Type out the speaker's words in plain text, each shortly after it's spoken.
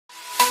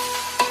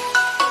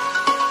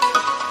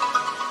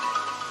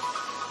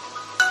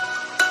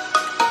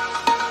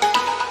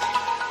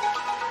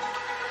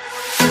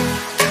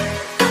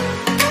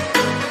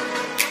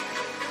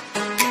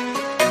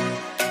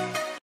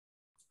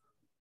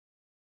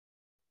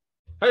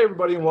Hey,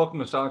 everybody, and welcome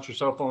to Silence Your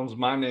Cell Phones.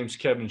 My name's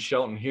Kevin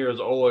Shelton, here as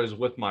always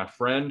with my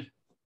friend,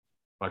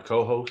 my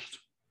co-host,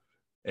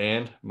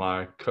 and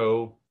my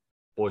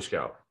co-Boy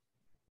Scout,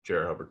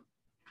 Jared Hubbard.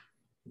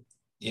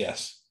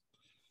 Yes.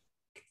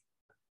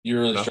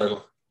 You're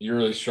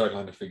really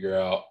struggling to figure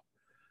out.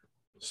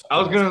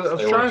 I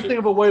was trying to think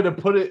of a way to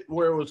put it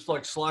where it was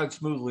like slide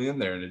smoothly in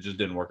there, and it just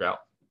didn't work out.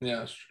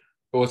 Yeah.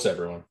 But what's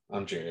everyone?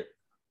 I'm Jared.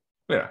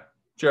 Yeah,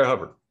 Jared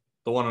Hubbard,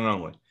 the one and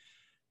only.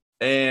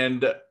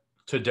 And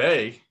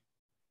today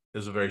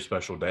is a very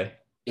special day.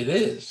 It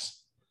is.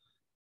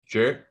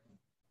 Jared,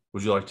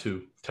 would you like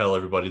to tell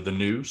everybody the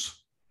news?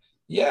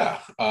 Yeah.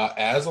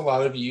 As a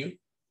lot of you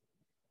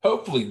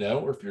hopefully know,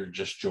 or if you're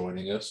just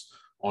joining us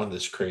on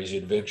this crazy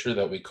adventure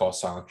that we call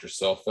Silence Your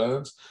Cell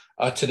Phones,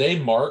 today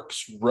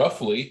marks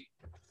roughly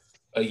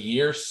a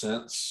year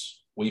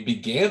since we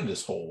began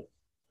this whole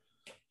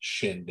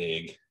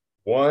shindig.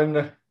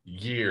 1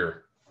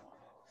 year.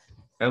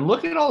 And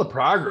look at all the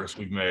progress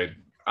we've made.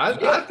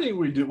 I think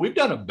we've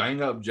done a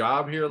bang-up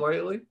job here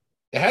lately.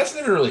 It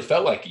hasn't even really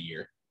felt like a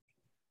year.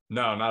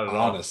 No, not at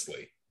all.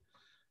 Honestly.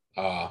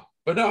 But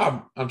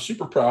no, I'm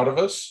super proud of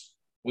us.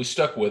 We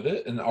stuck with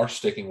it and are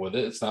sticking with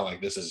it. It's not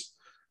like this is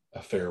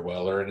a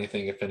farewell or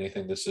anything. If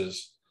anything, this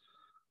is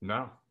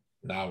no.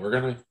 We're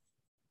gonna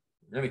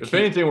if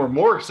anything, we're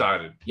more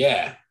excited.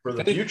 Yeah. For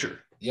the future.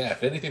 Yeah,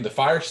 if anything, the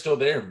fire's still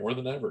there more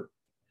than ever.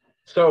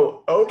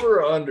 So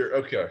over or under,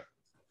 okay.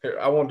 Here,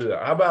 I won't do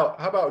that. How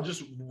about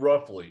just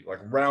roughly, like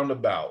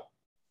roundabout?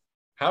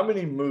 How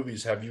many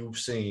movies have you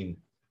seen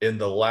in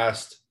the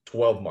last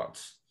 12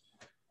 months?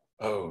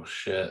 Oh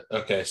shit.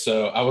 Okay,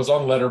 so I was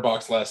on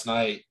Letterboxd last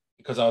night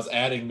because I was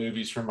adding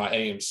movies from my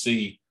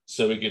AMC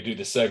so we could do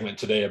the segment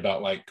today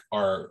about like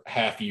our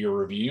half-year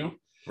review.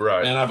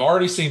 Right. And I've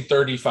already seen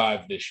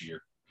 35 this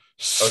year.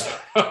 So,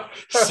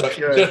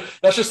 okay.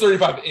 That's just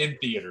 35 in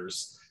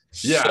theaters.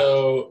 Yeah.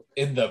 So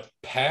in the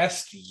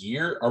past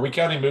year, are we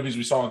counting movies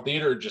we saw in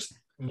theater or just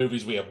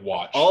movies we have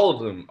watched? All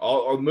of them.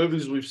 All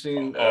movies we've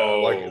seen.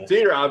 Like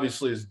theater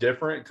obviously is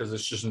different because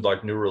it's just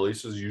like new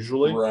releases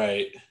usually.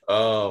 Right.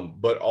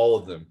 But all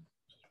of them.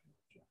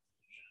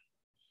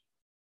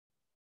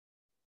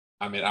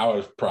 I mean, I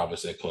would probably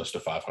say close to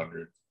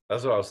 500.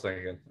 That's what I was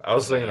thinking. I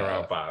was thinking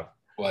around 5.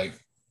 Like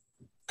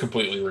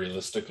completely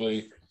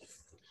realistically.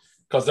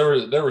 Because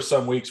there were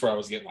some weeks where I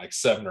was getting like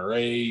 7 or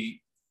 8.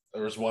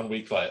 There was one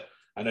week like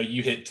I know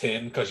you hit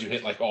 10 because you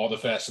hit like all the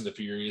Fast and the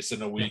Furious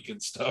in a week and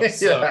stuff.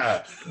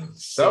 Yeah,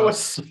 so, that was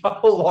so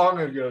long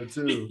ago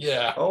too.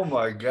 Yeah. Oh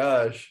my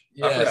gosh.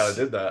 Yes. I forgot I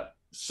did that.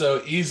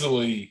 So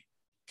easily,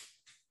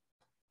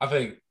 I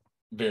think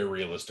very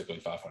realistically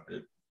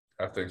 500.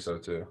 I think so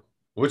too.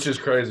 Which is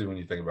crazy when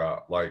you think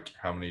about like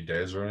how many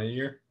days are in a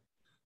year.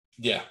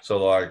 Yeah.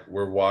 So like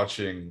we're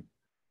watching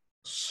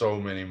so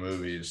many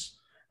movies,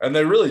 and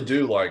they really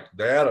do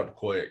they add up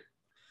quick.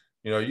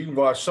 You know, you can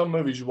watch some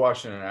movies you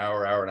watch in an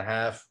hour, hour and a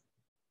half,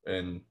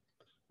 and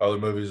other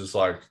movies it's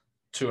like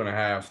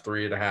 2.5,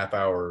 3.5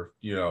 hour,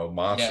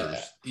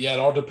 monsters. Yeah, it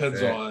all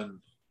depends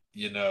on,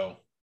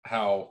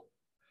 how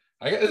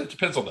I guess it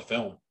depends on the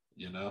film,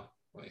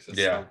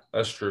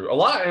 that's true. A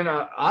lot, and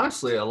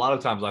honestly, a lot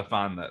of times I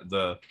find that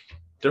the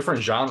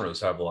different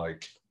genres have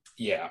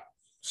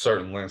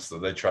certain lengths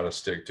that they try to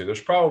stick to.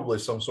 There's probably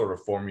some sort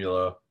of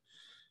formula,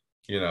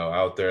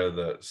 out there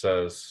that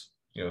says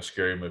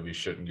scary movies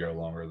shouldn't go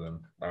longer than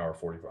an hour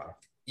 45.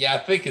 Yeah, I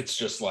think it's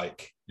just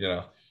like,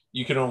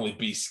 you can only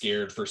be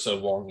scared for so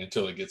long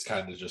until it gets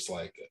kind of just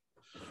like,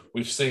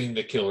 we've seen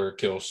the killer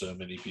kill so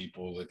many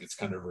people, like it's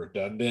kind of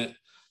redundant.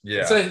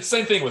 Yeah.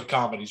 Same thing with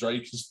comedies, right? You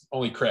can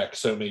only crack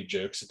so many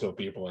jokes until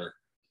people are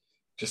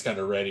just kind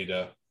of ready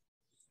to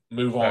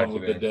move on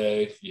with the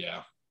day.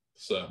 Yeah.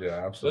 So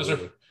yeah,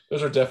 absolutely.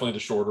 Those are definitely the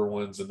shorter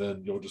ones. And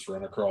then you'll just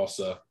run across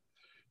a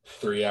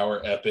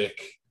 3-hour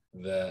epic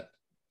that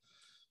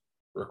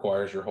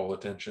requires your whole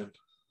attention.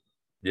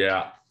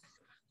 Yeah.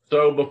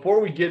 So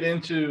before we get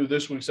into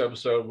this week's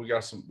episode, we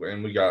got some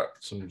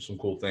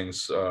cool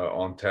things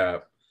on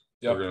tap.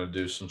 Yep. We're going to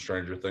do some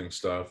Stranger Things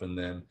stuff, and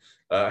then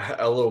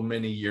a little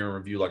mini year in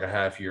review, like a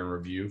half year in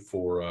review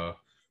for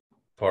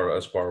part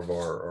of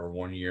our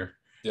 1 year.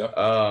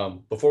 Yeah.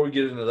 Before we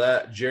get into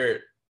that,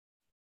 Jarrett,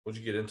 what'd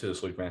you get into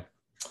this week, man?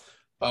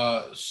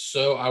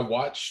 So I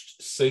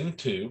watched Sing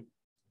 2.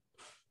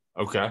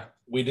 Okay.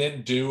 We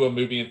didn't do a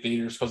movie in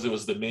theaters because it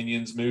was the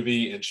Minions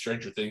movie and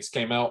Stranger Things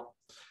came out.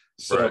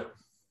 So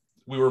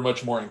we were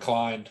much more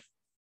inclined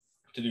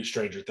to do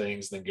Stranger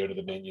Things than go to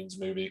the Minions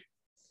movie.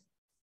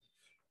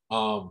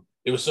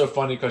 It was so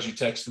funny because you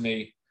texted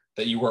me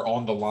that you were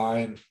on the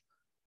line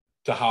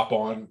to hop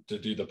on to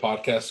do the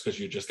podcast because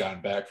you had just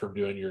gotten back from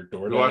doing your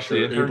DoorDash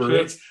or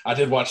Uber Eats. I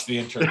did watch The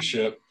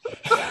Internship.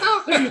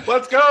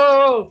 Let's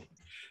go!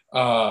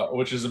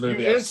 Which is a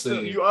movie I've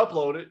seen. You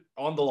upload it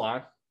on the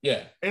line.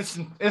 Yeah.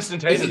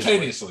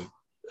 Instantaneously.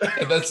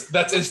 That's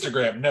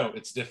Instagram. No,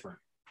 it's different.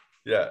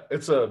 Yeah,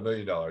 it's $1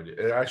 million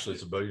idea. Actually,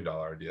 it's $1 billion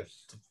idea.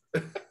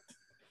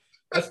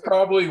 That's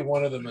probably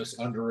one of the most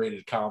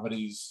underrated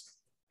comedies.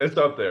 It's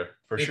up there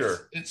for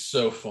sure. It's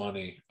so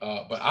funny.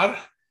 But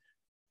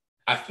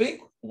I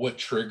think what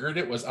triggered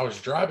it was I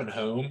was driving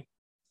home,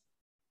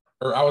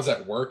 or I was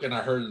at work, and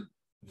I heard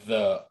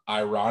the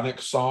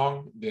ironic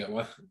song, the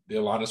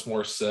Alanis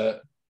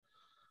Morissette,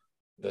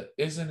 the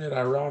 "Isn't It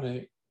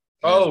Ironic?"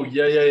 Oh,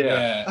 yeah.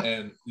 Yeah,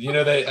 and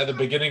they at the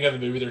beginning of the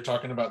movie they're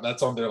talking about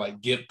that's on their like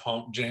get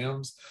pumped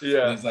jams.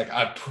 Yeah, and he's like,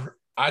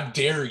 I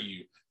dare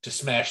you to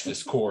smash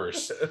this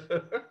chorus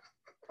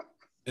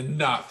and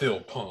not feel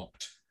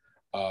pumped.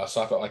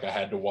 So I felt like I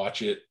had to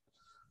watch it.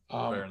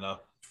 Fair enough.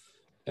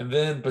 And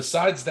then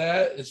besides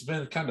that, it's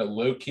been kind of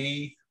low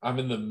key. I'm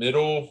in the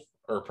middle,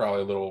 or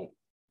probably a little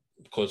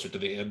closer to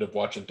the end of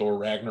watching Thor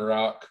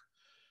Ragnarok.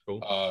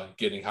 Cool.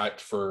 Getting hyped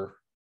for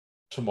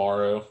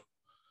tomorrow.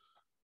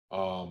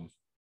 And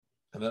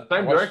then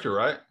same director,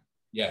 right?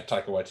 Yeah,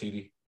 Taika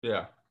Waititi.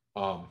 Yeah.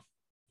 And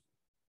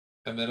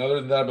then other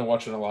than that, I've been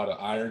watching a lot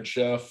of Iron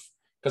Chef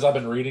because I've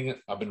been reading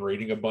it. I've been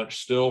reading a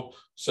bunch still,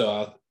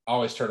 so I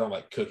always turn on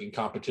like cooking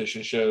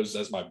competition shows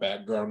as my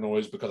background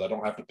noise because I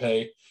don't have to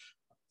pay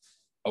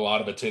a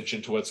lot of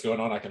attention to what's going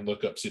on. I can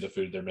look up, see the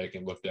food they're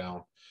making, look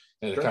down,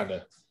 and it kind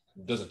of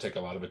doesn't take a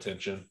lot of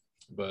attention.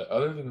 But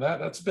other than that,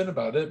 that's been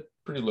about it.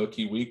 Pretty low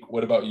key week.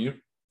 What about you?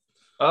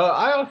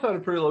 I also had a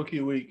pretty low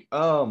key week.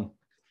 For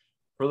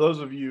those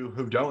of you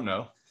who don't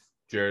know,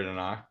 Jared and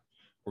I,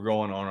 we're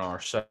going on our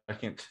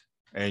second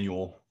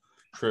annual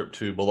trip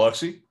to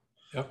Biloxi.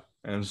 Yep.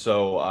 And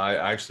so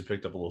I actually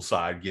picked up a little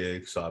side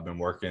gig. So I've been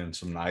working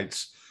some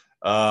nights.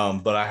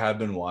 But I have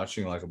been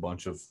watching like a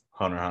bunch of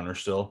Hunter x Hunter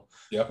still.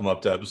 Yep. I'm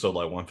up to episode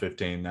like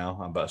 115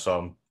 now.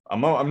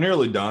 I'm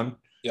nearly done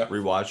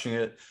rewatching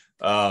it.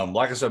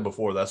 Like I said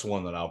before, that's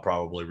one that I'll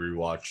probably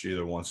rewatch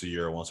either once a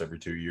year or once every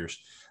 2 years.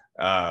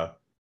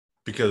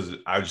 Because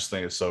I just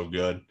think it's so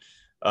good.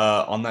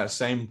 On that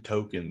same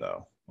token,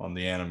 though, on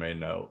the anime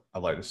note,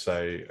 I'd like to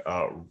say,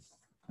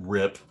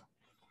 RIP.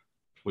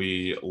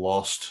 We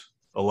lost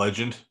a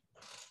legend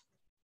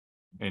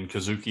in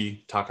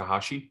Kazuki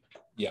Takahashi.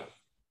 Yeah.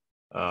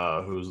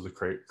 Who was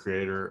the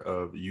creator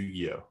of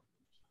Yu-Gi-Oh!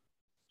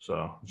 So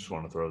I just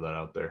want to throw that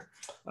out there.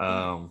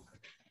 And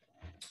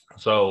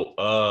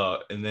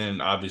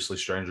then obviously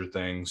Stranger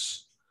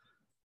Things.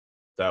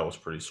 That was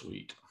pretty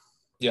sweet.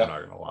 Yeah. I'm not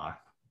going to lie.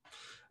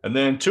 And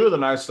then 2 of the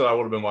nights that I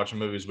would have been watching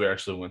movies, we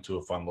actually went to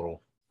a fun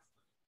little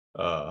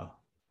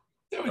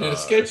we did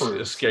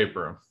escape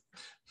room.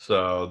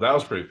 So that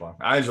was pretty fun.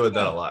 I enjoyed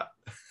that a lot.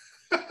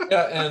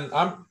 Yeah, and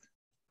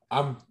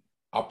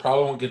I'll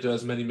probably won't get to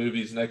as many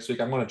movies next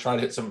week. I'm going to try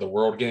to hit some of the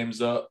World Games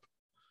up.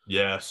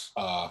 Yes.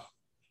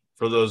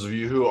 For those of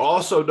you who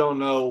also don't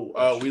know,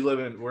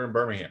 we're in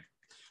Birmingham.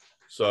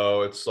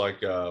 So it's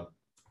like a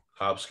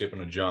hop, skip,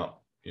 and a jump,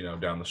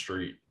 down the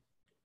street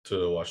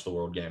to watch the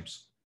World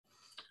Games.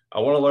 I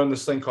want to learn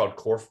this thing called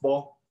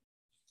korfball.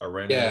 I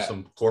ran into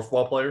some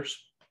korfball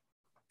players.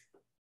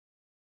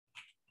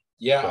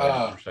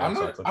 Yeah,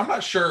 I'm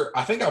not sure.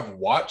 I think I've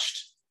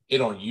watched it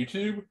on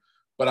YouTube,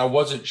 but I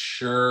wasn't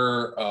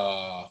sure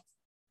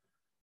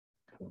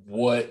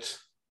what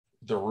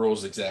the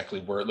rules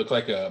exactly were. It looked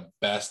like a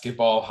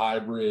basketball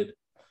hybrid.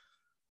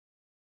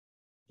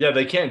 Yeah,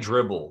 they can't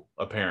dribble,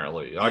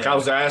 apparently. I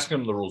was asking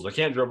them the rules. They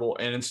can't dribble,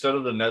 and instead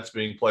of the nets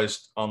being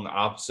placed on the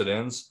opposite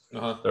ends,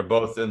 they're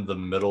both in the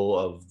middle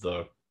of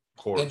the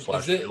court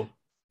 / field.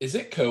 Is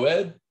it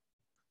co-ed?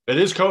 It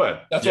is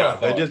co-ed. That's what I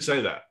thought. They did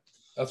say that.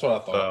 That's what I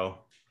thought. So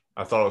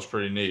I thought it was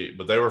pretty neat.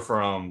 But they were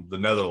from the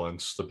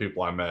Netherlands, the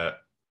people I met.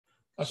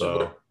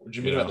 So did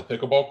you meet them at the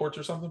pickleball courts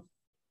or something?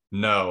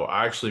 No,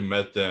 I actually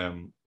met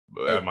them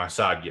at my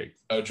side gig.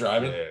 Oh,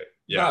 driving?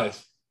 Yeah.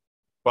 Nice.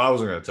 Well, I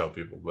wasn't going to tell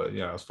people, but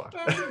it's fine.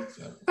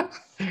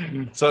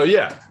 So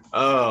it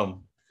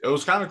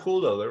was kind of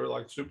cool though. They were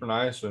like super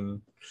nice,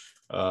 and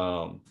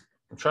I'm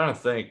trying to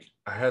think.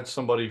 I had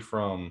somebody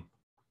from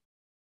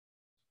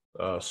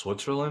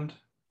Switzerland.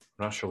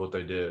 I'm not sure what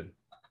they did,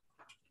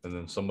 and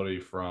then somebody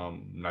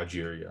from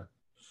Nigeria.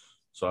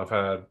 So I've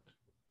had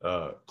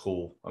a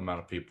cool amount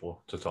of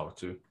people to talk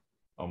to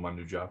on my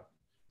new job.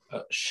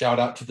 Shout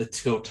out to the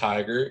Teal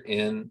Tiger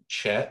in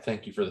chat.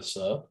 Thank you for the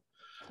sub.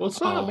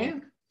 What's up,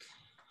 man?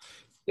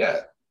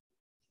 Yeah.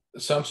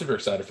 So I'm super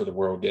excited for the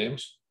World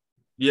Games.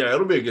 Yeah,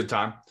 it'll be a good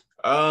time.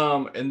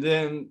 And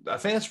then I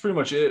think that's pretty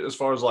much it as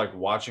far as like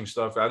watching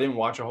stuff. I didn't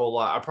watch a whole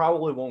lot. I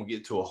probably won't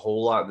get to a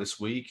whole lot this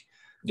week.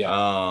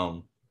 Yeah.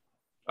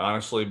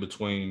 Honestly,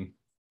 between,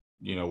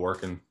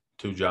 working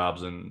 2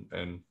 jobs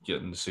and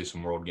getting to see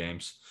some World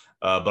Games.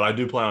 But I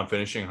do plan on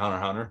finishing Hunter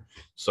x Hunter.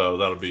 So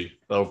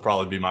that'll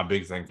probably be my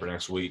big thing for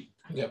next week.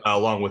 Yeah.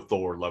 Along with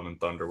Thor: Love and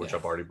Thunder, which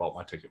I've already bought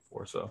my ticket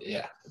for. So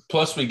yeah.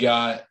 Plus we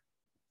got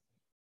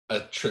a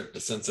trip to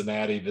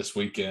Cincinnati this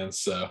weekend.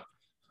 So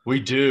we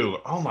do.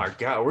 Oh my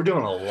God, we're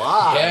doing a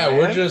lot. Yeah, man.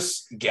 We're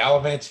just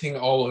gallivanting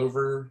all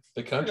over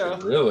the country,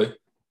 really.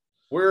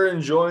 We're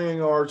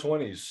enjoying our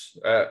 20s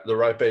at the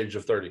ripe age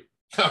of 30.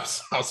 I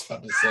was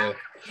about to say.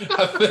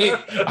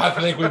 I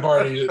think we've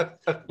already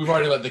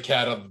let the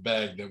cat out of the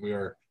bag that we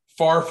are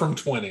far from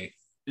 20.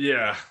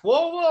 Yeah.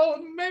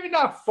 Well, maybe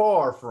not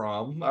far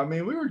from. I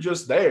mean, we were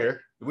just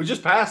there. We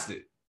just passed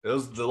it. It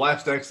was the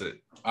last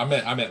exit. I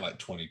meant like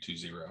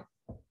 22-0.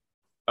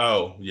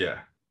 Oh, yeah.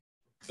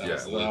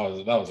 That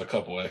was a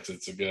couple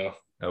exits ago.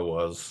 It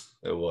was.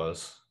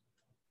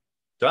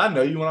 Did I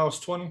know you when I was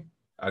 20?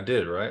 I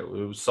did, right? It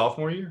was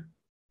sophomore year.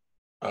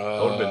 I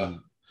would have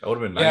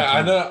been 19. Yeah,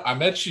 I know. I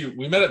met you.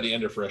 We met at the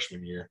end of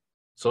freshman year.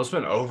 So it's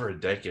been over a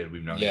decade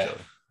we've known each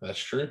other. That's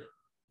true.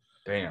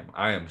 Damn,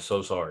 I am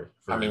so sorry.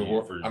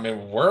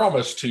 We're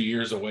almost 2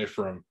 years away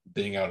from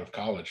being out of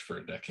college for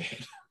a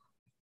decade.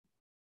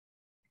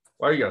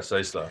 Why you gotta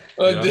say stuff?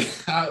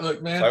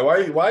 Look, man.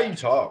 Like, why you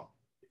talk?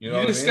 You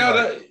just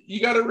gotta you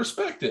gotta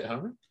respect it,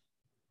 huh?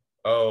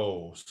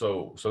 Oh,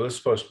 so this is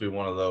supposed to be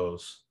one of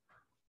those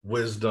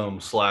wisdom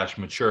 /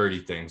 maturity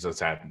things that's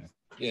happening.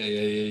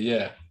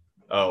 Yeah.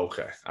 Oh,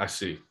 okay. I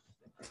see.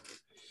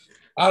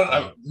 I don't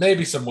know.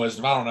 Maybe some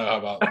wisdom. I don't know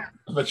about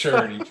the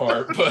maturity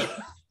part, but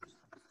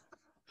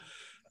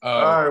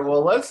all right.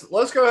 Well,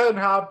 let's go ahead and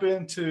hop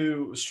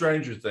into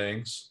Stranger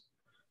Things.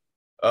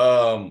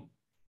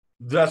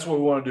 That's what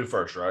we want to do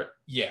first, right?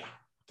 Yeah,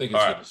 I think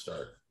it's good to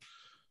start.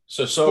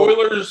 So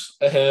spoilers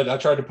ahead. I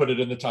tried to put it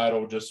in the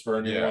title just for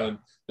anyone. Yeah.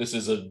 This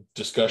is a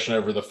discussion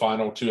over the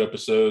final 2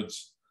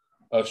 episodes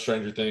of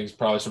Stranger Things,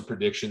 probably some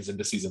predictions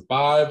into season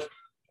 5.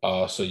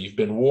 So you've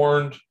been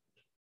warned.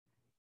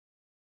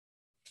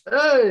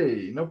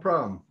 Hey, no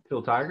problem.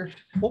 Kill Tigers.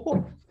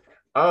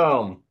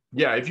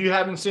 Yeah, if you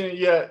haven't seen it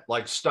yet,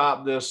 like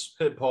stop this,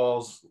 hit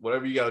pause,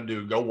 whatever you got to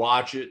do. Go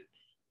watch it,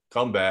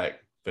 come back,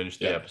 finish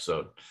the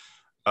episode.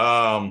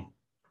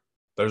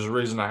 There's a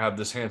reason I have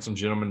this handsome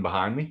gentleman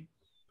behind me.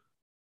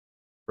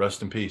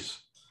 Rest in peace,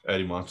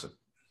 Eddie Munson.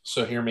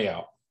 So hear me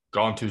out.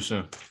 Gone too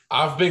soon.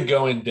 I've been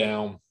going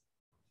down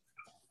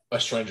a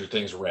Stranger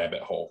Things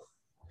rabbit hole.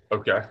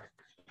 Okay.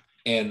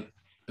 And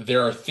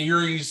there are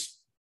theories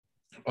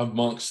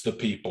amongst the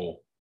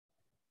people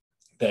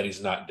that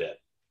he's not dead.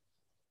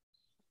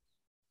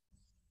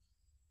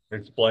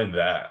 Explain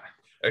that.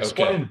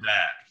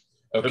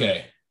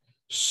 Okay.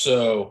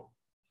 So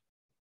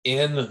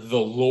in the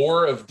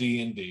lore of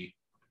D&D,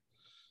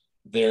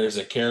 there's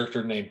a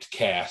character named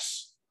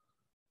Cass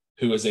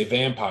who is a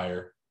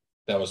vampire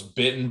that was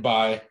bitten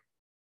by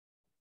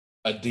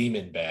a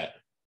demon bat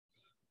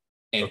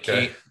and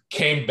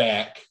came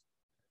back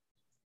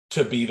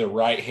to be the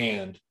right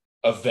hand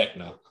of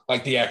Vecna,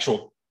 like the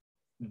actual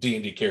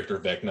D&D character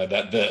Vecna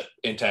that the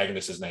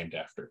antagonist is named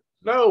after.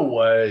 No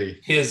way.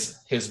 His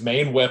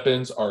main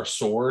weapons are a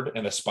sword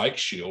and a spiked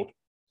shield,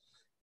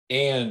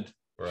 and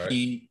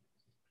he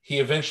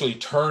eventually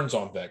turns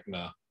on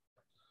Vecna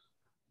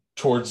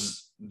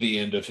towards the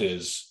end of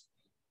his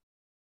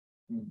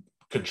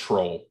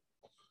control.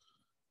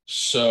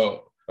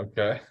 So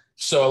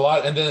a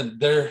lot, and then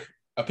there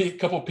a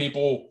couple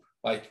people,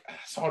 like I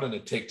saw it in a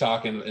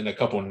TikTok and in a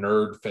couple of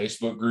nerd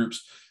Facebook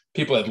groups.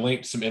 People had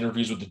linked some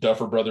interviews with the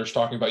Duffer Brothers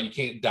talking about you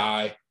can't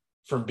die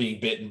from being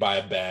bitten by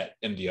a bat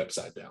in the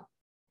Upside Down.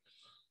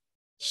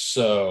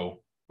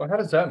 So, well, how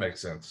does that make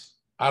sense?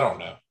 I don't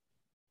know.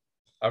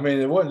 I mean,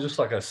 it wasn't just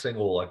like a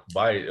single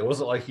bite. It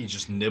wasn't like he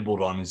just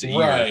nibbled on his ear.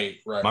 Right.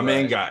 My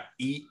man got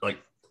like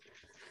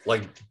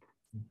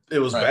it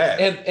was bad.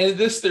 And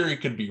this theory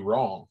could be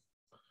wrong,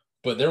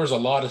 but there was a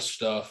lot of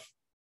stuff,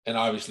 and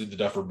obviously the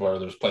Duffer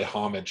Brothers play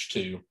homage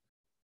to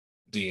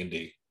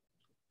D&D.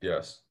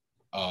 Yes.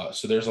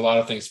 So there's a lot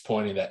of things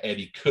pointing that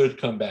Eddie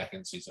could come back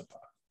in season 5.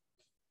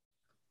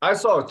 I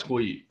saw a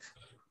tweet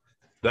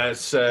that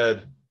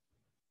said,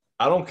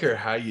 I don't care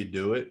how you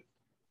do it,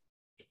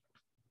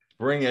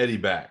 bring Eddie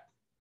back.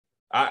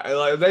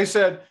 They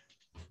said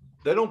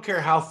they don't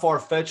care how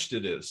far-fetched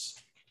it is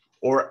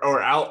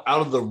or out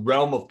of the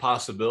realm of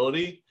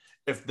possibility.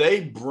 If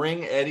they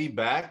bring Eddie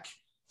back,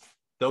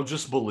 they'll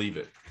just believe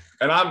it.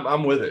 And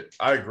I'm with it.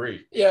 I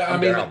agree. Yeah, I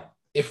mean,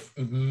 if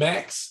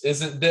Max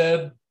isn't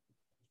dead,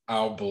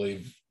 I'll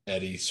believe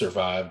Eddie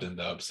survived in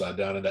the Upside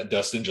Down and that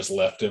Dustin just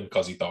left him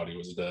because he thought he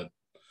was dead.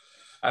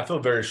 I feel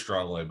very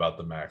strongly about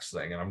the Max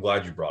thing, and I'm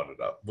glad you brought it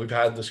up. We've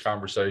had this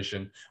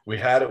conversation. We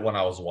had it when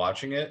I was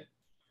watching it.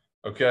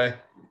 Okay.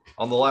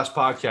 On the last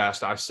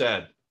podcast, I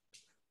said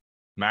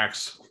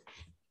Max,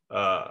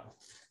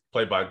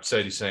 played by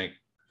Sadie Sink,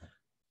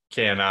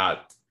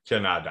 cannot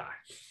die.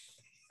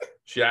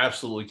 She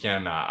absolutely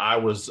cannot. I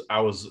was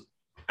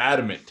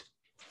adamant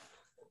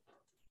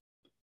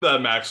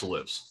that Max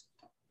lives.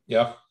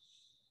 Yeah.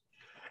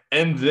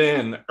 And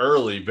then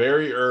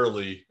very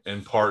early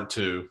in part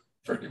 2,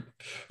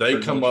 they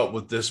come up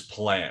with this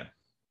plan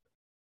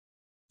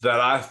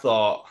that I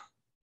thought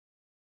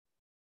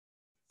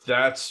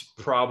that's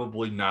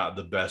probably not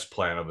the best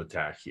plan of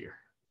attack here.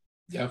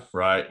 Yeah.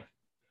 Right?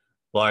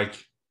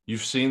 Like,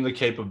 you've seen the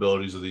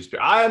capabilities of these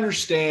people. I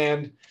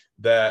understand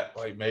that,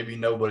 like, maybe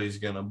nobody's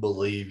going to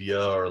believe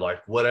you or,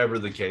 like, whatever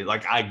the case.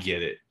 Like, I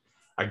get it.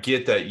 I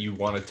get that you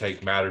want to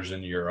take matters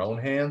into your own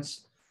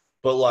hands.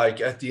 But, like,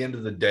 at the end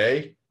of the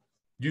day,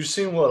 you've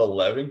seen what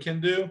 11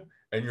 can do,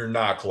 and you're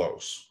not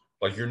close.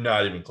 Like, you're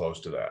not even close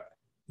to that.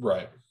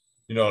 Right.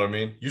 You know what I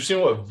mean? You've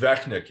seen what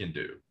Vecna can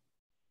do.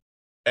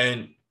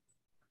 And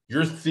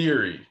your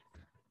theory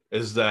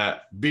is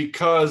that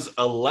because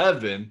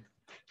 11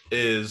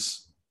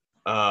 is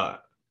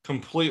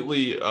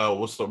completely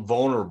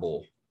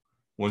vulnerable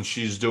when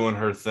she's doing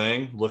her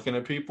thing, looking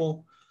at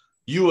people,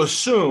 you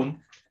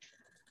assume,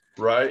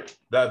 right,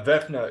 that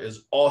Vecna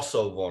is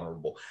also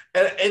vulnerable.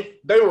 And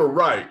they were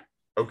right,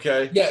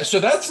 okay? Yeah, so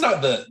that's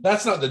not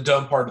the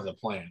dumb part of the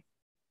plan.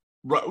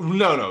 Right.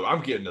 No,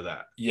 I'm getting to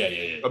that. Yeah.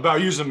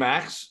 About using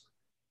Max?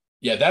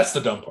 Yeah, that's the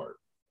dumb part.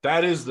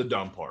 That is the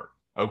dumb part.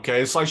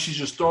 Okay. It's like she's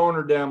just throwing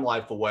her damn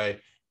life away.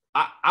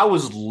 I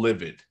was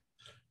livid.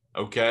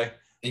 Okay.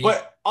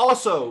 But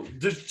also,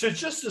 to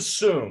just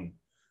assume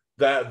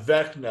that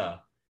Vecna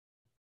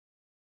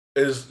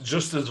is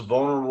just as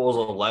vulnerable as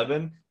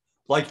 11,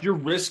 like you're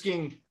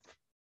risking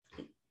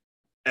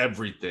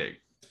everything.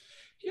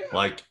 Yeah.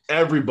 Like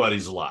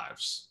everybody's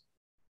lives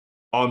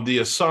on the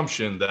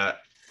assumption that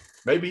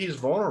maybe he's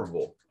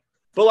vulnerable.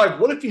 But like,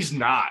 what if he's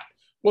not?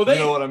 Well, you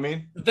know what I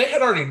mean? They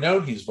had already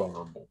known he's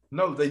vulnerable.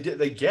 No, they did.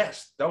 They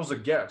guessed. That was a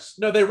guess.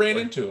 No, they ran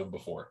into him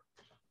before.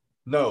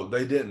 No,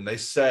 they didn't. They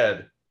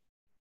said,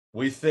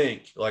 we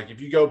think, like,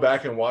 if you go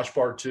back and watch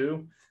part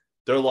 2,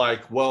 they're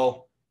like,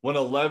 well, when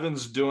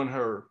 11's doing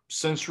her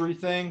sensory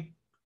thing,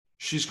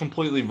 she's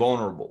completely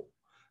vulnerable.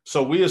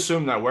 So we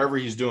assume that wherever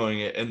he's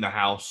doing it, in the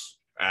house,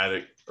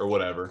 attic, or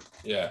whatever,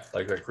 yeah,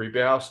 like that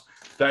creepy house,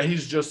 that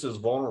he's just as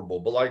vulnerable.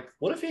 But like,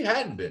 what if he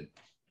hadn't been?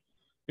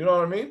 You know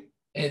what I mean?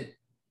 And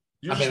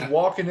you're just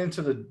walking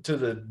into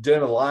the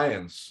den of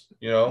lions,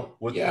 you know,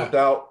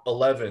 without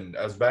 11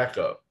 as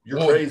backup.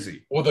 You're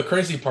crazy. Well, the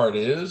crazy part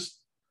is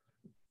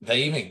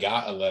they even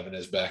got 11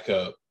 as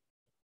backup,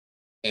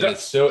 and it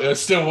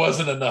still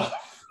wasn't enough.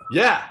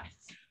 Yeah,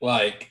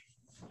 like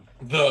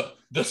the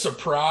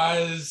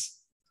surprise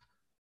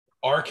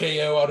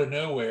RKO out of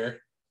nowhere,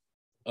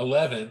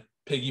 11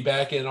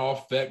 piggybacking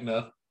off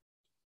Vecna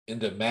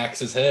into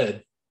Max's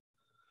head.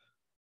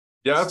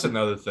 Yeah, that's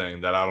another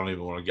thing that I don't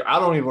even want to go. I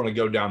don't even want to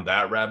go down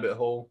that rabbit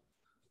hole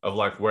of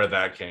like where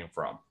that came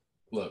from.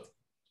 Look,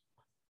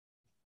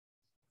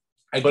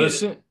 they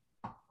just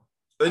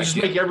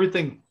make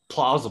everything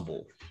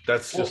plausible.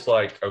 That's just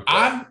like,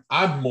 okay.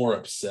 I'm more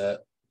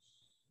upset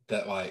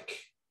that like,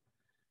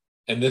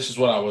 and this is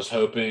what I was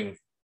hoping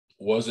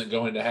wasn't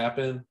going to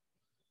happen,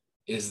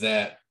 is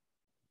that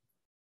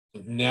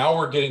now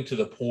we're getting to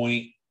the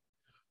point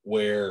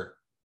where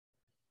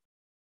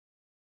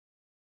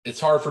it's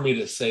hard for me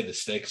to say the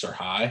stakes are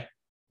high,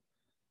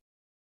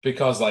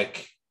 because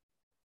like,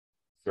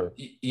 sure.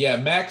 Yeah,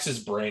 Max is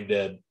brain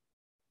dead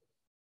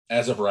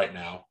as of right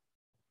now,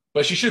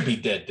 but she should be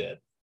dead.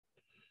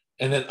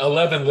 And then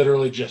 11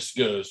 literally just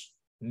goes,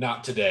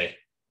 not today,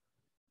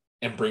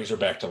 and brings her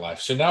back to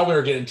life. So now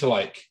we're getting to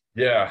like,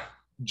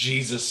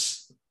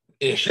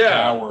 Jesus-ish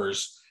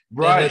powers.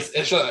 Right.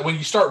 It's like when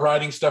you start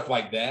writing stuff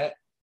like that,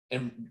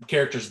 and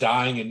characters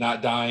dying and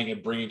not dying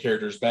and bringing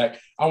characters back.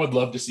 I would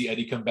love to see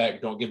Eddie come back.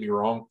 Don't get me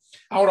wrong.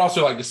 I would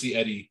also like to see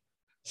Eddie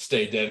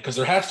stay dead, because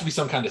there has to be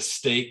some kind of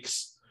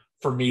stakes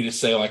for me to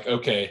say like,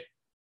 okay,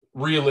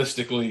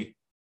 realistically,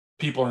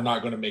 people are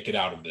not going to make it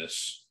out of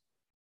this.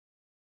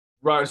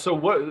 Right. So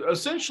what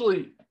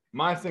essentially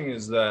my thing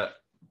is that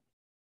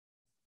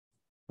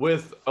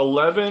with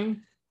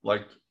 11,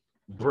 like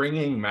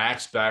bringing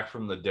Max back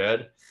from the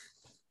dead,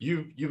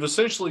 you've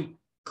essentially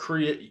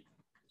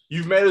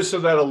you've made it so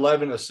that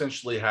 11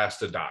 essentially has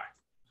to die,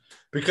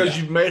 because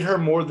you've made her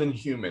more than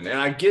human. And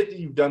I get that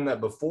you've done that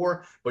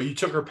before, but you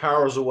took her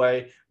powers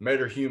away, made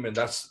her human.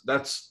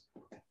 That's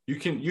you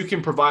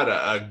can provide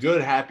a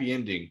good happy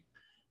ending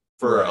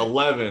for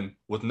 11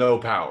 with no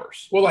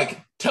powers. Well, like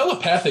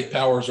telepathic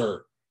powers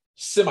are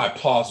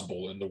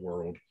semi-plausible in the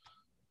world.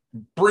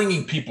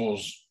 Bringing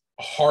people's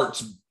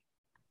hearts.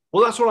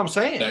 Well, that's what I'm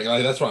saying.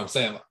 Like, that's what I'm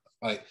saying.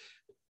 Like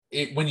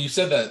when you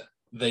said that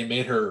they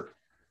made her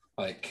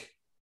like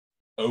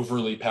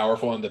overly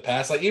powerful in the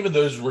past, like even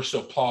those were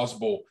still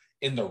plausible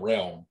in the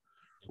realm,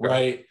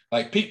 right?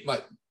 Like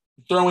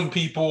throwing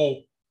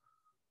people,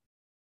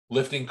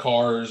 lifting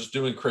cars,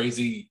 doing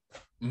crazy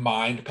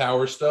mind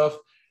power stuff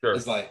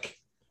is like,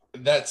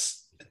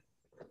 that's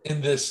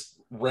in this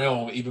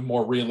realm even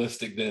more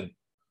realistic than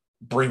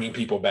bringing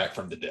people back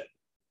from the dead.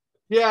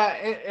 Yeah,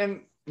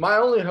 and my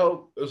only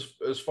hope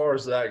as far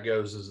as that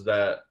goes is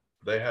that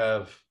they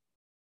have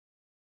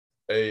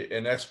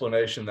an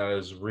explanation that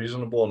is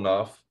reasonable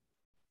enough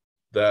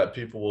that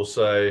people will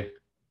say,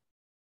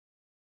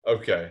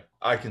 okay,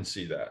 I can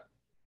see that,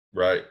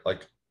 right?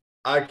 Like,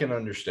 I can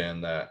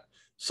understand that.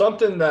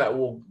 Something that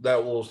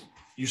will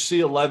you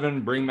see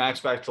 11 bring Max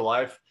back to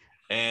life,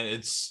 and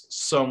it's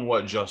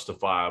somewhat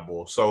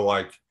justifiable. So,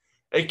 like,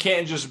 it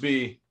can't just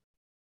be,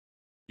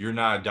 you're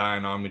not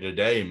dying on me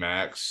today,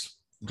 Max.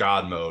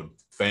 God mode,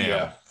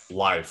 bam,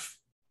 life.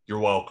 You're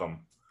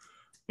welcome.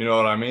 You know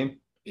what I mean?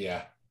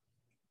 Yeah.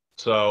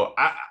 So,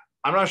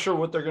 I'm not sure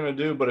what they're going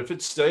to do, but if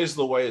it stays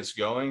the way it's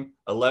going,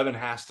 11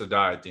 has to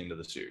die at the end of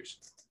the series,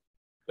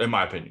 in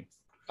my opinion.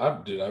 I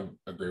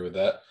agree with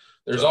that.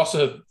 There's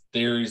also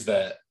theories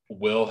that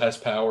Will has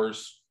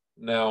powers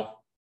now.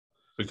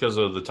 Because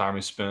of the time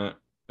he spent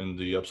in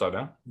the Upside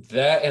Down?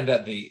 That, and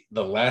that the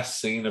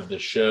last scene of the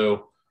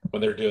show,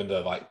 when they're doing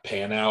the like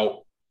pan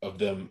out of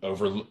them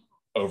over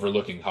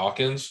overlooking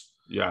Hawkins.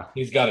 Yeah.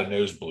 He's got a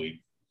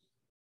nosebleed.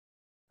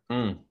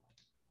 Mm.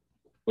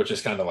 Which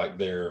is kind of like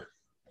their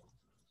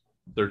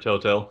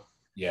telltale.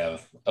 Yeah,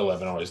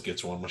 11 always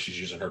gets one when she's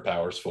using her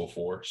powers full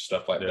force,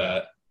 stuff like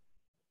that.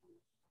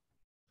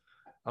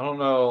 I don't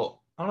know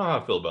how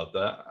I feel about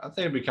that. I think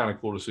it'd be kind of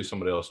cool to see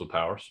somebody else with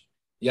powers.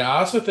 Yeah, I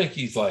also think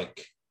he's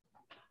like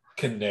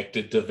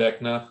connected to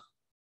Vecna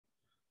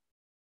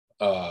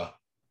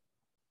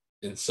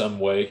in some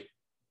way.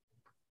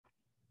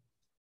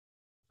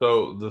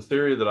 So the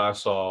theory that I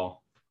saw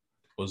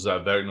was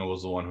that Vecna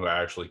was the one who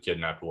actually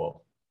kidnapped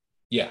Will.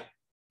 Yeah.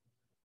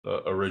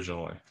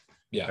 Originally.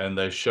 Yeah. And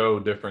they show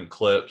different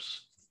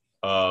clips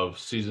of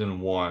season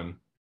 1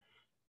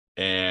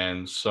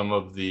 and some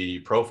of the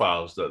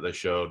profiles that they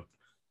showed.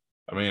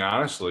 I mean,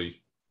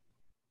 honestly,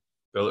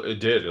 it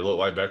did. It looked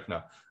like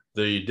Vecna.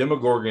 The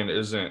Demogorgon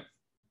isn't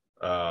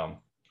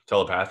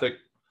telepathic.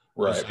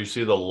 Right. So you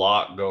see the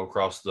lock go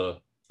across the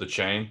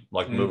chain,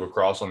 like move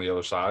across on the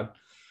other side.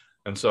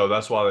 And so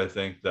that's why they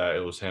think that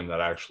it was him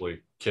that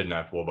actually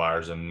kidnapped Will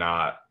Byers and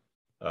not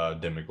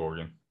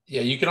Demogorgon.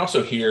 Yeah, you can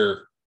also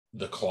hear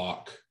the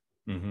clock.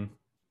 Mm-hmm.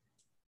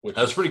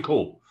 That's pretty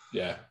cool.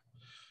 Yeah.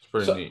 It's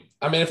pretty neat.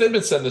 I mean, if they've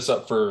been setting this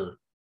up for,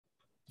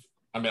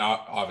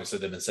 obviously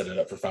they've been setting it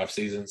up for 5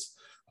 seasons.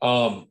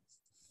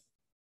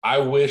 I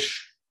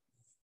wish,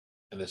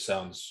 and this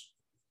sounds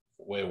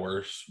way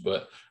worse,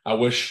 but I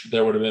wish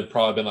there would have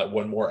probably been like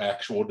one more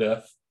actual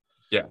death.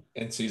 Yeah.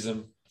 In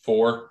season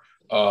 4.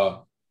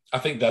 I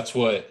think that's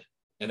what,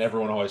 and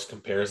everyone always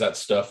compares that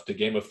stuff to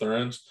Game of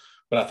Thrones,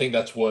 but I think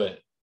that's what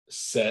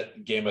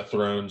set Game of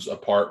Thrones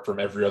apart from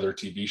every other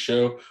TV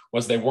show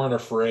was they weren't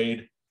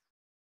afraid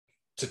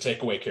to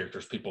take away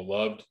characters people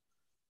loved.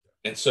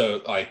 And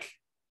so like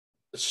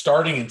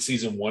starting in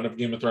season 1 of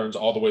Game of Thrones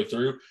all the way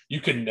through, you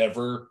could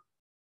never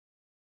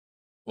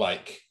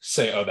like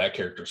say, oh, that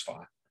character's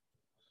fine.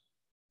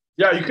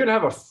 Yeah, you couldn't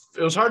have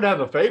it was hard to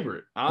have a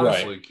favorite,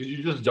 honestly, because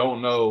you just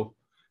don't know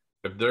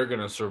if they're going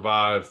to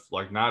survive,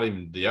 like not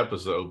even the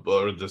episode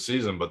or the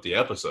season, but the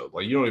episode.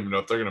 Like you don't even know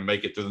if they're going to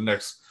make it through the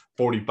next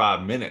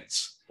 45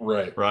 minutes.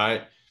 Right.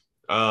 Right.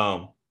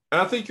 And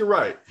I think you're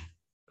right.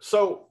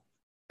 So,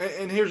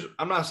 and here's,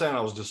 I'm not saying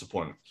I was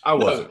disappointed. I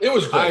wasn't. It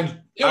was great.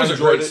 It was a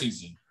great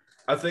season.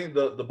 I think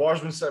the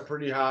bar's been set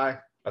pretty high.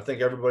 I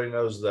think everybody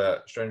knows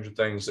that Stranger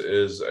Things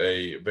is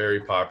a very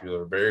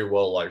popular, very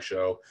well-liked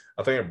show.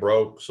 I think it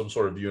broke some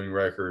sort of viewing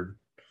record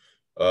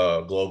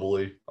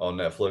globally on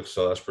Netflix,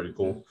 so that's pretty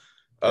cool.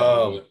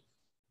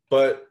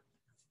 But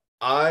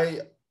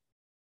I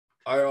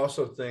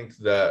also think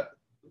that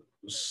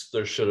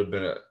there should have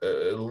been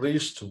at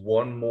least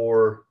one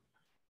more,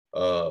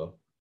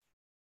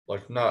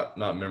 like not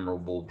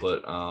memorable,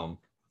 but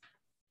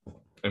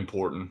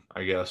important,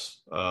 I guess,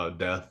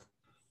 death.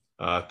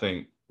 I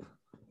think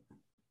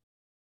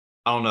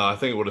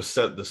it would have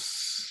set the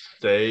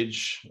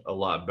stage a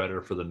lot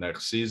better for the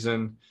next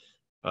season.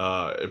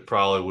 It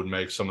probably would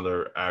make some of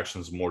their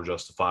actions more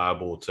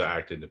justifiable to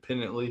act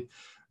independently.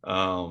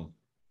 For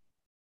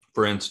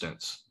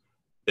instance,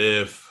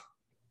 if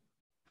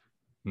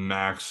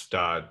Max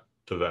died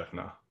to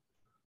Vecna,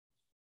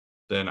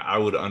 then I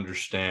would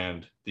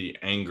understand the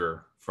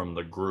anger from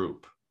the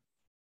group,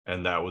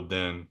 and that would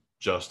then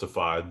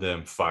justify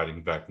them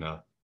fighting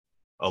Vecna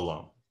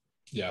alone.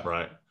 Yeah.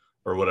 Right.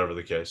 Or whatever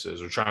the case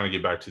is, or trying to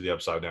get back to the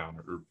Upside Down,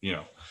 or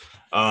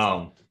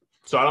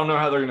so I don't know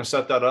how they're going to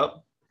set that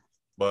up,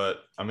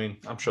 but I mean,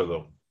 I'm sure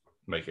they'll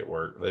make it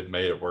work. They've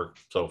made it work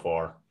so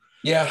far.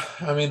 Yeah,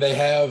 I mean, they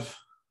have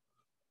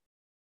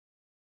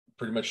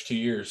pretty much 2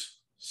 years.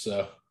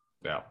 So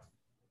yeah.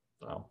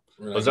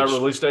 Was that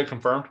release date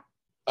confirmed?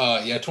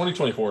 Yeah,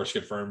 2024 is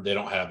confirmed. They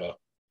don't have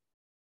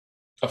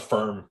a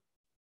firm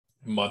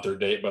month or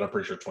date, but I'm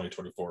pretty sure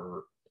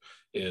 2024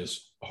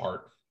 is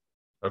hard.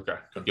 Okay,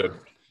 good.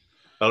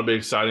 That'll be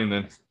exciting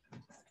then.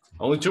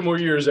 Only 2 more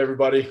years,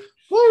 everybody.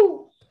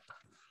 Woo!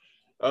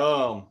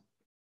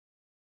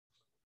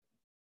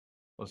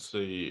 Let's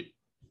see.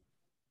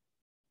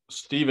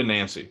 Steve and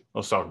Nancy.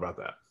 Let's talk about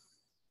that.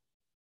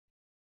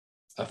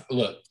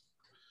 Look.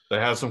 They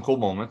had some cool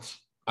moments.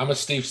 I'm a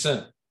Steve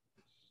Sent.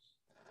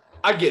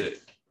 I get it.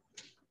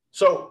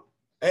 So,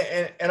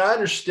 and I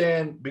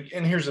understand,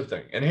 and here's the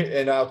thing,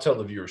 and I'll tell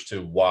the viewers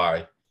too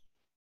why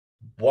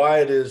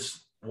it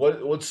is,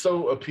 what's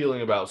so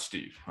appealing about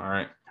Steve, all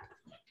right?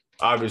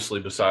 Obviously,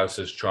 besides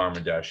his charm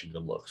and dashing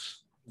good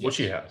looks, which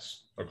he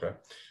has, okay?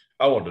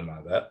 I won't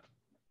deny that.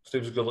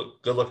 Steve's a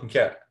good-looking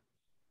cat.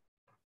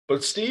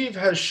 But Steve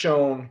has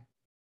shown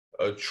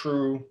a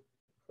true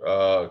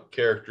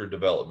character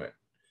development.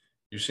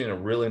 You've seen a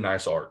really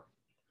nice arc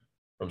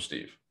from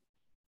Steve.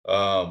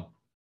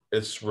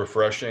 It's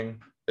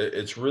refreshing.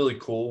 It's really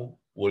cool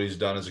what he's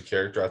done as a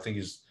character. I think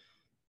he's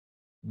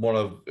one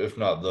of, if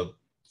not the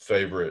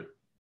favorite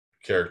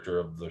character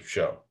of the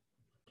show.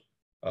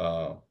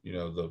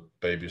 The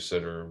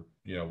babysitter,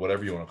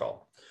 whatever you want to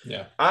call him.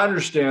 Yeah. I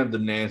understand the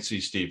Nancy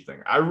Steve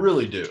thing. I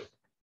really do.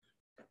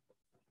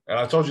 And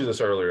I told you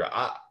this earlier.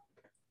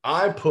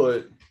 I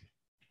put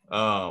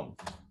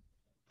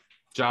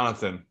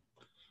Jonathan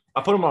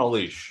I put him on a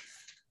leash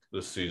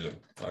this season.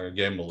 I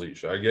gave him a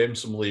leash. I gave him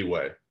some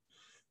leeway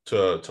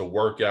to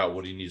work out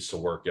what he needs to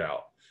work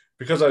out,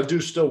 because I do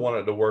still want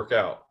it to work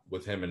out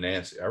with him and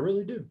Nancy. I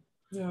really do.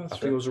 Yeah, I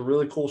think it was a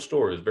really cool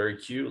story. It's very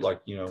cute.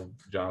 Like,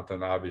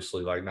 Jonathan,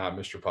 obviously, like, not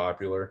Mr.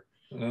 Popular.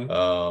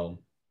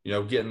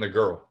 Mm-hmm. Getting the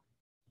girl.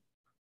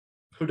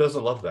 Who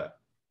doesn't love that?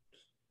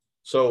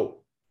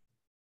 So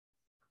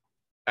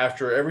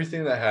after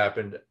everything that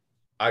happened,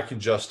 I can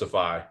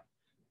justify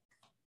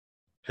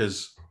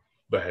his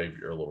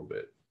behavior a little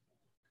bit.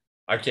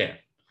 I can.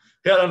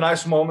 He had a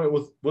nice moment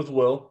with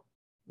Will.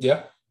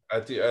 Yeah.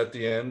 At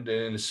the end,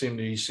 and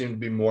he seemed to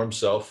be more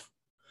himself.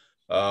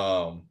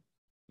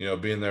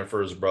 Being there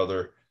for his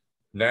brother.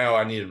 Now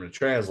I need him to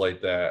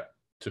translate that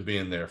to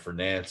being there for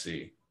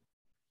Nancy,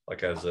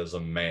 like as a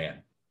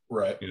man.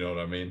 Right. You know what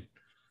I mean?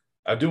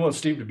 I do want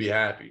Steve to be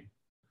happy.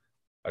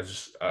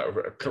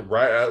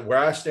 Right where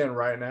I stand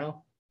right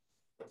now,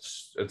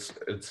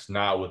 it's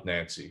not with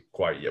Nancy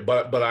quite yet,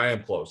 but I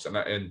am close.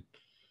 And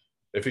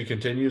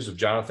if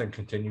Jonathan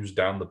continues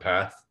down the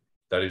path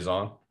that he's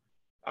on,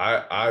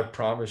 I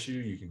promise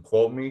you can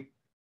quote me,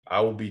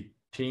 I will be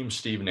team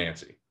Steve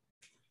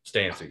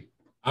Stancy.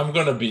 I'm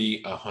going to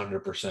be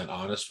 100%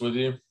 honest with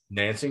you.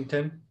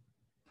 Nansington?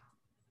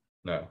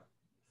 No.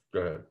 Go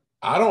ahead.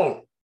 I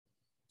don't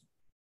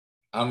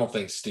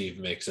think Steve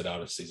makes it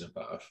out of season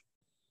 5.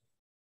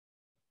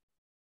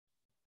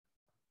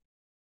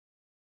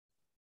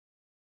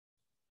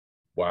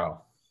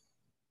 Wow.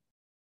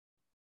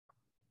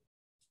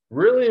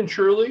 Really and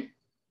truly?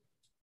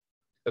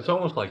 It's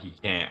almost like he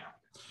can't.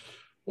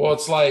 Well,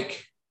 it's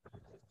like,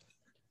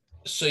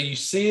 so you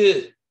see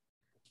it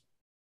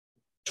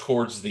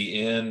towards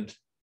the end,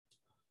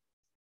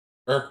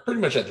 or pretty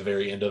much at the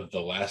very end of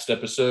the last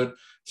episode.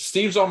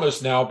 Steve's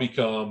almost now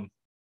become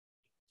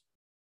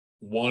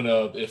one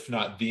of, if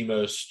not the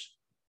most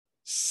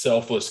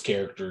selfless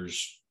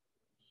characters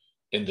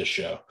in the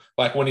show.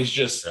 Like when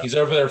he's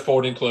over there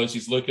folding clothes,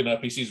 he's looking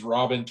up, he sees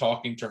Robin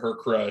talking to her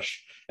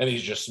crush, and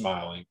he's just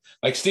smiling.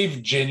 Like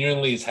Steve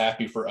genuinely is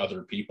happy for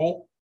other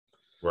people.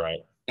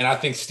 Right. And I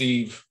think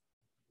Steve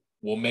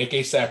will make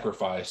a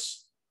sacrifice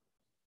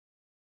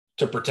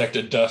to protect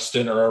a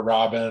Dustin or a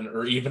Robin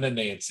or even a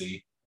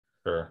Nancy.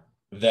 Sure.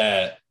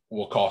 That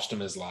will cost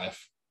him his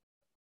life.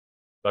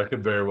 That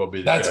could very well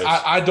be the case.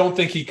 I don't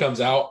think he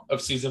comes out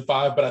of season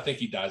 5, but I think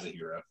he dies a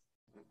hero.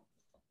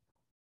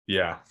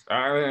 Yeah.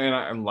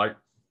 I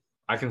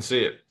can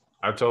see it.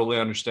 I totally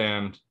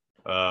understand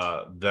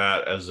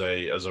that as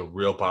a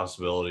real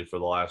possibility for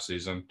the last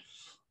season.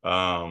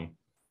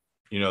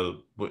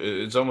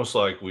 It's almost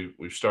like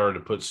we've started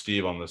to put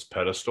Steve on this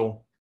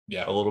pedestal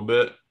a little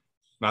bit.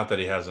 Not that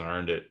he hasn't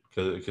earned it,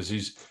 because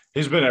he's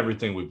been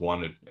everything we've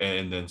wanted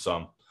and then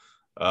some.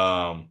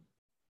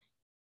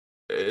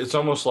 It's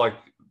almost like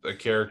a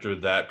character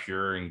that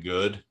pure and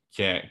good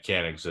can't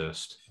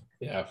exist.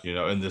 Yeah.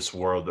 In this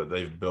world that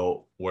they've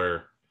built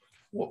where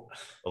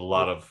a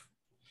lot of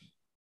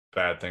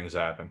bad things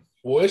happen.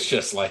 Well, it's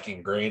just like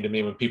ingrained in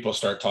me when people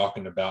start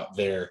talking about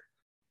their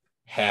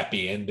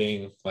happy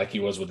ending, like he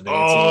was with Nancy.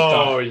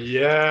 Oh,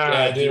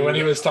 yeah, dude. When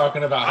he was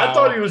talking about I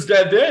thought he was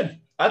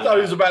dead. I thought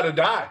he was about to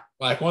die.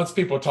 Like once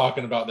people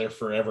talking about their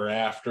forever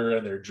after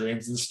and their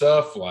dreams and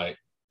stuff, like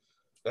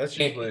that's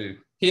usually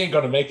he ain't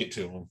gonna make it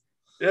to him.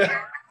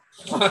 Yeah.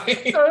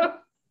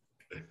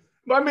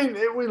 I mean,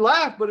 we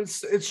laugh, but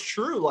it's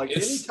true. Like it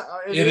is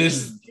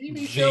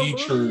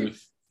the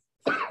truth.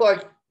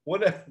 Like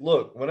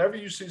whenever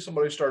you see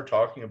somebody start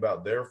talking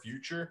about their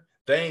future,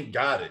 they ain't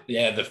got it.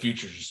 Yeah, the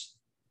future's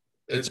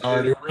it's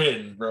already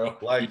written, bro.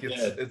 Like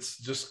it's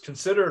just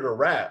consider it a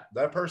wrap.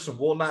 That person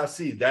will not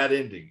see that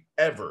ending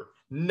ever.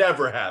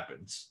 Never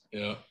happens.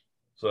 Yeah.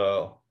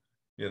 So,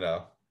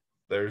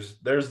 there's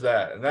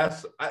that. And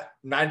that's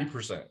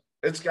 90%.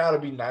 It's got to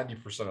be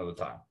 90% of the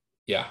time.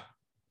 Yeah.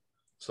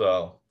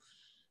 So,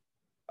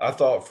 I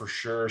thought for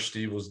sure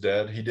Steve was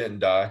dead. He didn't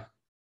die,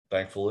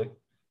 thankfully.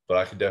 But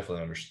I could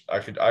definitely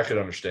understand. I could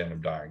understand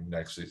him dying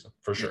next season,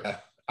 for sure. Yeah.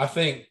 I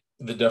think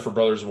the Duffer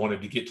Brothers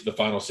wanted to get to the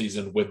final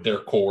season with their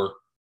core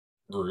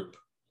group.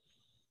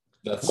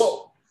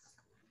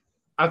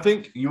 I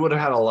think you would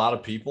have had a lot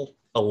of people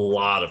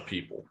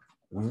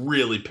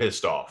really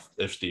pissed off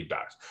if Steve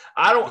dies.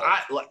 I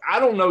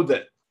don't know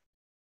that.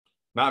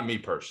 Not me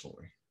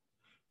personally.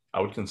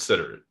 I would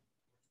consider it.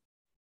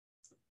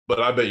 But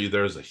I bet you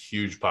there's a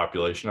huge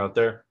population out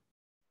there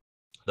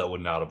that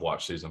would not have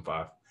watched season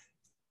 5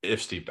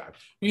 if Steve died.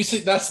 You see,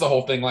 that's the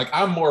whole thing. Like,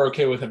 I'm more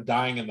okay with him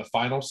dying in the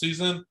final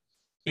season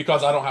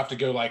because I don't have to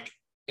go like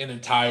an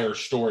entire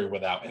story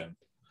without him.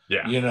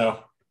 Yeah.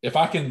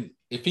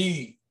 If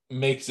he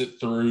makes it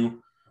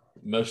through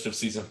most of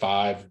season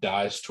 5,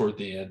 dies toward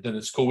the end, then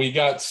it's cool. We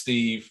got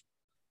Steve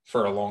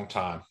for a long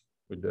time.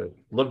 We did.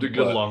 Lived a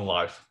good long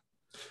life.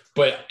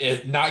 But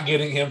not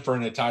getting him for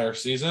an entire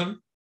season,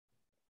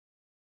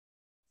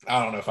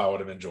 I don't know if I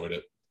would have enjoyed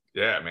it.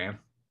 Yeah, man.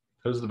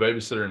 Who's the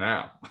babysitter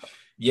now?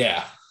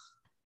 Yeah.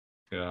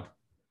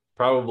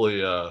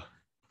 Probably God,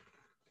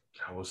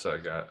 what's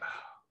that guy?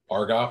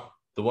 Argyle?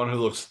 The one who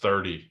looks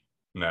 30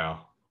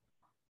 now.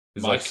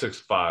 He's like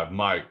 6'5".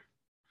 Mike.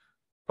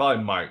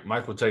 Probably Mike.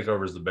 Mike will take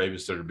over as the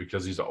babysitter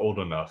because he's old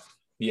enough.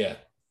 Yeah.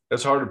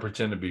 It's hard to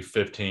pretend to be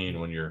 15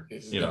 when you're,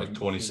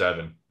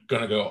 27.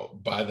 Gonna go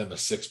buy them a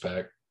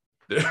 6-pack.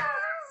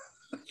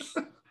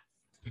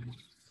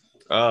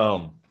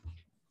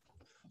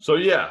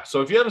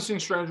 So if you haven't seen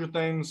Stranger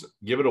Things,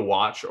 give it a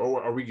watch.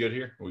 Or are we good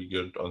here? Are we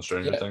good on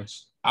Stranger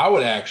Things? I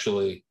would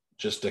actually,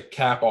 just to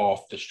cap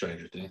off the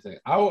Stranger Things thing,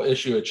 I will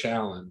issue a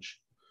challenge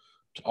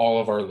to all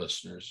of our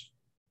listeners.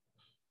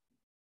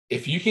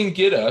 If you can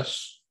get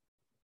us,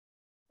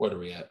 what are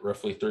we at?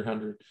 Roughly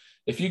 300.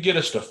 If you get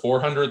us to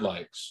 400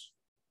 likes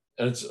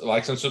and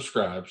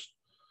subscribes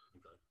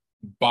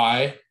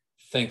by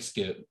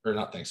Thanksgiving, or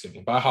not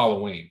Thanksgiving, by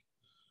Halloween,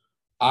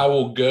 I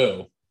will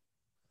go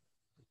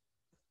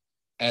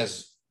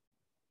as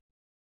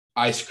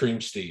Ice Cream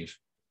Steve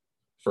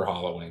for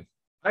Halloween.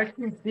 Ice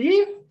Cream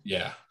Steve?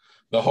 Yeah.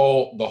 The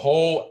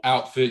whole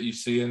outfit you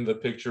see in the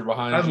picture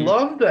behind you. I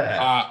love that.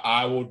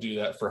 I will do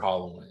that for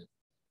Halloween.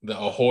 The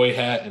Ahoy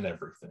hat and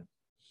everything.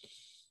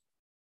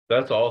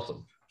 That's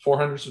awesome.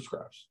 400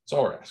 subscribers. That's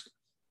all we're asking.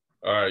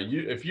 All right.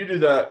 If you do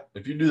that,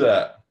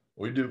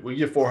 we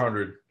get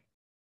 400.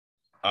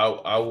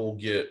 I will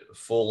get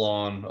full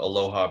on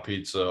Aloha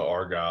Pizza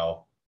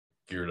Argyle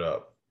geared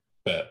up.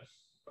 Bet.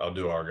 I'll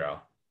do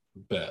Argyle.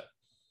 Bet.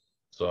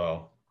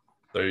 So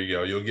there you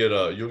go. You'll get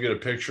a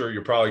picture.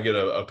 You'll probably get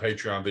a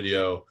Patreon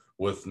video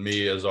with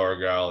me as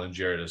Argyle and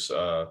Jared as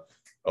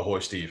Ahoy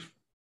Steve.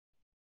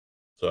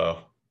 So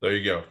there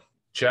you go.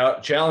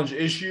 Challenge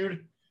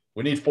issued.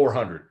 We need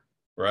 400,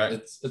 right?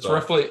 It's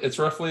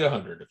roughly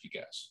 100 if you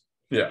guess.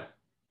 Yeah.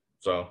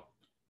 So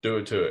do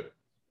it to it.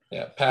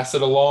 Yeah. Pass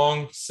it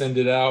along. Send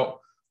it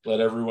out. Let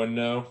everyone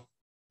know.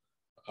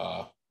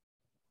 I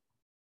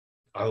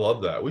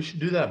love that. We should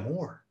do that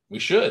more. We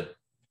should.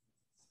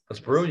 That's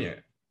brilliant.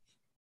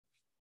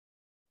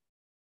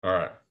 All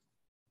right.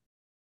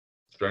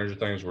 Stranger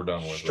Things we're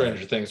done with.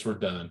 Stranger Things we're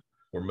done.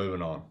 We're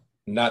moving on.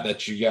 Not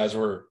that you guys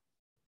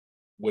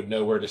would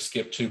know where to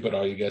skip to, but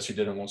all you guys who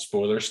didn't want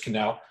spoilers can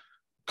now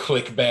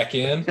click back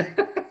in.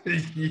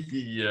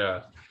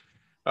 Yeah.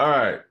 All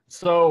right.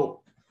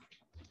 So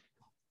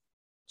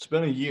it's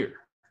been a year,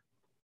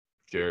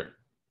 Jared.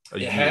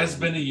 It has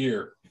been a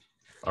year.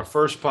 Our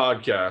first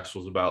podcast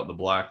was about the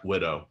Black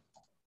Widow,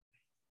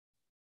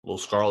 little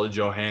Scarlett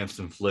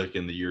Johansson flick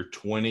in the year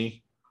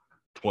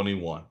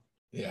 2021.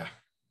 Yeah.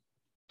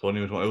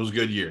 2020. It was a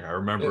good year. I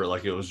remember it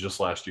like it was just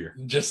last year.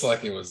 Just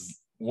like it was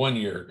 1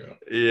 year ago.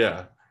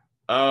 Yeah.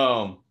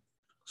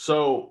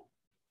 So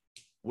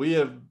we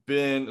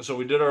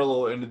did our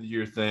little end of the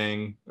year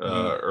thing,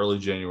 early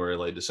January,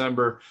 late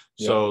December.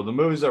 Yep. So the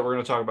movies that we're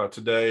going to talk about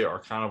today are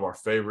kind of our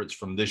favorites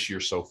from this year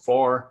so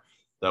far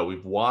that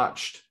we've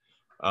watched.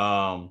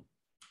 And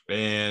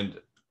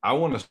I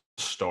want to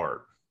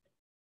start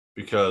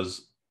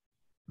because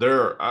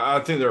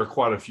I think there are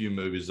quite a few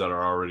movies that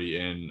are already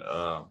in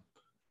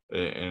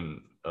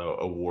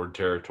award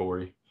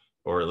territory,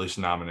 or at least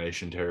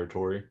nomination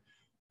territory.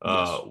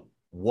 Yes.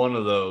 One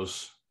of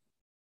those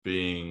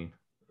being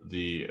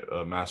the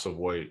Unbearable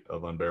Weight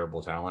of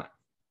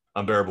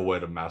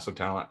Massive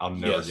Talent. I'll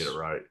never get it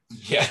right.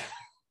 Yeah.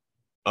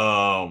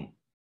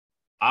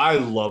 I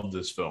love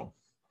this film.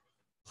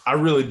 I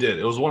really did.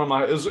 It was one of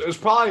my. It's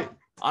probably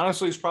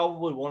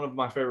one of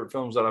my favorite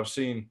films that I've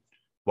seen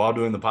while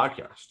doing the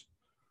podcast.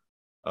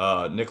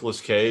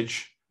 Nicolas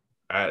Cage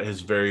at his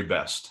very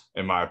best,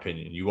 in my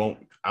opinion.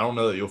 I don't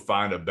know that you'll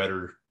find a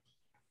better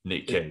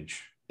Nick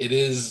Cage. It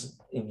is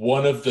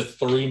one of the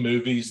 3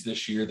 movies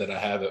this year that I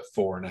have at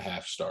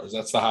 4.5 stars.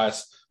 That's the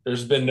highest.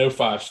 There's been no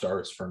 5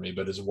 stars for me,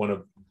 but it's one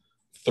of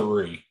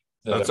 3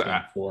 that's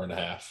have been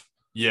 4.5.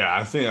 Yeah,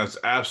 I think that's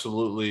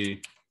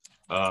absolutely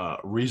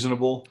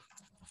reasonable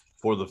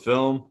for the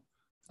film.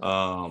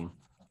 Let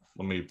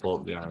me pull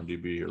up the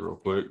IMDb here real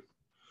quick.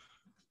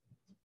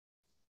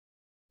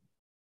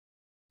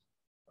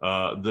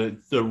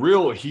 The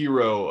real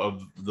hero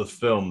of the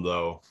film,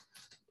 though,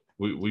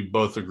 we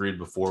both agreed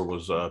before,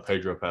 was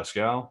Pedro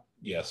Pascal.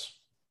 Yes.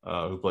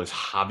 Who plays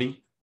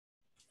Javi.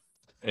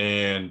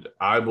 And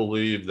I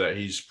believe that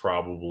he's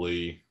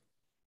probably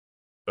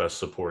best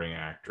supporting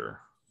actor.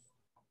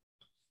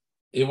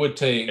 It would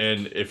take...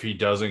 And if he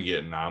doesn't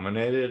get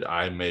nominated,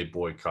 I may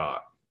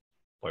boycott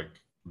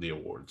the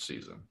award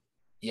season.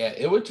 Yeah,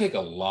 it would take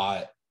a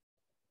lot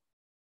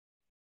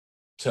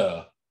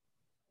to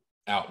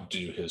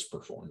outdo his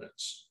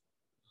performance.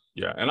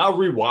 Yeah, and I'll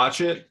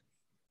rewatch it.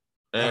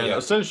 And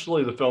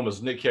essentially the film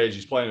is Nick Cage.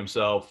 He's playing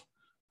himself.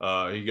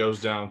 He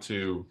goes down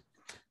to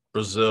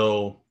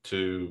Brazil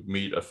to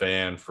meet a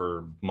fan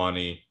for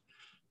money.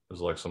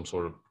 There's like some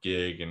sort of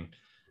gig, and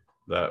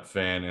that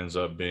fan ends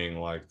up being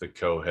like the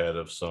co-head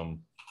of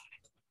some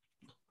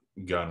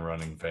gun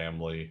running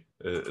family.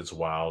 It's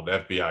wild. The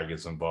FBI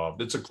gets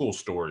involved. It's a cool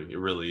story. It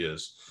really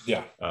is.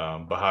 Yeah.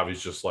 But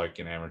Javi's just like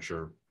an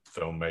amateur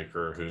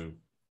filmmaker who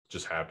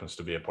just happens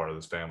to be a part of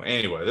this family.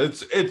 Anyway,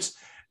 it's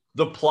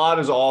the plot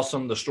is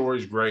awesome. The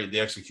story's great. The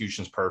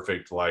execution's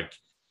perfect. Like,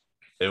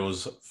 it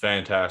was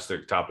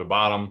fantastic top to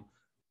bottom.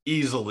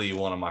 easily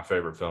one of my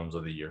favorite films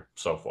of the year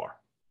so far.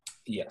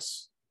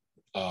 Yes.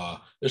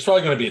 There's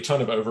probably going to be a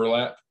ton of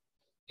overlap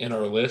in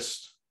our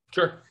list.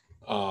 Sure.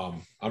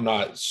 I'm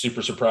not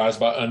super surprised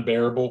by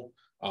Unbearable.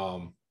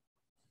 I'll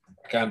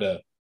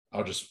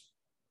just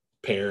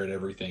parrot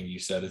everything you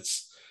said.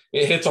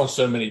 It hits on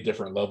so many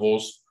different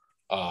levels.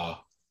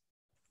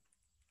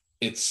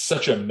 It's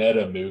such a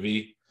meta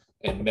movie,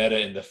 and meta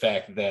in the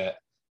fact that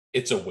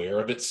it's aware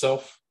of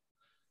itself,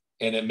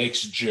 and it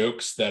makes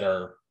jokes that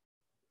are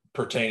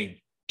pertaining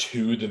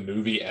to the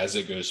movie as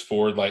it goes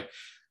forward, like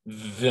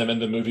them in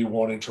the movie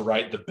wanting to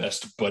write the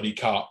best buddy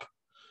cop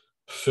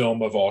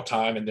film of all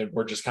time, and then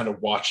we're just kind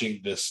of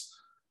watching this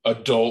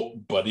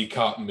adult buddy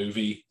cop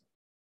movie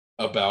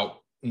about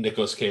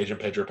Nicolas Cage and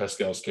Pedro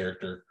Pascal's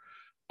character.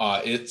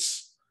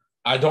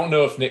 I don't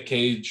know if Nick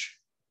Cage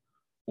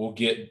will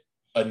get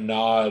a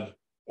nod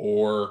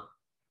or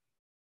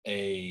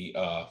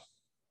a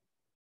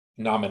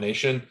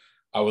nomination.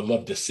 I would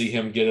love to see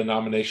him get a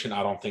nomination.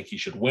 I don't think he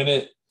should win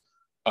it,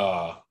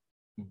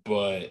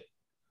 but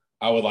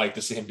I would like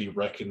to see him be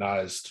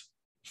recognized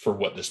for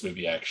what this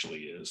movie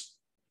actually is.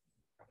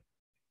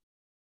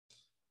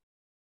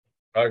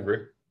 I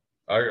agree.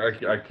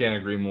 I can't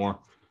agree more.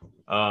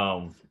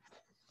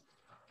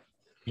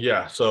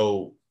 Yeah,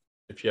 so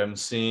if you haven't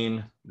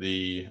seen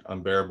The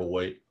Unbearable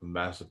Weight of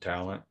Massive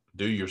Talent,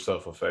 do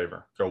yourself a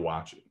favor. Go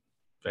watch it.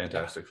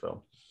 Fantastic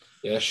film.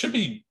 Yeah, it should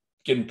be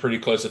getting pretty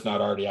close, if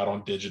not already out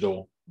on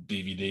digital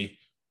DVD.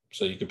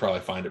 So you could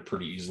probably find it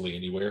pretty easily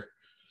anywhere.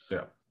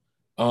 Yeah.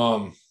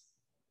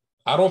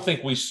 I don't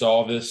think we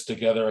saw this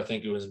together. I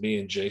think it was me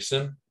and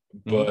Jason.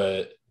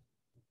 But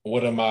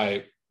one of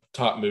my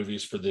top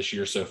movies for this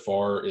year so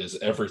far is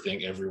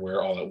Everything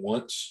Everywhere All at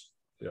Once.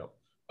 Yeah.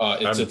 I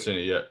haven't seen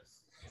it yet.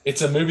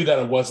 It's a movie that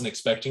I wasn't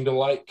expecting to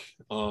like.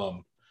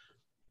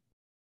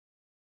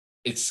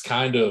 It's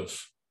kind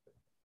of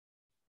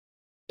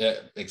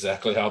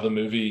exactly how the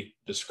movie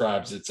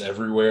describes. It's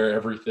everywhere,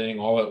 everything,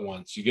 all at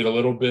once. You get a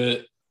little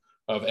bit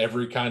of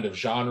every kind of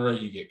genre.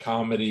 You get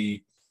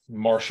comedy,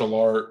 martial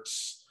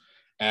arts,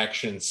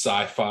 action,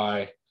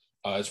 sci-fi.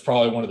 It's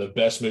probably one of the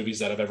best movies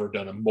that I've ever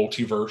done a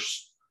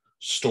multiverse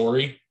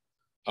story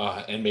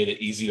and made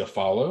it easy to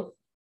follow.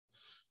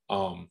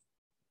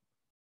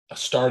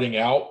 Starting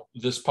out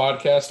this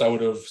podcast, I would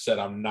have said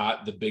I'm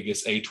not the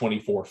biggest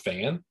A24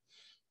 fan.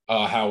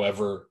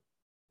 However,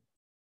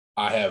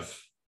 I have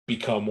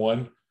become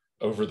one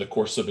over the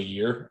course of a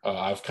year.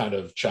 I've kind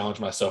of challenged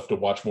myself to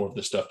watch more of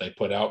the stuff they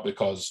put out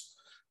because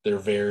they're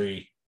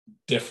very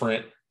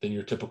different than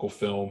your typical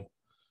film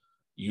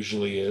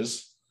usually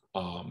is.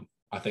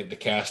 I think the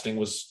casting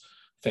was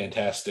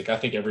fantastic. I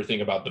think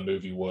everything about the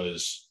movie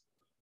was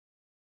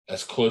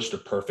as close to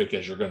perfect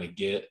as you're going to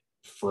get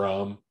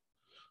from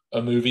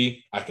a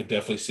movie. I could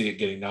definitely see it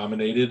getting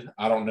nominated.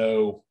 I don't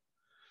know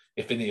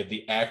if any of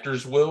the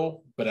actors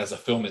will, but as a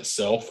film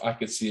itself, I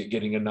could see it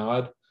getting a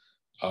nod.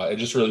 It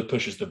just really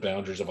pushes the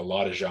boundaries of a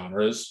lot of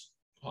genres.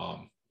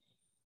 And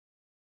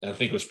I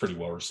think it was pretty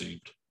well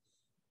received.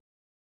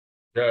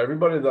 Yeah,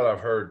 everybody that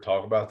I've heard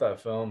talk about that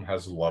film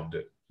has loved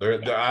it.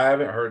 I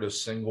haven't heard a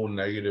single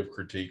negative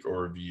critique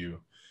or review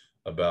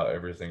about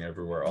Everything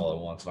Everywhere All at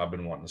Once, and I've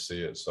been wanting to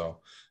see it. So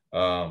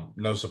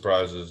no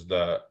surprises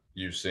that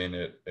you've seen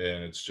it,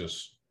 and it's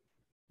just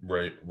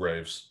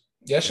raves.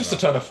 Yeah, it's just a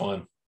ton of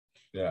fun.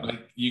 Yeah.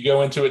 Like, you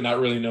go into it not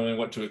really knowing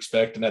what to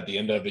expect, and at the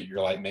end of it,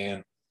 you're like,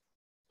 man,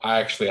 I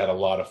actually had a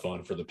lot of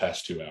fun for the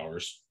past 2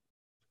 hours.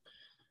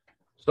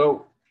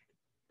 So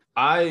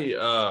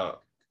I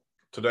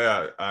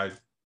today I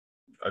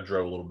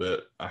drove a little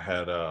bit. I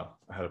had a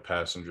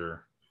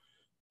passenger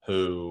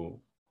who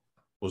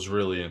was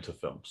really into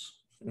films.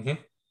 And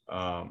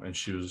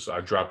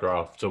I dropped her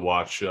off to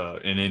watch an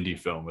indie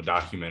film, a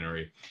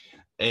documentary,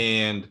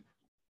 and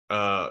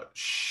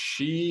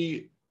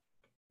she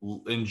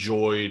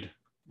enjoyed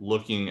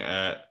looking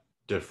at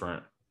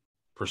different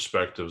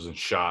perspectives and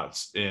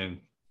shots in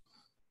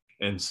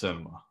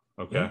cinema.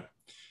 Okay.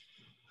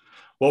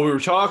 Well, we were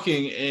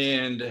talking,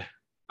 and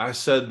I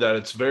said that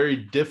it's very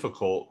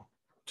difficult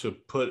to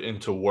put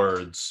into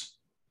words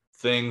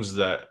things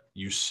that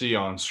you see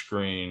on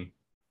screen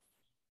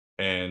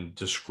and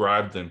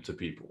describe them to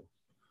people,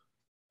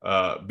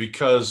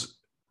 because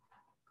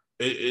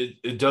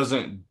it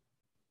doesn't,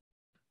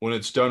 when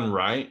it's done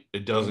right,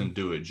 it doesn't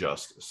do it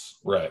justice.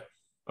 Right.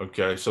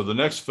 Okay. So the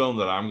next film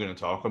that I'm going to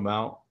talk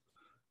about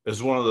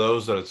is one of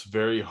those that it's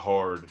very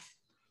hard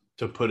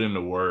to put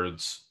into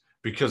words,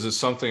 because it's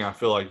something I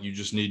feel like you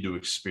just need to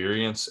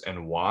experience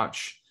and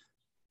watch.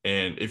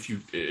 And if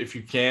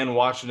you can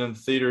watch it in the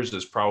theaters,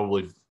 it's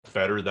probably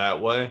better that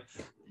way.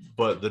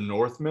 But The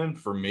Northman,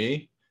 for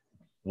me,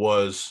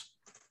 was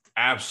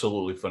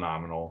absolutely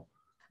phenomenal.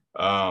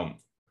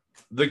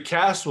 The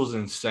cast was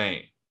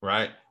insane,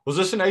 right? Was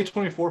this an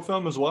A24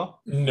 film as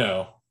well?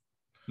 No.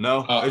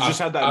 It just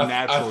had that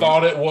natural. I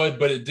thought it would,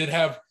 but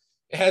it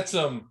had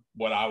some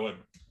what I would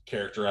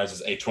characterize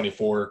as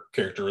A24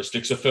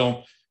 characteristics of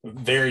film.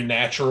 Very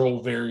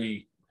natural,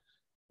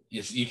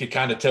 you could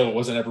kind of tell it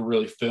wasn't ever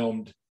really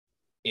filmed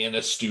in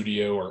a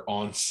studio or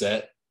on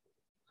set.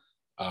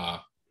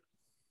 But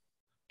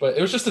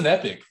it was just an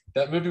epic.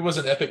 That movie was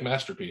an epic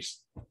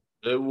masterpiece.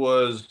 It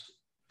was.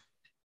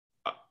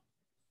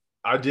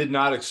 I did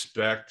not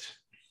expect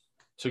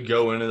to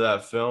go into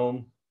that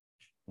film,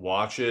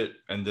 watch it,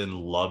 and then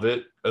love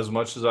it as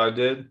much as I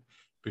did,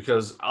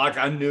 because like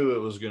I knew it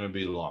was going to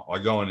be long.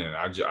 Like going in,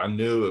 I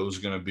knew it was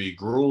going to be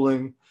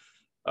grueling.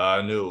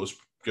 I knew it was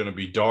going to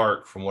be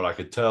dark from what I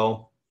could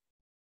tell.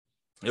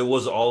 It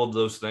was all of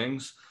those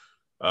things,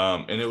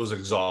 and it was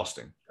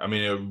exhausting. I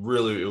mean,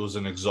 it was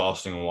an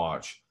exhausting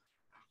watch,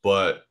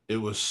 but it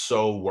was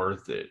so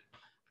worth it.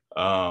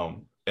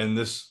 And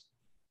this,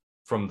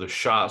 from the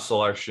shot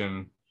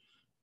selection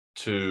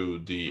to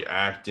the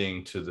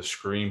acting to the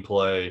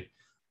screenplay,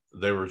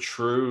 they were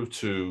true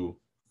to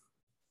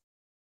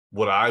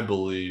what I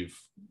believe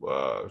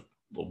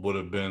would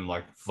have been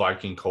like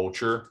Viking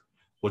culture,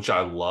 which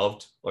I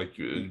loved. Like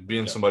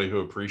being somebody who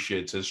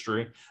appreciates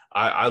history,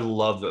 I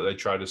love that they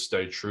tried to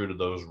stay true to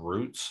those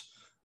roots.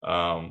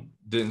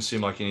 Didn't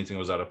seem like anything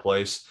was out of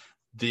place.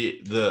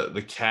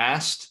 The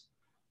cast,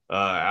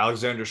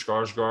 Alexander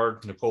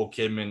Skarsgård, Nicole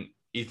Kidman,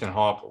 Ethan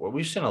Hawke. Well,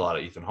 we've seen a lot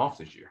of Ethan Hawke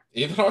this year.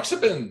 Ethan Hawke's have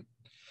been,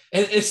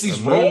 and it's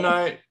these Moon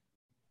Knight.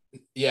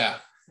 Yeah,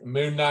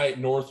 Moon Knight,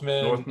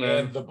 Northman,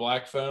 and the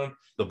Black Phone.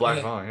 The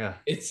Black Phone, yeah.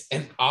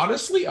 And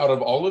honestly, out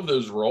of all of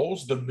those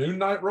roles, the Moon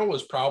Knight role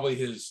is probably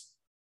his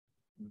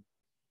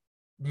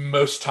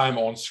most time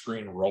on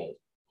screen role.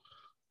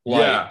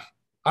 Yeah.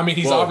 I mean,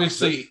 he's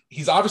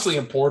obviously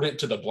important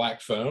to the Black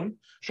Phone,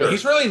 sure, but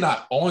he's really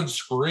not on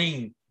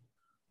screen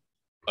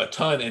a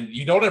ton, and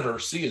you don't ever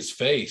see his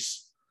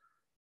face.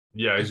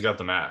 Yeah, he's got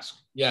the mask.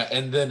 Yeah,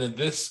 and then in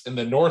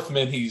the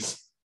Northman,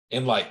 he's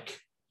in like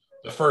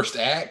the first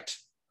act,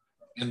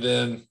 and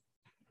then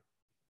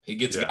he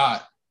gets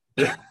got.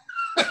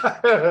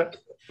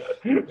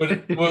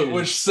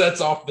 Which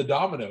sets off the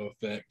domino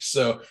effect.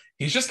 So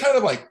he's just kind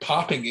of like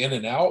popping in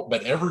and out,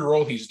 but every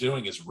role he's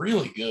doing is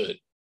really good.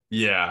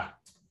 Yeah.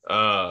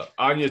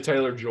 Anya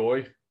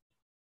Taylor-Joy,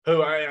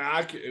 who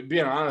I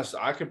being honest,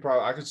 I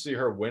could see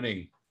her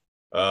winning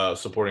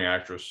supporting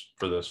actress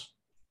for this,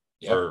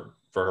 for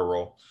her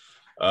role.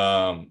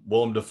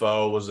 Willem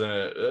Dafoe was in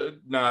it,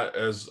 not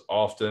as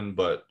often,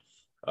 but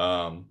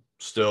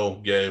still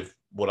gave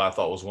what I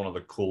thought was one of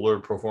the cooler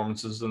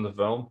performances in the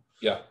film.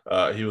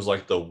 Yeah. He was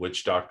like the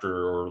witch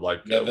doctor, or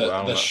like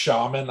the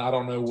shaman. I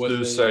don't know what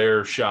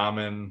soothsayer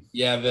shaman.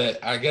 Yeah,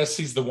 I guess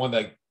he's the one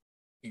that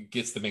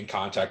gets them in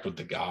contact with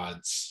the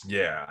gods.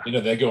 Yeah.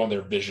 They go on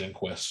their vision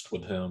quest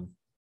with him.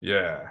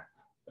 Yeah.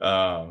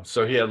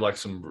 So he had like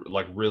some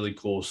like really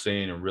cool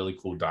scene and really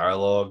cool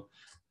dialogue.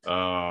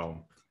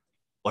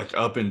 Like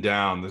Up and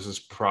Down, this is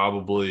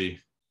probably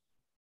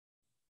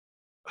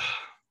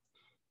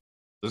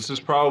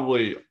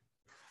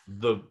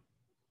the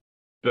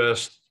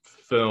best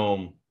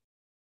film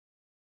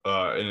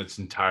in its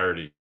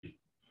entirety,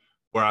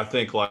 where I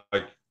think like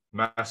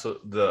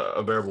the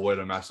Unbearable Weight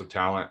of Massive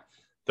Talent,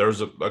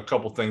 there's a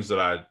couple things that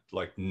I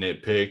like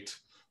nitpicked,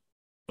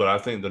 but I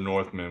think The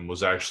Northman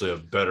was actually a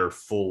better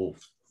full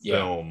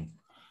film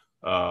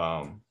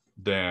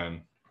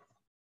than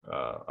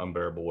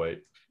Unbearable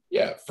Weight.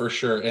 Yeah, for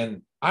sure.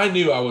 And I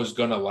knew I was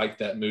going to like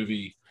that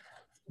movie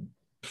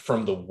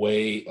from the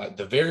way, like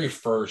the very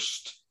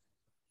first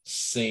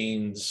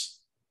scenes,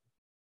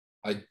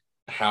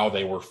 how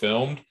they were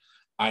filmed.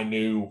 I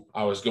knew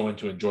I was going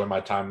to enjoy my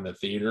time in the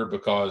theater,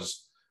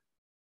 because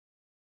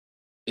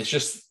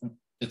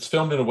it's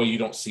filmed in a way you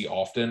don't see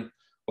often.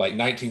 Like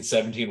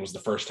 1917 was the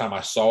first time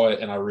I saw it,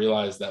 and I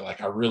realized that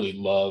like I really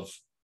love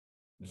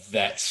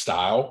that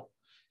style.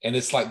 And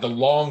it's like the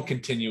long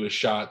continuous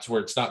shots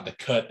where it's not the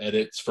cut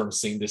edits from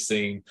scene to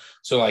scene.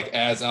 So like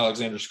as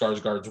Alexander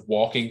Skarsgård's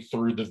walking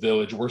through the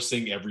village, we're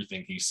seeing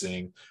everything he's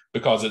seeing,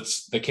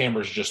 because the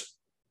camera's just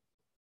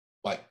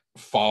like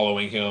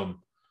following him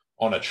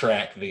on a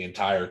track the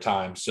entire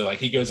time. So like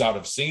he goes out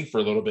of scene for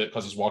a little bit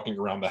because he's walking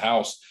around the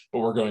house, but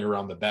we're going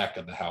around the back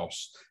of the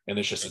house. And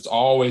it's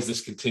always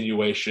this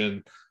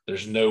continuation.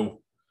 There's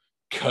no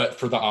cut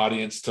for the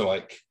audience to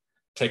like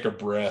take a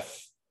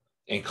breath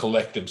and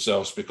collect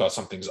themselves, because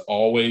something's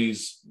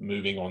always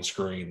moving on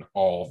screen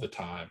all the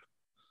time.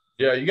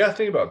 Yeah, you got to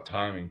think about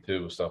timing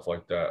too with stuff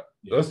like that.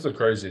 Yeah. That's the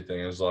crazy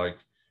thing, is like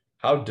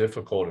how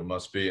difficult it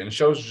must be. And it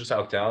shows just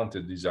how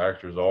talented these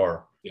actors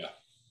are. Yeah.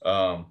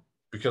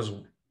 Because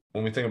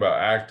when we think about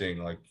acting,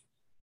 like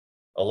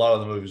a lot of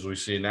the movies we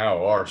see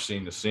now are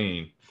scene to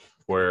scene,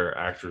 where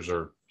actors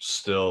are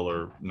still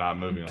or not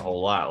moving a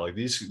whole lot. Like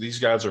these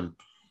guys are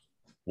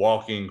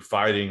walking,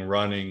 fighting,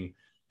 running,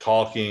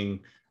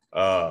 talking,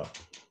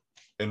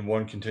 in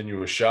one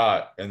continuous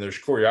shot, and there's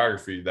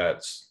choreography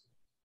that's,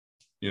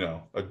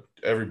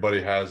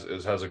 everybody has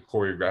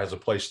a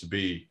place to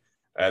be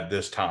at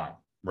this time,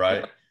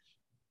 right? Yeah.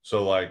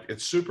 So like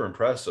it's super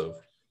impressive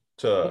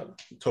to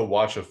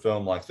watch a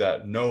film like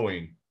that,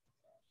 knowing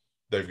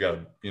they've got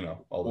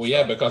all this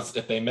stuff. Because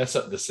if they mess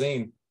up the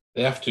scene,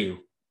 they have to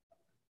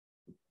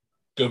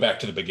go back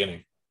to the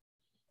beginning.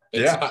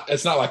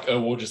 It's not like,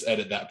 oh, we'll just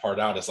edit that part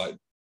out. It's like,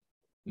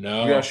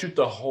 no, you gotta shoot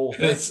the whole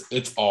thing.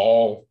 It's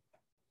all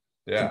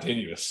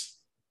continuous.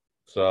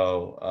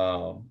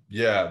 So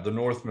The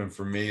Northman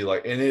for me,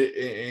 like, and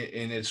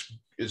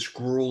it's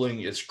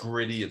grueling, it's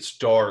gritty, it's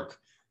dark,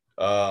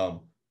 but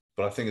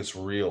I think it's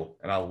real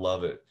and I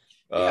love it.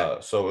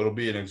 So it'll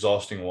be an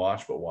exhausting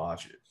watch, but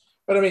watch it.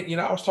 But I mean,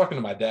 I was talking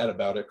to my dad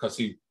about it because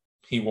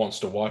he wants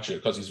to watch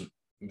it because he's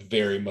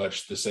very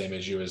much the same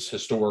as you. His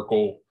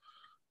historical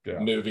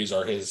movies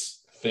are his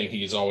thing.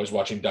 He's always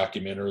watching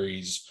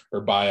documentaries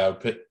or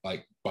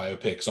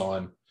biopics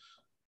on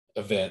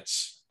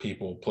events,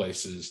 people,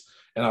 places.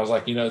 And I was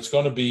like, it's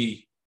going to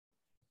be,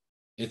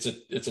 it's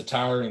a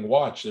tiring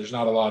watch. There's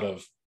not a lot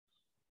of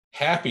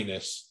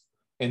happiness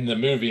in the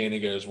movie. And he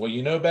goes,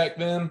 well, back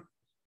then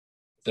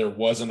there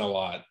wasn't a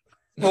lot.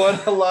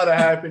 What a lot of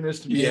happiness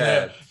to be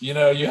had. You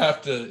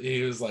have to,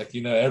 he was like,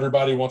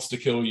 everybody wants to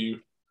kill you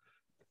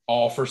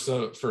all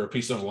for a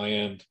piece of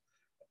land.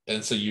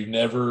 And so you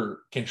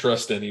never can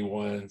trust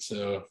anyone.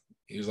 So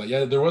he was like,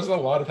 yeah, there wasn't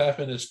a lot of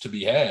happiness to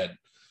be had.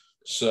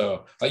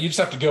 So you just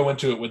have to go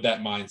into it with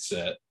that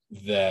mindset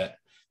that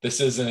this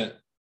isn't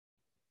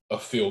a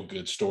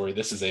feel-good story.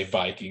 This is a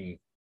Viking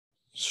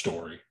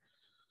story.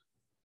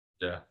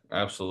 Yeah,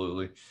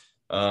 absolutely.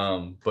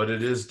 But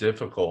it is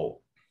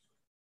difficult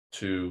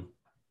to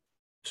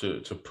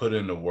put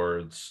into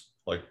words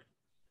like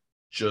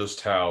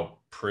just how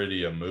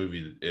pretty a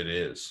movie it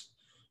is.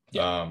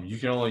 Yeah. You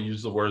can only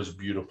use the words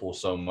beautiful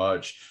so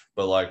much,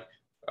 but like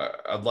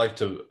I'd love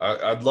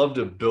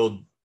to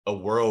build a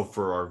world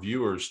for our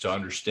viewers to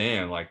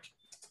understand like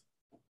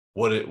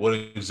what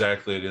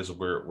exactly it is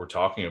we're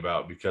talking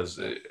about, because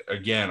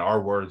again, our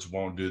words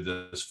won't do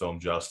this film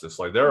justice.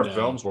 Like there are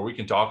films where we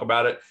can talk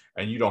about it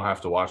and you don't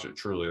have to watch it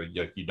truly,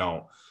 like you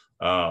don't.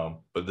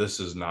 But this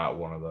is not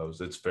one of those.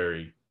 It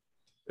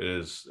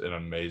is an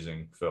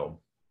amazing film.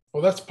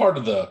 Well, that's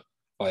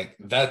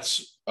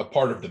that's a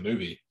part of the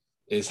movie,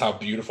 is how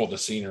beautiful the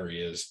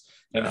scenery is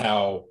and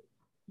how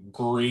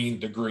green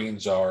the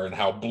greens are and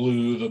how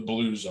blue the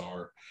blues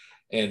are.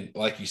 And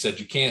like you said,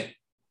 you can't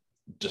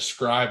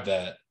describe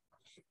that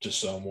to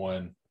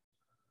someone.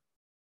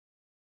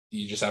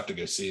 You just have to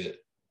go see it.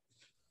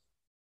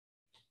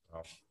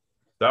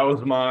 That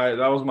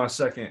was my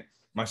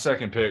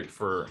second pick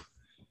for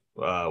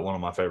one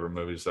of my favorite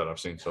movies that I've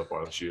seen so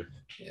far this year.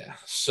 Yeah.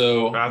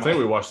 So I think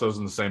we watched those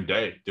in the same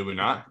day. Did we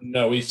not?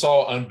 No, we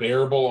saw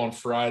Unbearable on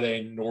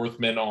Friday,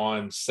 Northman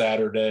on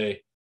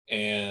Saturday,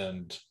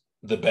 and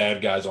The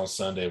Bad Guys on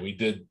Sunday. We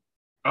did.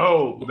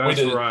 Oh,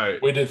 that's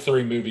right. We did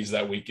 3 movies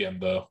that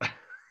weekend, though.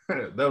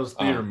 That was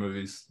theater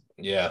movies.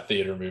 Yeah,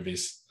 theater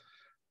movies.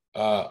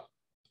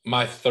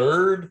 My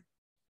third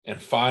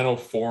and final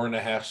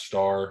 4.5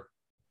 star.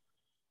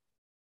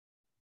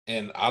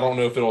 And I don't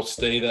know if it'll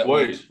stay that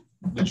way.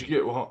 Did you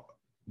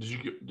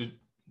get?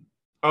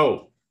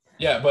 Oh,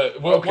 yeah,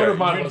 but one of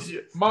mine was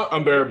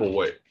Unbearable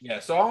Weight. Yeah,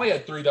 so I only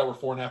had 3 that were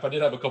 4.5. I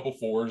did have a couple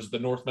 4s. The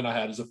Northman I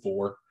had is a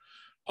 4.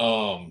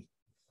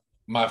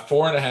 My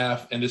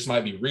 4.5, and this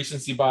might be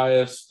recency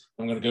bias.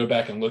 I'm going to go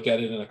back and look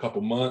at it in a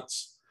couple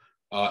months,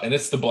 and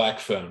it's The Black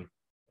Phone.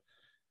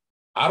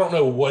 I don't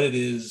know what it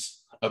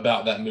is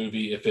about that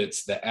movie, if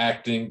it's the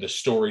acting, the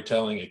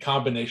storytelling, a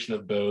combination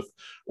of both,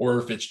 or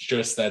if it's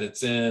just that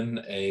it's in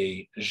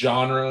a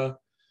genre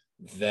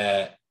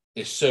that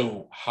is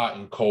so hot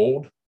and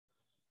cold.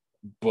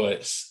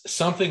 But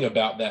something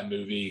about that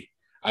movie,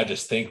 I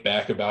just think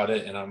back about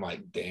it and I'm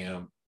like,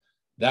 damn,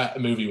 that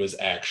movie was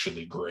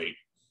actually great.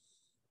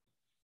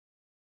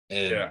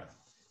 And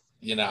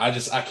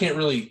I can't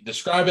really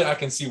describe it. I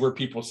can see where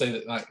people say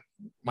that, like,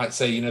 might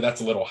say,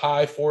 that's a little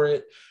high for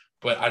it,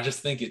 but I just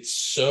think it's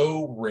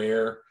so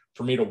rare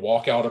for me to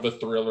walk out of a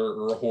thriller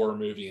or a horror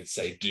movie and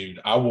say,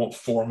 dude, I want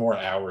 4 more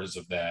hours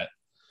of that.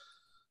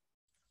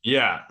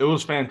 Yeah, it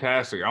was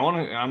fantastic.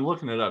 I'm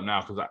looking it up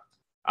now because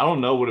I don't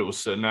know what it was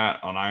sitting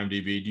at on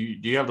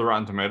IMDb. Do you have the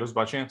Rotten Tomatoes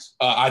by chance?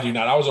 I do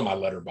not. I was on my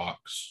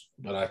Letterboxd,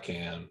 but I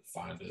can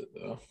find it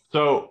though.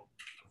 So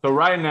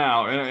right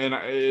now, and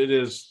it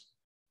is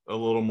a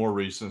little more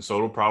recent, so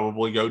it'll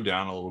probably go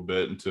down a little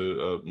bit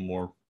into a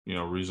more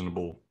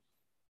reasonable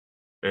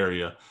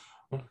area.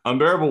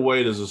 Unbearable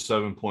Weight is a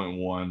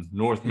 7.1.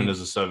 Northman is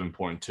a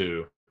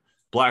 7.2.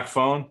 Black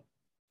Phone,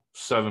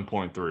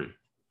 7.3.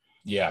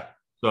 Yeah.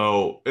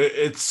 So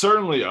it's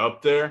certainly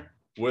up there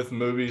with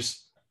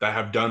movies that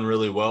have done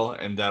really well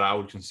and that I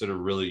would consider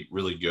really,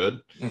 really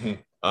good.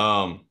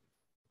 Mm-hmm.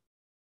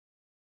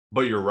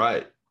 But you're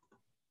right.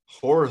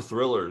 Horror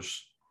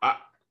thrillers,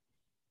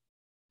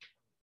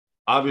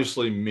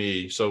 obviously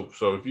me. So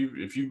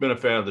if you've been a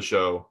fan of the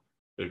show,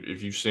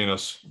 if you've seen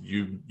us,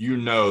 you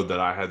know that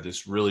I had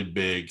this really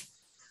big,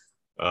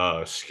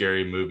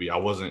 scary movie. I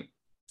wasn't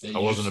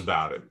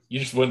about it.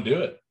 You just wouldn't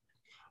do it.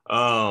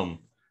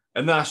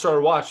 And then I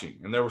started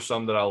watching, and there were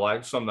some that I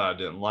liked, some that I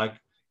didn't like.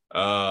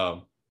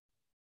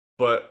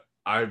 But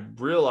I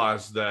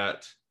realized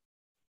that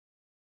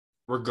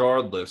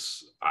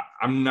regardless,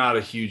 I'm not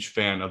a huge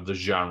fan of the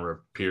genre,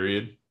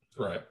 period.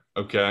 Right.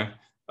 Okay.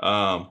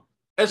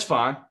 It's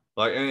fine.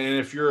 Like, and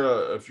if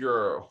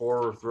you're a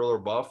horror thriller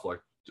buff,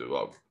 like,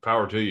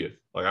 power to you.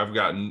 Like, I've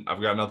got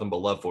nothing but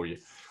love for you.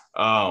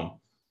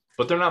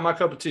 But they're not my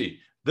cup of tea.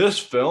 This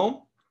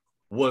film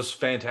was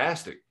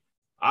fantastic.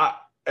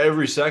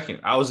 Every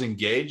second I was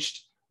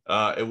engaged.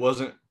 It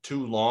wasn't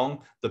too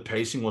long. The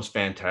pacing was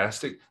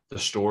fantastic. The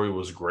story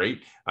was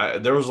great.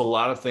 There was a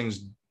lot of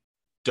things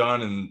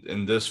done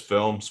in this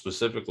film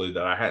specifically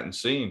that I hadn't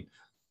seen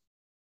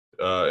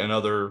in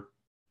other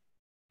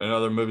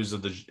movies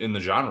in the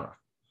genre.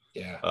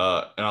 Yeah.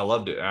 And I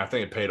loved it. And I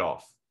think it paid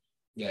off.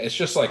 Yeah, it's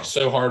just like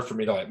so hard for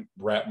me to like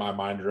wrap my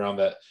mind around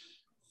that.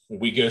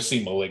 We go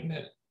see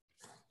Malignant,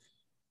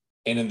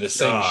 and in the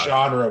same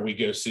genre we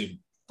go see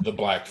The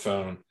Black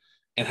Phone,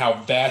 and how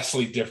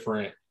vastly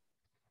different.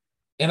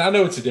 And I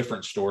know it's a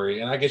different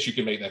story, and I guess you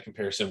can make that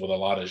comparison with a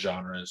lot of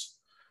genres,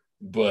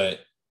 but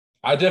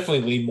I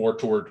definitely lean more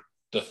toward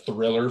the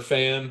thriller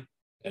fan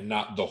and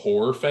not the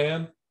horror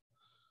fan.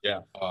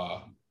 Yeah.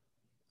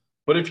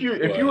 But if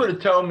you were to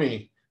tell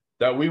me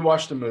that we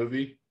watched a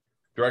movie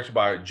directed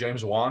by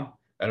James Wan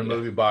and a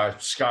movie by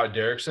Scott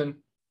Derrickson,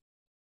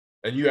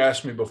 and you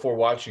asked me before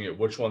watching it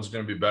which one's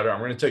going to be better, I'm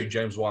going to tell you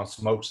James Wan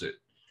smokes it,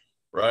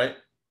 right?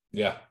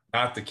 Yeah.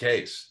 Not the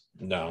case.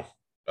 No.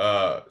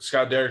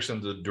 Scott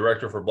Derrickson, the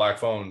director for Black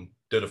Phone,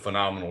 did a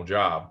phenomenal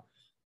job,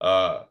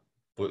 top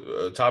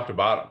to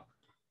bottom.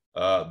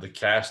 The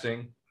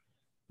casting,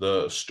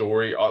 the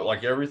story,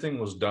 like everything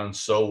was done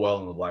so well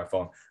in the Black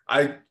Phone.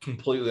 I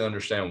completely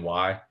understand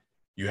why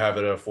you have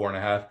it at a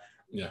 4.5.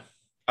 Yeah.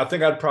 I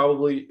think I'd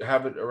probably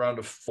have it around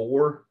a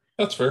 4.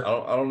 That's fair.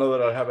 I don't know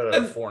that I'd have it at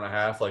a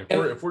 4.5. Like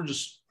if we're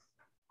just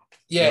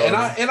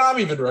I'm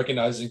even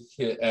recognizing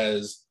it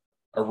as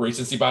a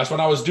recency bias. When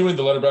I was doing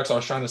the Letterboxd, I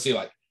was trying to see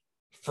like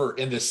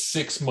in this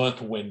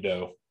 6-month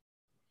window,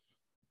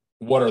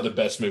 what are the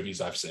best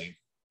movies I've seen?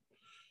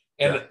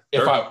 And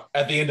if I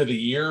at the end of the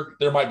year,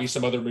 there might be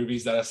some other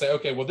movies that I say,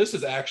 okay, well, this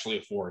is actually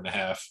a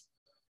 4.5,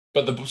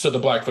 but the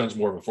Black Phone's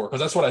more of a 4, because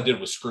that's what I did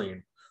with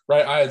Scream,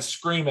 right? I had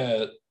Scream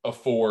at a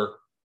 4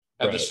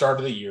 at the start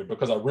of the year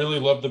because I really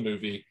loved the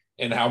movie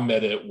and how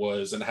meta it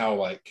was and how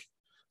like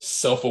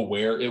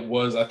self-aware it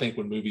was. I think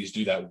when movies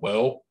do that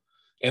well,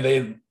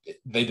 and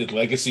they did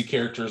legacy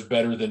characters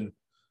better than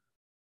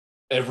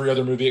every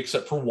other movie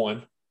except for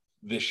one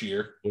this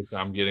year. Which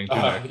I'm getting to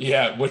next.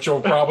 Yeah, which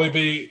will probably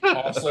be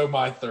also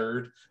my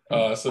third.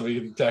 So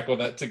we can tackle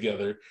that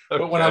together.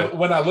 Okay. But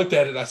when I looked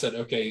at it, I said,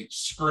 okay,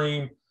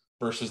 Scream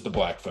versus the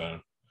Black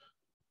Phone.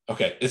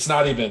 Okay, it's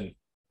not even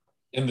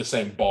in the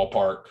same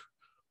ballpark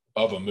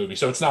of a movie.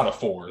 So it's not a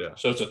 4. Yeah.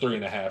 So it's a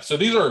 3.5. So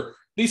these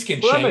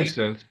can change. That makes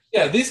sense.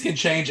 Yeah, these can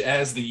change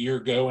as the year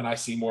go and I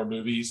see more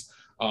movies.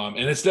 And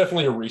it's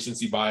definitely a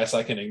recency bias.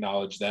 I can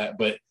acknowledge that.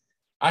 But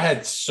I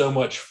had so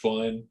much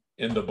fun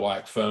in the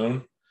Black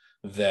Phone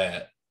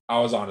that I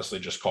was honestly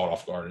just caught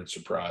off guard and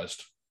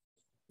surprised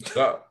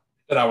that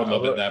I would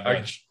love it that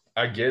much.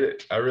 I get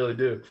it. I really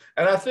do.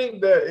 And I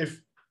think that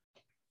if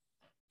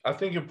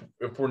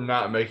we're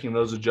not making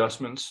those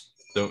adjustments,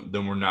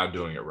 then we're not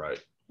doing it right.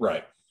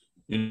 Right.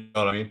 You know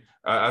what I mean?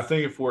 I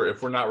think if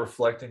we're not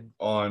reflecting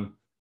on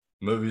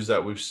movies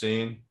that we've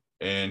seen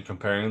and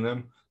comparing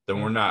them,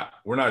 then we're not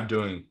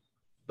doing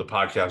the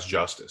podcast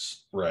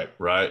justice. Right.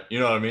 Right. You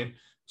know what I mean?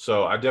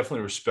 So I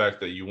definitely respect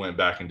that you went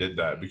back and did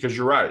that, because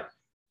you're right.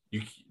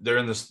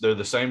 They're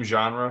the same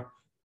genre,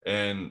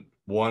 and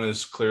one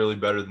is clearly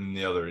better than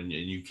the other, and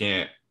you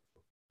can't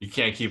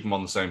keep them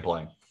on the same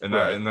plane. And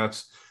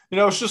that's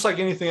it's just like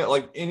anything,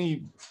 like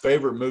any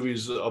favorite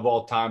movies of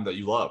all time that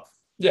you love.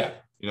 Yeah.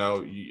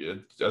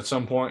 At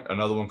some point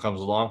another one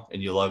comes along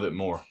and you love it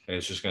more, and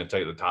it's just going to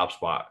take the top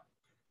spot.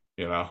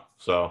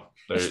 So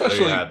there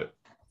you have it.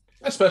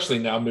 Especially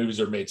now,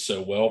 movies are made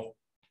so well.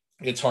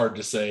 It's hard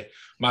to say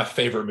my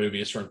favorite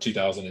movie is from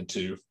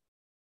 2002,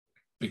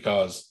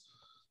 because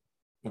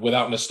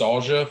without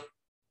nostalgia,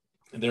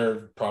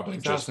 they're probably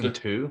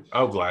 2002.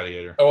 Oh,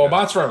 Gladiator. Oh, well,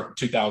 mine's from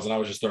 2000. I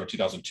was just throwing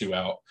 2002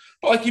 out.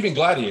 But like even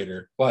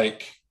Gladiator,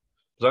 like,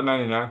 was that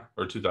 99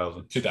 or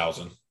 2000?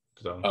 2000.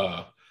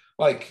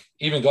 Like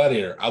even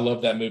Gladiator, I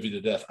love that movie to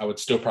death. I would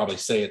still probably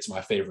say it's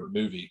my favorite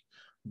movie,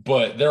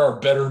 but there are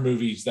better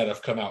movies that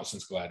have come out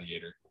since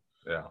Gladiator.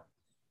 Yeah.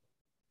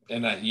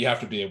 And you have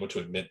to be able to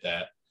admit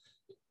that.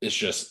 It's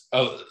just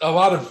a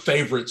lot of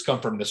favorites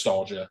come from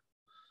nostalgia.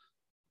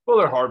 Well,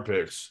 they're hard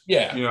picks.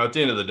 Yeah. At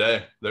the end of the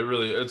day,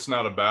 it's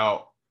not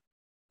about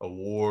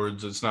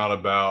awards. It's not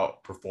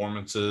about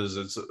performances.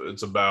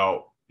 It's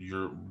about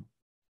your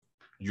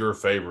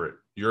favorite,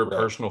 your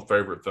personal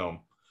favorite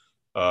film,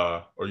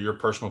 or your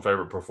personal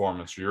favorite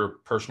performance, or your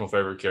personal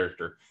favorite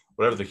character,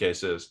 whatever the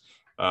case is.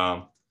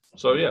 So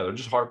yeah, they're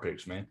just hard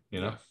picks, man.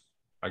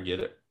 I get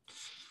it.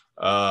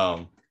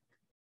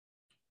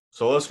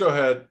 So let's go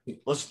ahead.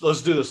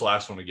 Let's do this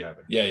last one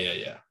together.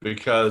 Yeah.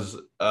 Because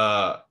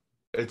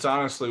it's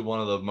honestly one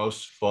of the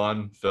most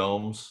fun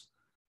films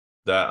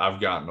that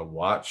I've gotten to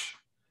watch.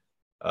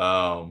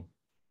 And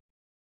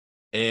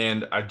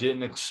I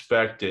didn't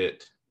expect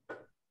it.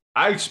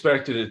 I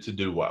expected it to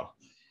do well.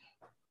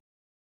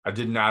 I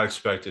did not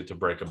expect it to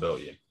break $1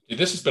 billion. Dude,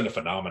 this has been a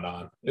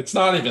phenomenon. It's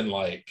not even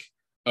like,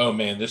 oh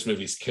man, this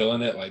movie's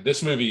killing it. Like,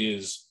 this movie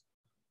is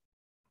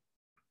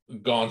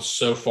gone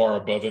so far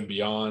above and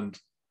beyond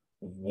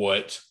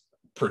what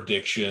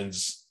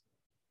predictions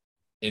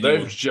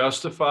they've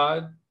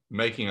justified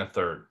making a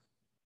third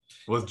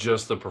with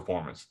just the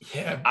performance.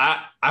 Yeah.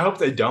 I hope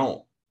they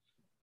don't.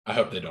 I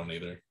hope they don't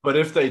either. But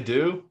if they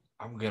do,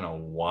 I'm gonna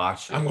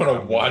watch it. I'm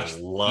gonna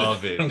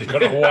love it. I'm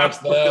gonna watch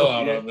the hell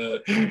out of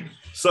it.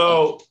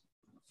 So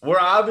we're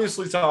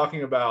obviously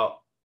talking about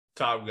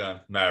Top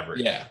Gun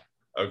Maverick. Yeah.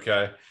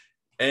 Okay.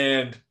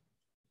 And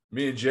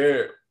me and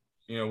Jared,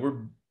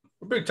 we're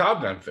big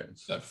Top Gun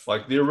fans.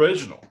 Like the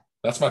original.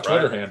 That's my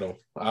Twitter handle.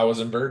 I was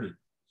inverted.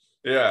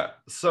 Yeah.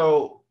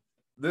 So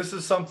this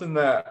is something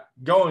that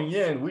going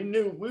in, we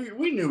knew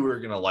we were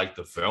gonna like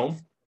the film.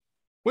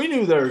 We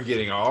knew they were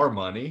getting our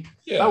money.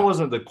 Yeah. That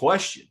wasn't the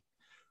question.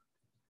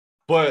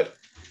 But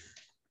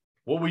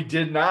what we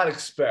did not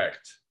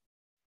expect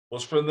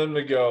was for them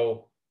to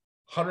go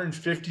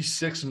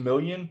 156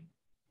 million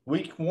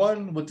week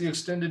one with the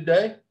extended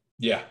day.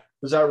 Yeah.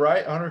 Is that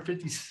right?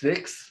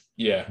 156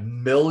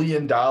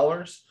 million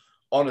dollars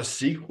on a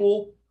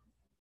sequel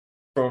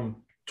from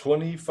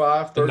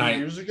 25, 30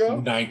 years ago?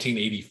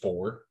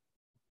 1984.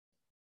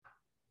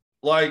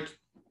 Like,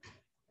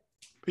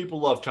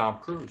 people love Tom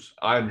Cruise.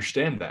 I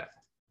understand that.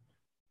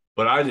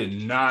 But I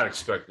did not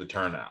expect the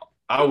turnout.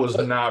 I was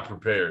not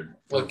prepared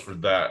for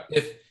that.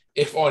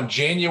 If on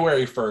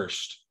January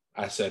 1st,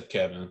 I said,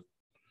 Kevin,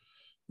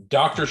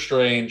 Doctor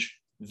Strange,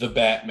 The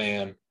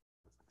Batman,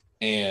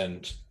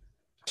 and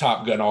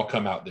Top Gun all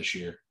come out this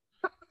year.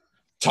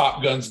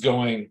 Top Gun's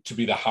going to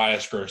be the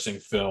highest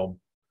grossing film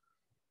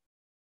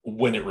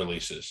when it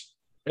releases.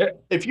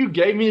 If you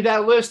gave me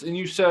that list and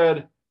you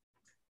said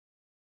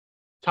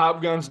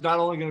Top Gun's not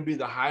only going to be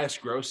the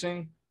highest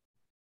grossing,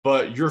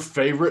 but your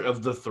favorite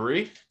of the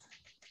three,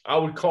 I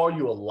would call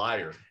you a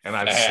liar and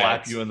I'd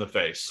slap you in the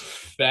face.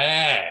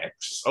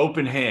 Facts.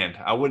 Open hand.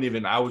 I would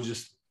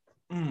just,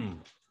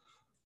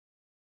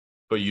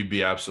 But you'd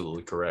be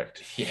absolutely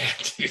correct. Yeah,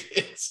 dude.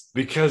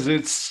 Because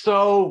it's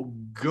so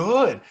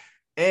good.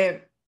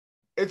 And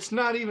it's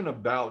not even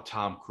about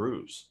Tom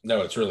Cruise.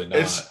 No, it's really not.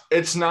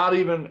 It's not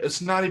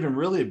even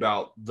really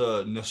about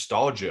the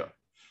nostalgia,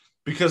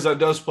 because that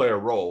does play a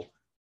role,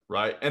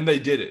 right? And they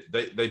did it.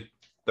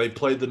 They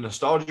played the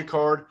nostalgia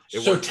card.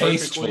 It so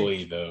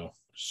tastefully, though.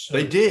 So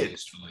they did.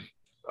 Tastefully.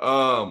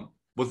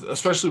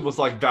 Especially with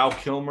like Val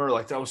Kilmer,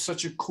 like that was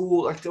such a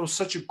cool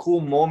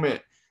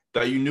moment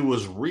that you knew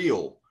was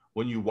real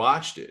when you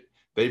watched it.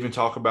 They even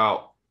talk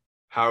about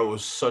how it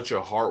was such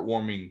a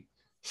heartwarming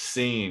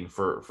scene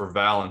for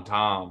Val and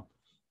Tom,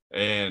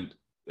 and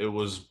it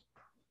was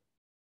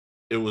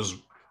we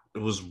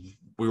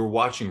were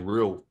watching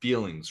real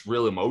feelings,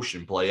 real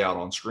emotion play out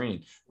on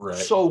screen. Right.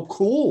 So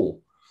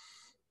cool,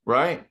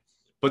 right?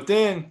 But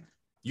then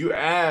you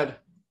add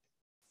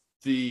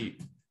the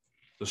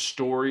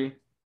story,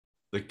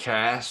 the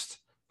cast,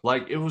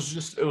 like it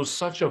was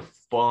such a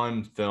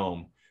fun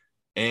film,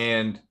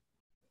 and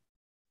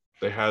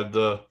they had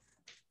the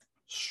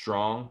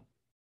strong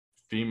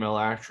female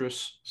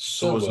actress.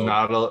 So it was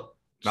not a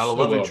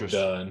love interest.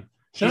 Done.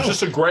 She was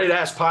just a great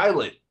ass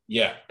pilot.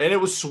 Yeah. And it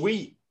was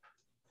sweet.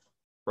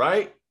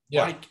 Right?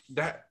 Yeah. Like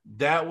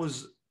that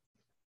was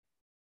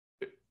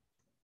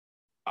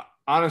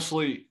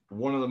honestly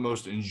one of the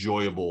most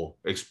enjoyable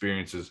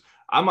experiences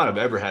I might have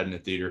ever had in a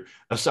theater,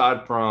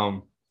 aside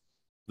from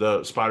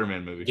the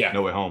Spider-Man movie,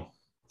 No Way Home.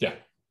 Yeah.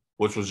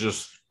 Which was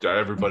just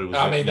everybody was.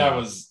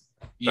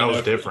 That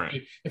was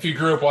different. If you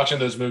grew up watching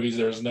those movies,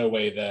 there's no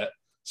way that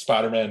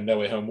Spider-Man No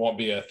Way Home won't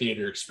be a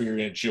theater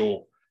experience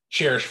you'll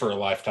cherish for a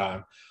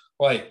lifetime.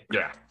 Like,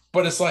 yeah.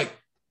 But it's like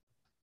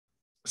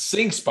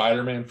seeing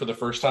Spider-Man for the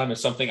first time is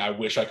something I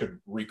wish I could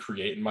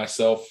recreate in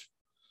myself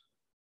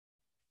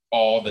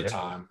all the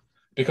time,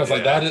 because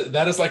like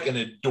that is like an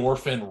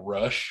endorphin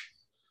rush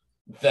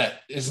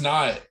that is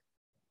not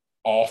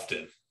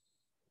often.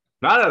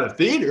 Not at a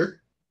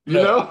theater, you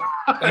know.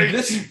 And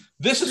this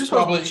has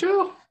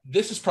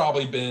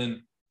probably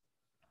been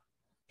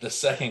the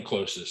second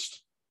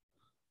closest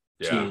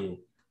to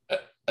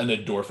an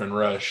endorphin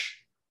rush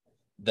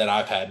that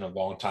I've had in a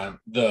long time.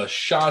 The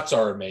shots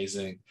are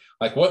amazing.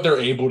 Like what they're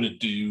able to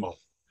do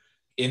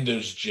in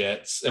those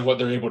jets and what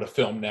they're able to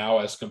film now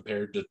as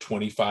compared to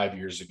 25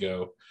 years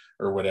ago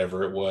or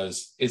whatever it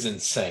was is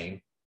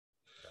insane.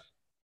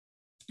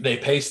 They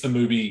paced the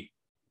movie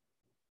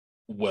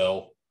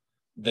well.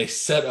 They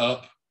set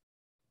up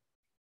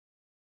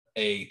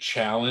a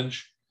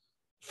challenge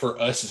for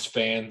us as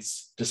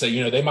fans to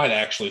say, they might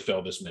actually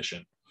fail this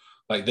mission.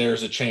 Like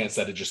there's a chance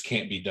that it just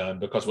can't be done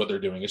because what they're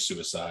doing is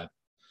suicide.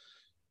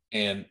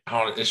 And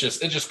it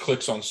just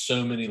clicks on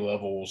so many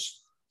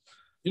levels.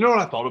 You know what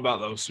I thought about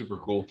that was super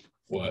cool?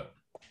 What?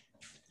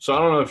 So I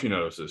don't know if you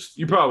noticed this.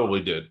 You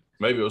probably did.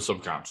 Maybe it was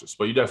subconscious,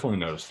 but you definitely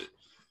noticed it.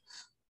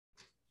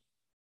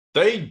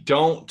 They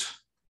don't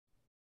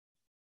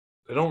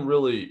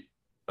really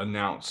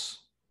announce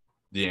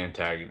the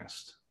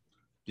antagonist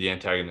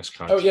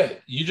country. Oh, yeah.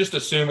 You just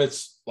assume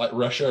it's like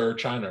Russia or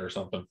China or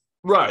something.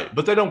 Right.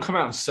 But they don't come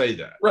out and say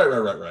that.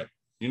 Right.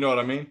 You know what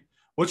I mean?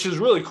 Which is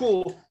really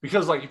cool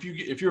because, like, if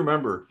you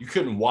remember, you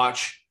couldn't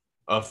watch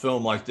a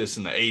film like this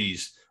in the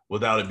 80s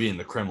without it being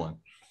the Kremlin.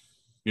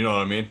 You know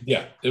what I mean?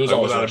 Yeah, it was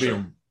always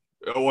Russia.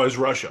 It was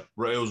Russia.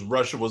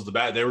 Russia was the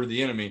bad. They were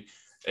the enemy,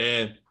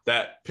 and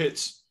that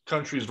pits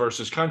countries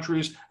versus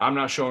countries. I'm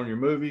not showing your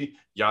movie,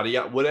 yada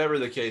yada, whatever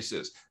the case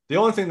is. The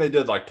only thing they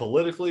did like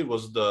politically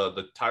was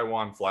the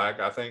Taiwan flag.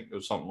 I think it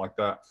was something like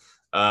that.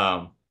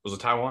 Was it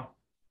Taiwan?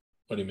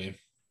 What do you mean?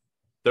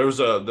 There was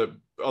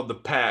the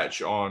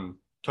patch on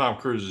Tom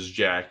Cruise's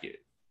jacket,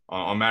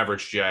 on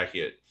Maverick's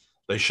jacket.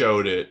 They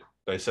showed it.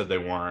 They said they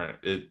weren't.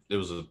 It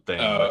was a thing,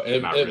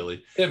 but not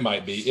really. It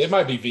might be. It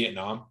might be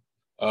Vietnam,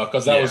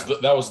 because that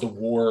was the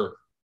war.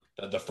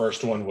 The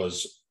first one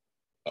was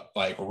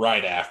like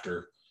right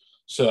after.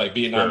 So like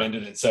Vietnam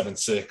ended in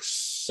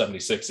 76,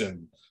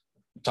 and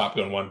Top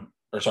Gun 1,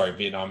 or sorry,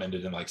 Vietnam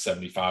ended in like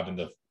 75, and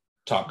the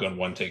Top Gun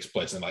 1 takes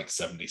place in like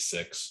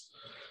 76.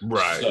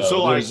 Right.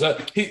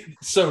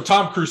 So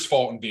Tom Cruise's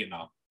fault in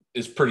Vietnam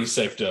is pretty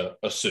safe to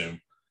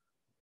assume.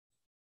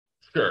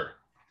 Sure.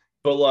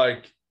 But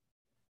like,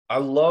 I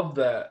love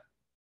that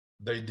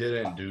they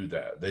didn't do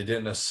that. They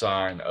didn't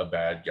assign a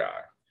bad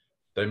guy.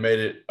 They made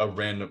it a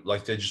random,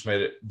 like they just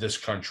made it this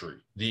country,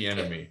 the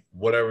enemy,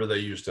 whatever they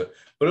used to.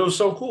 But it was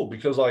so cool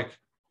because like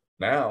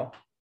now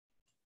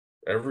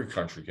every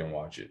country can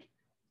watch it.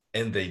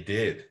 And they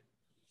did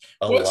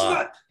a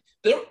lot.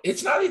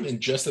 It's not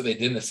even just that they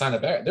didn't assign a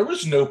bad. There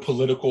was no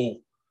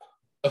political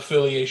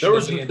affiliation. There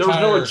was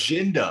no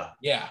agenda.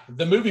 Yeah.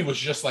 The movie was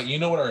just like, you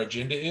know what our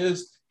agenda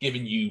is?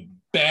 Giving you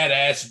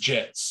badass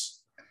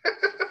jets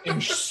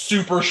and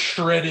super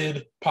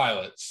shredded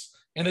pilots.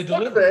 And they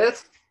delivered.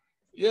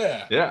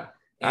 Yeah. Yeah,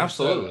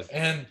 absolutely.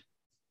 And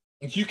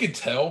you can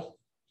tell,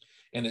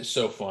 and it's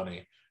so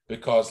funny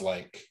because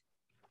like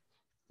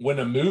when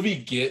a movie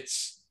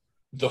gets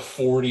the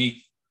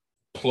 40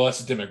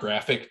 plus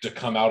demographic to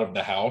come out of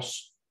the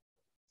house,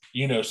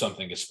 you know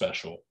something is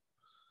special.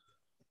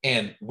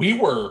 And we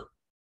were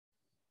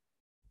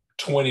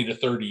 20 to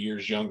 30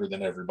 years younger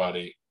than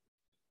everybody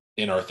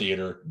in our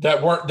theater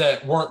that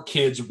weren't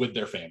kids with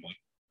their family.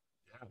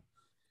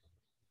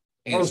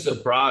 And I was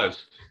surprised.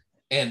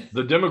 And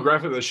the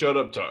demographic that showed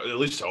up to at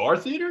least to our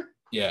theater,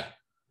 yeah,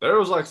 there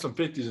was like some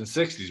 50s and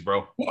 60s,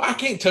 bro. Well, I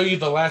can't tell you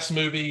the last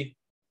movie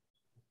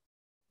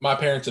my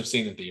parents have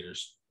seen in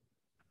theaters,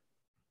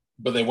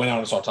 but they went out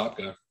and saw Top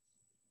Gun.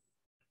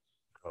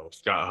 Oh,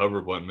 Scott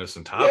Hubbard wasn't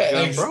missing Top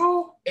Gun,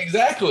 bro.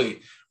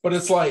 Exactly. But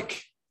it's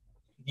like,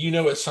 you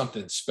know, it's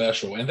something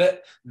special. And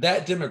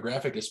that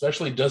demographic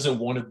especially doesn't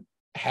want to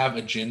have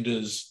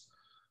agendas.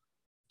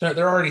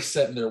 They're already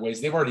set in their ways.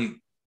 They've already,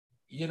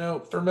 you know,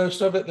 for most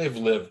of it, they've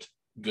lived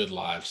good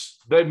lives.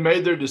 They've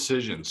made their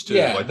decisions too.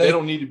 Yeah, like they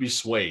don't need to be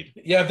swayed.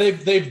 Yeah,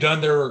 they've done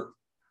their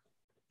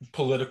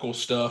political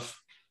stuff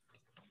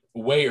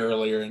way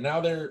earlier, and now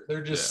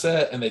they're just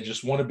set, and they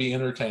just want to be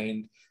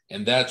entertained,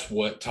 and that's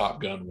what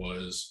Top Gun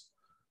was.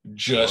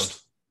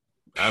 Just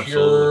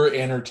pure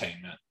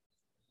entertainment.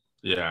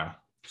 Yeah.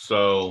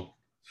 So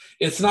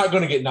it's not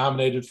going to get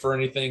nominated for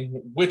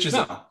anything, which is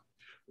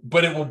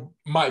but it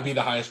might be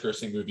the highest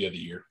grossing movie of the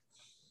year.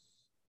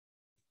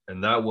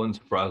 And that wouldn't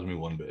surprise me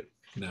one bit.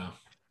 No.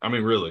 I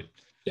mean, really.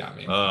 Yeah, I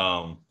mean.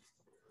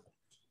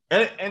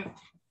 And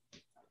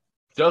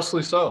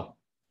justly so.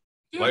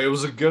 Yeah. Like, it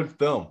was a good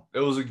film. It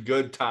was a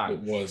good time.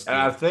 It was. And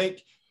I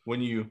think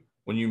when you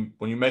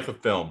make a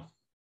film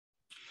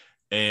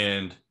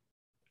and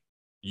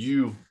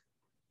you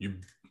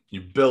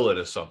bill it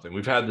as something.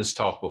 We've had this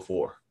talk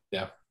before.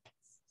 Yeah.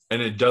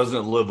 And it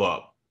doesn't live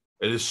up.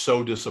 It is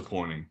so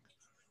disappointing.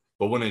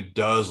 But when it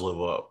does live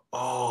up,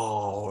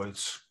 oh,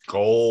 it's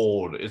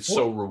gold. It's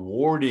so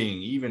rewarding,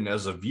 even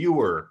as a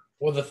viewer.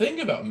 Well, the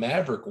thing about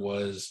Maverick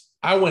was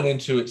I went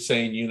into it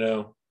saying, you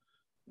know,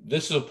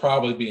 this will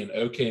probably be an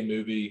okay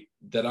movie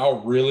that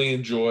I'll really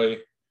enjoy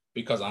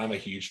because I'm a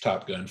huge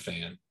Top Gun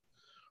fan.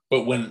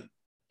 But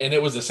and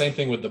it was the same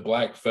thing with the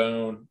Black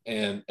Phone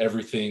and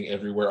Everything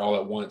Everywhere All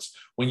at Once.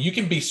 When you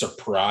can be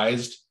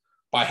surprised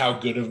by how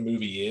good a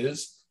movie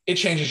is, it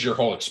changes your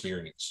whole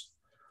experience.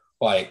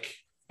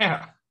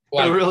 Yeah,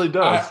 it really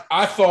does.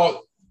 I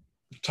thought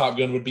Top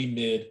Gun would be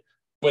mid,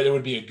 but it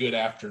would be a good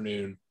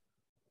afternoon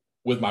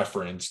with my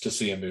friends to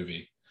see a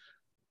movie.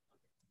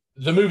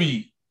 The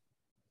movie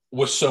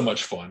was so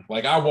much fun.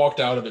 Like, I walked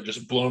out of it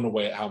just blown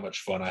away at how much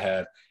fun I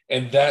had.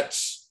 And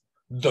that's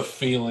the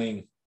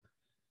feeling.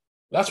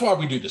 That's why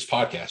we do this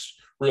podcast.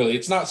 Really,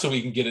 it's not so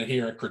we can get in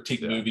here and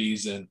critique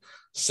movies and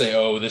say,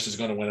 oh, this is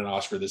going to win an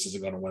Oscar. This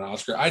isn't going to win an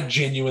Oscar. I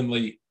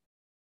genuinely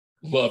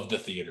love the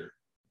theater.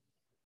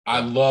 I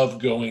love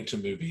going to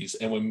movies.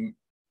 And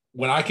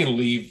when I can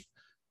leave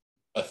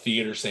a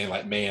theater saying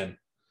like, man,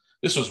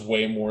 this was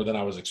way more than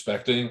I was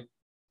expecting,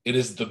 it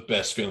is the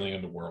best feeling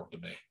in the world to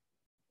me.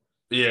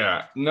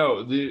 Yeah,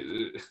 no,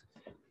 being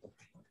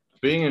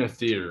in a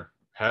theater,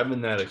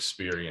 having that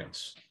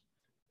experience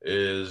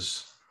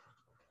it's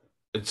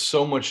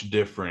so much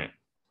different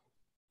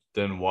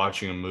than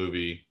watching a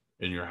movie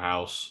in your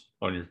house,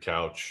 on your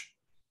couch,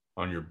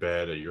 on your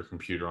bed, at your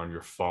computer, on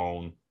your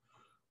phone.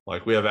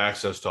 Like, we have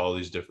access to all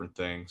these different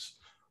things.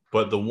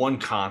 But the one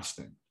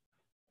constant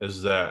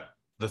is that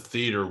the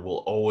theater will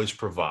always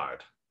provide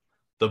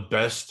the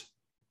best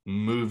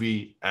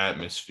movie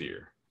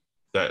atmosphere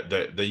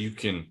that you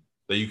can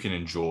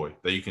enjoy,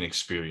 that you can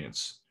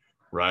experience,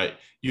 right?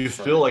 You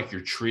feel like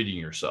you're treating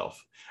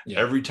yourself. Yeah.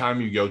 Every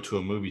time you go to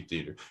a movie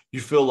theater,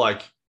 you feel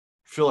like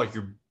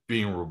you're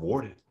being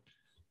rewarded.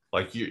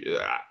 Like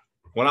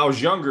when I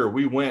was younger,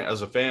 we went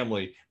as a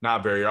family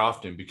not very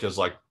often because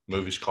like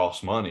movies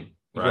cost money,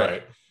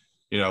 right?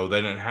 You know,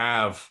 they didn't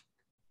have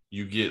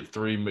you get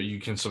 3, you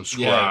can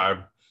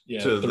subscribe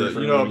to the,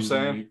 you know what I'm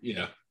saying?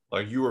 Yeah.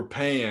 Like you were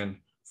paying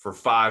for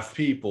 5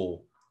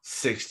 people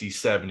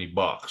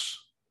 $60-$70.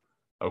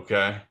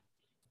 Okay.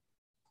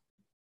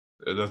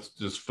 That's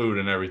just food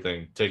and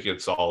everything,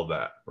 tickets, all of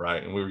that,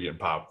 right? And we were getting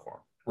popcorn.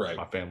 Right.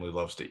 My family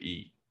loves to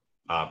eat,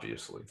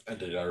 obviously. I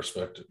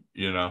respect it.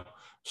 You know,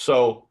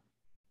 so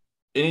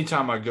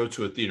anytime I go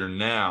to a theater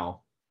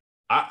now,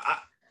 I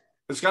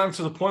it's gotten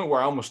to the point where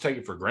I almost take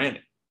it for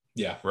granted.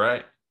 Yeah.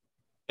 Right.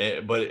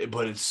 But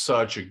it's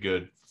such a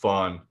good,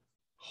 fun,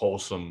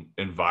 wholesome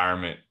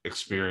environment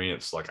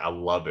experience. Like I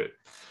love it.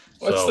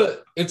 Well,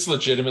 it's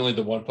legitimately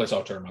the one place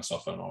I'll turn my cell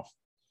phone off.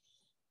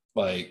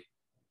 Like,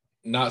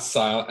 not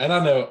silent. And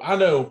I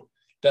know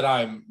that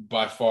I'm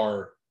by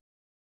far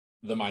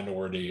the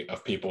minority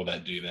of people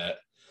that do that.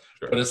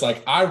 Sure. But it's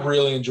like I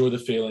really enjoy the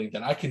feeling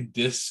that I can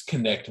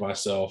disconnect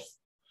myself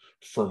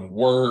from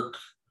work,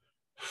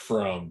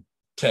 from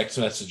text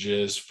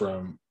messages,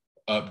 from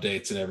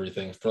updates and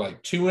everything for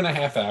like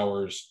 2.5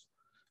 hours.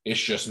 It's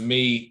just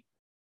me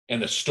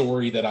and a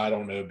story that I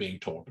don't know being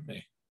told to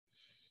me.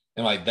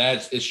 And like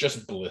it's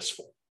just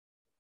blissful.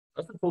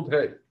 That's a cool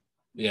take.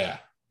 Yeah.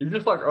 You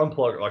just like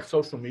unplug, like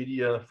social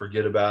media,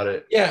 forget about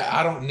it. Yeah,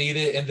 I don't need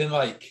it. And then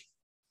like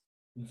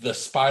the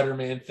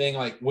Spider-Man thing,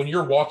 like when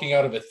you're walking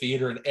out of a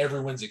theater and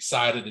everyone's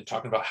excited and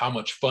talking about how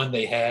much fun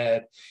they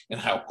had and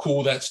how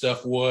cool that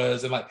stuff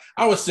was. And like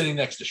I was sitting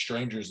next to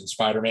strangers in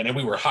Spider-Man and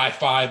we were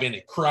high-fiving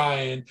and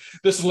crying.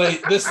 This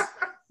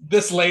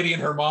lady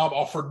and her mom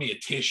offered me a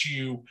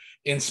tissue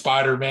in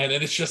Spider-Man.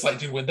 And it's just like,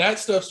 dude, when that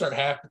stuff started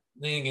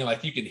happening and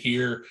like you can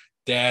hear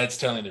dads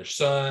telling their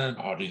son,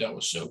 oh, dude, that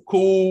was so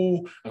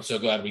cool. I'm so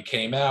glad we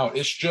came out.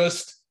 It's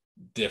just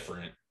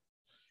different.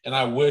 And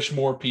I wish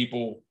more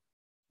people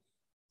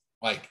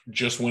like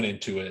just went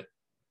into it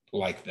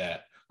like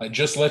that. Like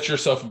just let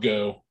yourself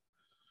go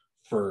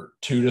for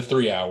 2 to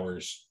 3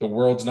 hours. The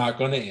world's not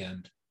going to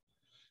end.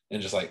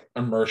 And just like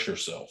immerse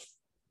yourself.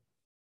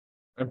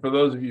 And for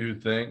those of you who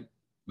think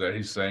that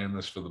he's saying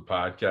this for the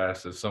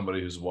podcast, as somebody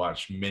who's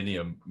watched many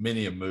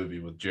a movie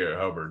with Jared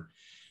Hubbard,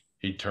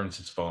 he turns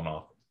his phone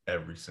off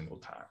every single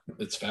time.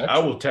 It's factual. I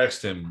will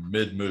text him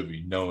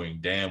mid-movie knowing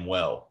damn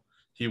well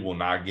he will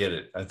not get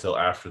it until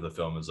after the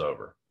film is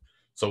over.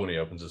 So when he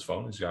opens his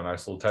phone, he's got a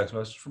nice little text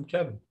message from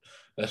Kevin.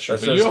 That's true.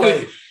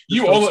 But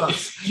you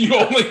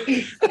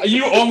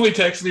only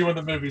text me when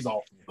the movie's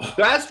awful.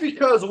 That's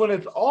because when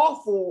it's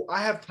awful,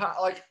 I have time.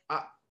 Like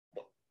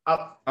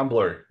I'm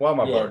blurry. Why am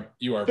I blurry?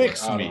 You are.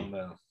 Fix blurry. me. I don't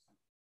know.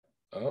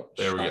 Oh,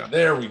 there we go.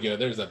 There we go.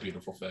 There's that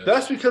beautiful face.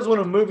 That's because when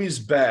a movie's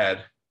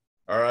bad,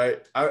 all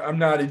right, I'm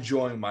not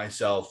enjoying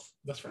myself.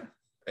 That's right.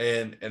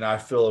 And I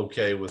feel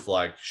okay with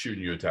like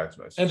shooting you a text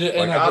message.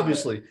 And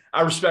obviously,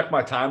 I respect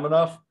my time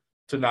enough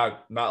to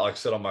not like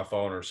sit on my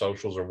phone or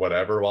socials or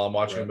whatever while I'm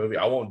watching a movie.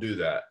 I won't do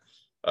that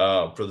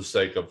for the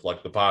sake of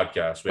like the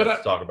podcast. We have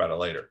to talk about it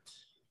later.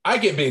 I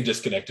get being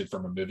disconnected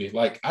from a movie.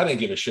 Like I didn't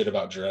give a shit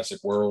about Jurassic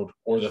World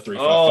or the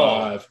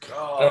 355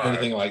 or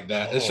anything like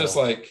that. It's just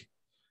like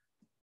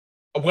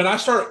when I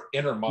start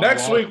inner monologue.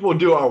 Next week we'll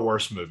do our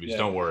worst movies. Yeah,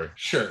 don't worry.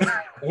 Sure.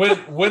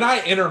 when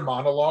I inner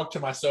monologue to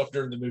myself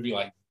during the movie,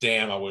 like,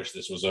 damn, I wish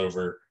this was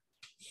over.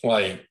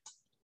 Like,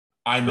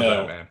 I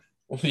know, man.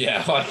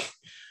 Yeah,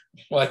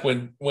 like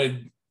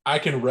when I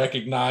can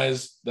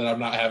recognize that I'm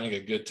not having a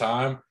good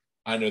time,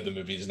 I know the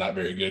movie is not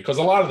very good. Because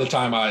a lot of the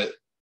time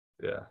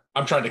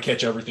I'm trying to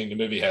catch everything the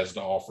movie has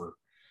to offer.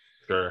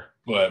 Sure.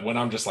 But when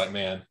I'm just like,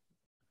 man,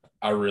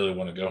 I really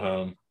want to go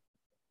home.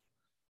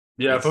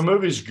 Yeah, if a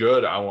movie's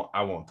good, I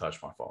won't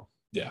touch my phone.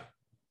 Yeah.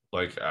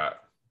 Like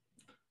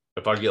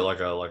if I get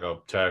like a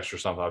text or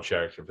something, I'll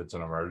check if it's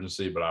an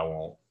emergency, but I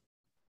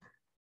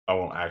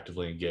won't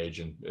actively engage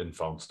in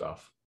phone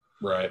stuff.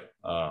 Right.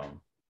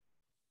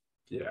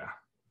 Yeah.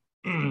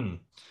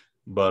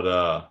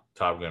 But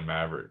Top Gun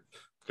Maverick,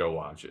 go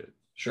watch it.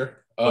 Sure.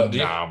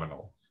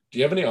 Phenomenal. Do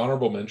you have any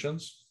honorable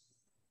mentions?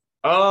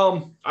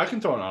 I can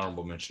throw an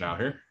honorable mention out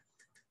here.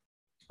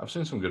 I've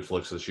seen some good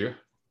flicks this year.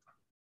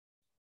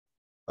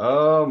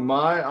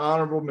 My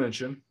honorable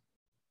mention.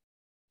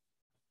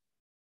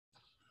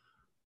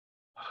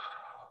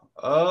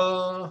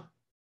 Not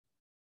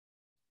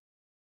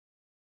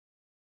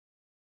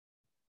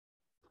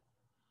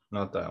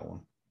that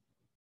one.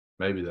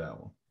 Maybe that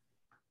one.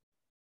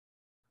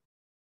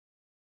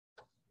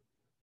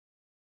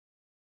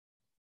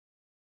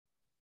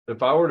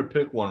 If I were to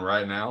pick one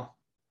right now,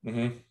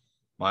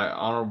 my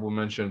honorable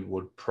mention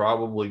would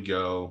probably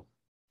go.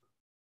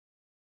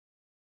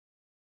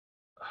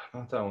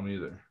 Not that one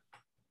either.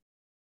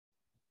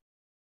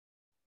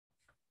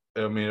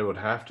 I mean, it would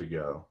have to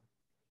go.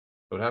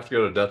 I would have to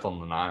go to Death on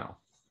the Nile.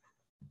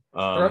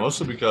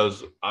 Mostly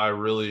because I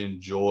really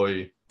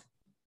enjoy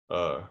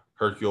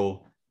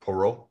Hercule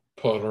Poirot.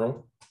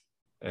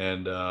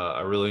 And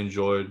I really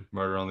enjoyed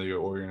Murder on the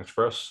Orient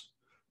Express.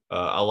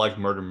 I like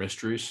murder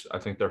mysteries. I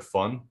think they're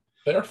fun.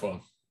 They are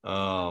fun.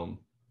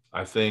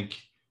 I think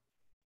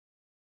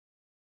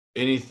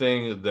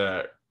anything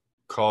that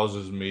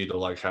causes me to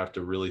like have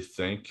to really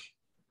think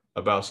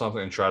about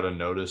something and try to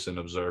notice and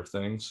observe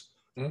things,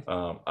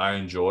 I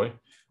enjoy.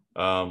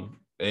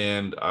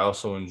 And I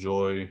also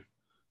enjoy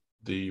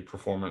the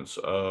performance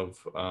of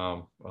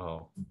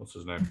what's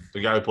his name?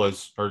 The guy who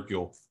plays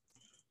Hercule.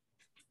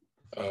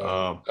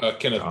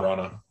 Kenneth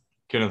Branagh.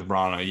 Kenneth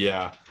Branagh,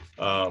 yeah.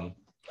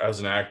 As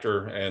an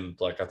actor, and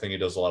like I think he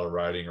does a lot of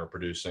writing or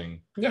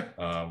producing.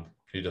 Yeah.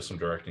 He does some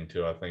directing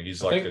too. I think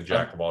he's like a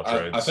jack of all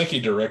trades. I think he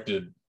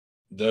directed.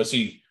 Does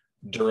he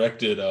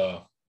directed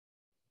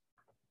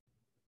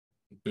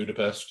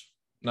Budapest?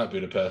 Not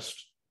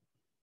Budapest.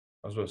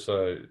 I was going to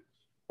say.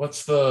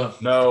 What's the?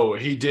 No,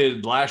 he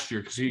did last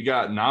year because he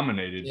got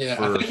nominated. Yeah,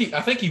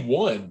 I think he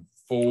won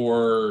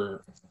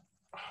for.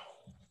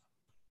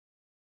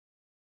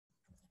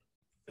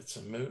 It's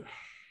a movie.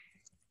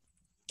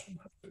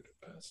 Not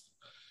Budapest.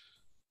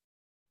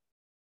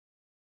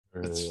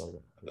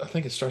 I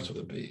think it starts with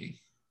a B.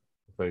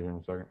 Wait here in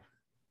a second.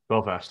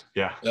 Belfast.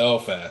 Yeah.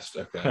 Belfast.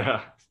 Okay.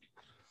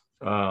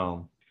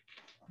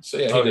 So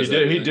yeah,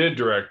 he did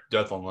direct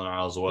Death on the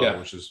Nile as well,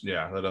 which is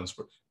that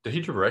doesn't. Did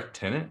he direct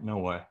Tenet? No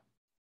way. Is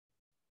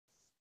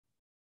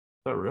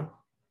that real?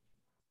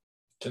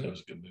 Tenet was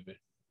a good movie.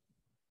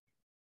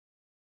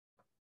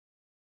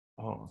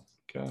 Oh,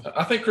 okay.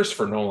 I think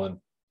Christopher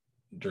Nolan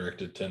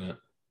directed Tenet.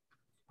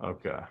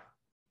 Okay.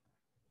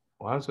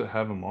 Why does it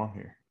have him on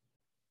here?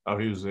 Oh,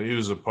 he was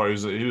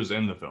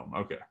in the film.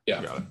 Okay.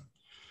 Yeah. Got it.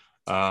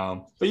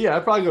 But yeah,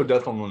 I'd probably go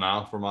Death on the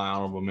Nile for my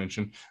honorable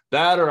mention.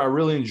 That, or I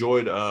really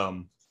enjoyed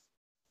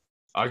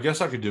I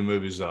guess I could do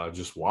movies that I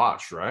just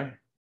watched, right?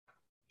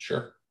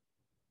 Sure.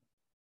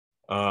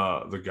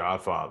 The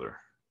Godfather.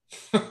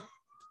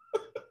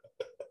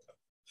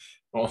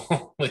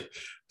 Well,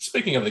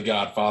 speaking of The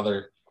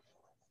Godfather.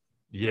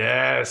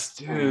 Yes,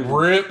 dude.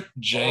 Rip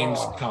James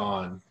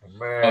Caan.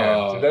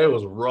 Man, today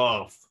was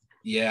rough.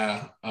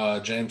 Yeah.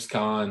 James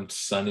Caan,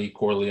 Sonny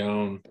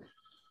Corleone.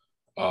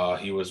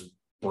 He was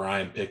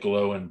Brian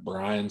Piccolo in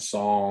Brian's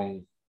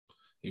Song.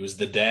 He was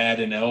the dad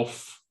in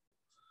Elf.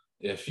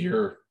 If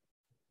you're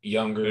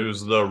younger. He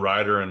was the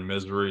writer in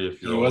Misery.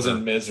 If you're He was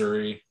in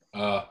Misery.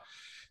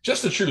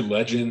 Just a true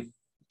legend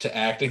to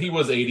act. And he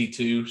was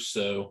 82,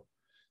 so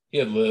he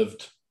had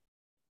lived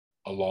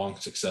a long,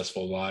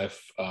 successful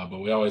life. But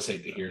we always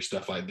hate to hear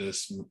stuff like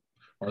this.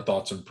 Our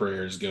thoughts and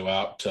prayers go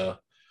out to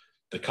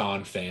the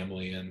Caan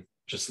family and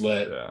just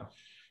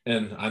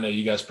and I know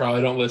you guys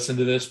probably don't listen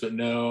to this, but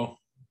no,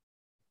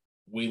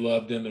 we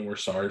loved him and we're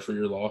sorry for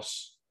your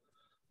loss.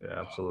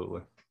 Yeah,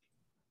 absolutely.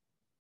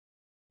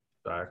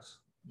 Facts.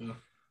 Yeah.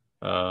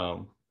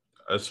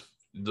 As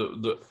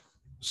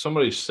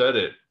somebody said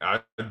it,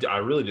 I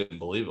really didn't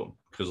believe him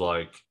because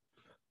like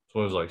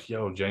someone was like,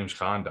 "Yo, James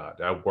Caan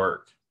died at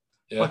work."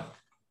 Yeah. What?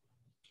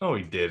 No,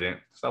 he didn't.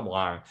 Stop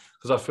lying.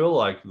 Because I feel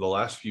like the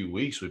last few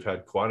weeks we've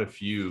had quite a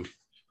few.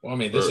 Well, I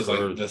mean, this is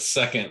like the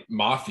second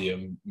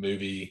Mafia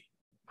movie.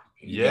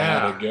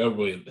 Yeah. To go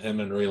with him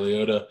and Ray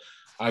Liotta.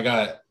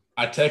 I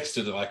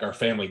texted like our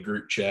family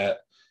group chat,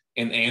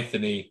 and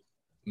Anthony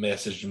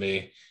messaged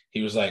me.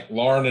 He was like,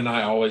 Lauren and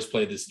I always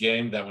play this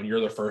game that when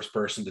you're the first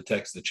person to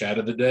text the chat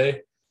of the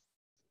day,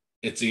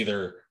 it's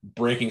either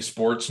breaking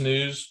sports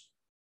news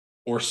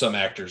or some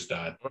actors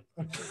died.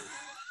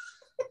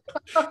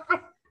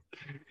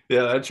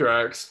 Yeah, that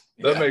tracks.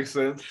 That makes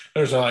sense.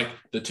 Those are like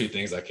the two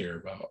things I care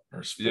about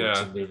are sports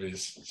and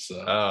movies.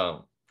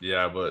 So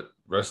but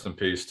rest in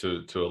peace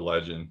to a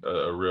legend,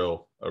 a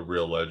real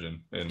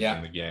legend in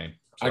the game.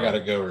 So. I gotta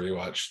go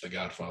rewatch The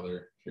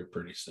Godfather here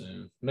pretty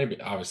soon. Maybe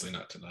obviously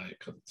not tonight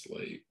because it's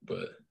late,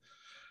 but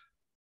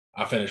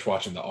I finished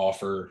watching The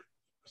Offer.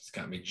 It's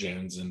got me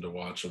jonesing to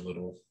watch a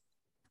little.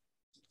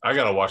 I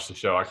gotta watch the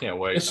show. I can't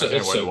wait. I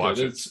can't wait to watch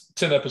it. It's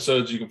 10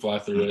 episodes. You can fly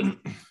through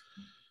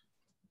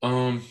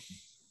it.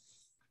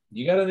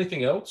 You got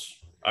anything else?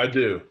 I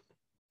do.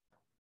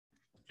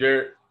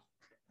 Garrett,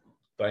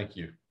 thank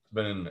you. It's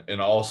been an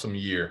awesome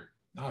year.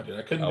 No, dude,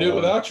 I couldn't do it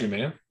without you,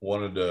 man.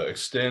 Wanted to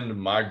extend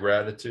my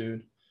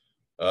gratitude.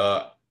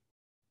 I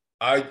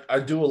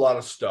do a lot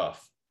of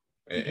stuff,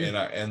 and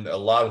a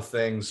lot of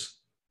things.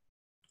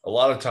 A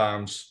lot of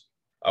times,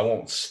 I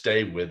won't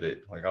stay with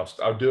it. Like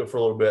I'll do it for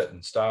a little bit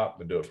and stop,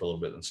 and do it for a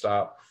little bit and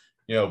stop.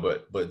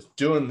 But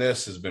doing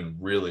this has been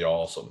really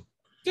awesome.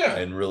 Yeah,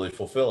 and really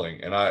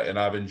fulfilling, and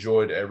I've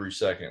enjoyed every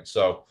second.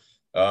 So,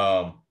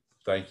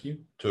 thank you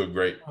to a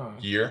great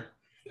year,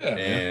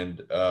 and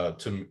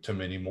to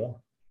many more.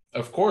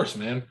 Of course,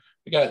 man.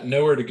 We got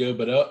nowhere to go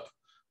but up.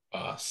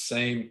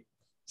 Same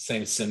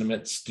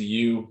sentiments to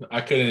you.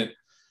 I couldn't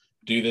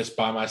do this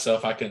by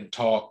myself. I couldn't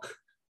talk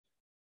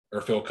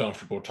or feel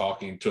comfortable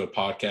talking to a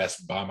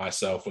podcast by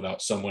myself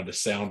without someone to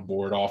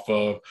soundboard off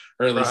of,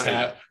 or at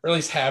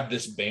least have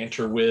this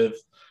banter with.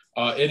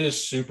 It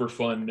is super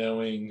fun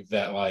knowing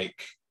that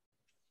like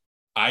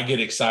I get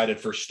excited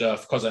for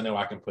stuff because I know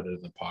I can put it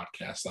in the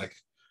podcast. Like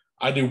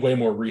I do way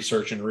more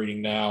research and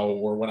reading now,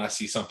 or when I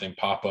see something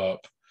pop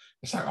up,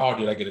 it's like, oh,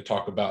 dude, I get to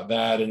talk about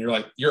that. And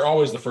you're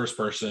always the first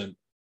person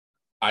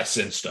I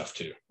send stuff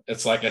to.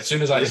 It's like as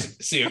soon as I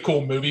see a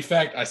cool movie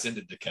fact, I send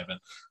it to Kevin.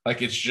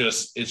 Like it's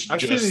just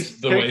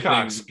the way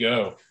things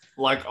go.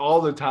 Like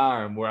all the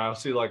time, where I'll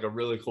see like a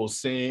really cool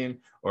scene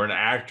or an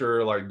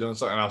actor like doing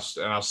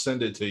something, and I'll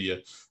send it to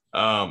you.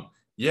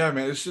 Yeah,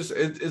 man, it's just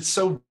it's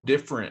so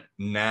different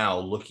now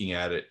looking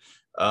at it.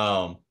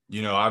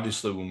 You know,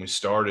 obviously when we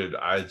started,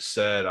 I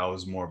said I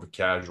was more of a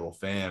casual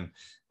fan,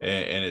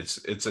 and it's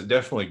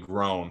definitely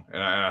grown,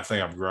 and I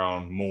think I've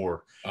grown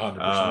more.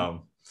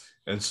 100%.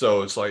 And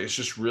so it's like, it's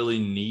just really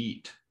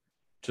neat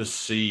to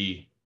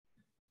see,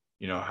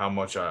 you know, how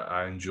much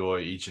I enjoy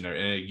each and every,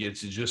 and it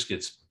just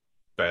gets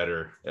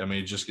better. I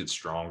mean, it just gets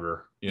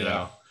stronger, you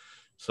know?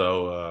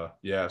 So,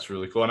 yeah, it's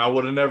really cool. And I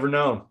would have never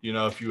known, you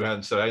know, if you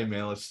hadn't said, hey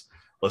man, let's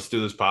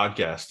do this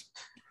podcast.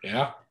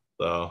 Yeah.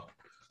 So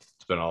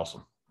it's been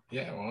awesome.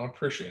 Yeah. Well, I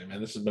appreciate it, man.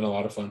 This has been a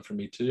lot of fun for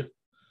me too.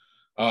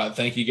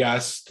 Thank you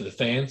guys to the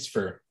fans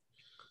for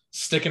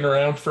sticking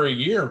around for a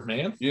year,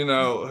 man. You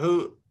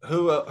know,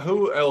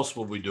 who else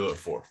would we do it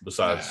for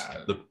besides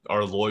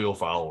our loyal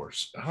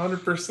followers?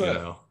 100%. You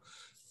know,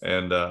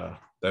 and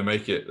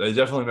they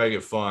definitely make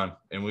it fun.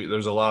 And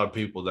there's a lot of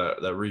people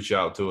that reach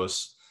out to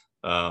us,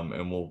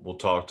 and we'll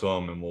talk to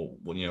them, and we'll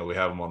you know, we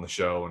have them on the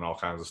show and all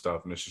kinds of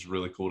stuff. And it's just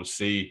really cool to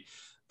see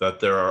that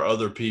there are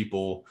other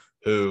people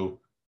who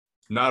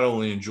not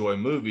only enjoy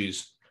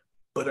movies,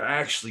 but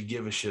actually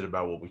give a shit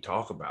about what we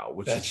talk about,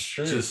 which is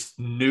just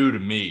new to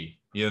me.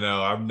 You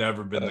know, I've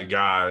never been the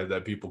guy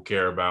that people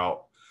care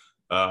about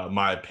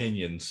my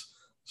opinions.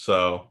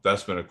 So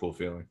that's been a cool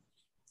feeling.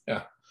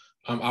 Yeah.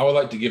 I would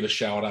like to give a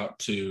shout out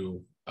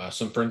to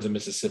some friends in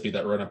Mississippi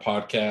that run a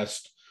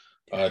podcast,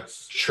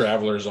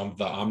 Travelers on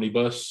the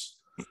Omnibus.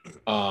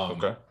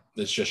 Okay.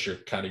 It's just your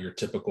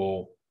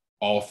typical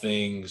all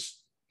things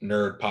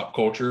nerd pop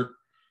culture.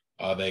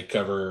 They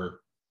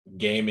cover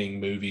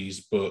gaming, movies,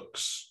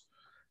 books,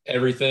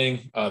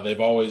 everything. They've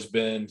always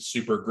been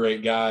super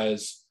great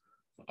guys.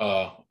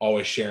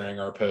 Always sharing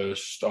our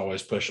posts,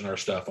 always pushing our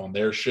stuff on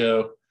their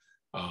show.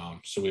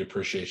 So we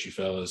appreciate you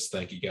fellas.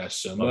 Thank you guys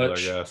so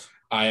much.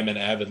 I am an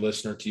avid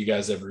listener to you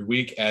guys every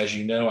week. As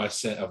you know, I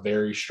sent a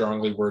very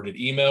strongly worded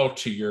email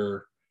to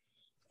your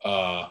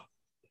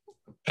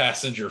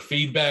passenger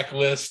feedback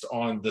list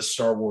on the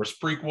Star Wars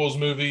prequels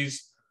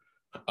movies.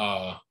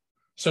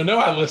 So no,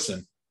 I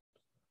listen,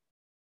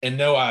 and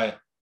no, I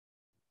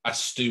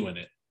stew in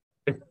it.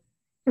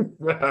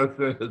 That's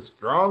a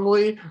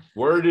strongly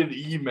worded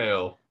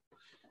email.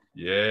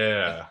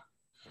 Yeah,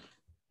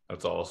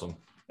 that's awesome.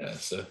 Yeah,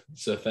 so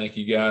thank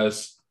you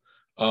guys.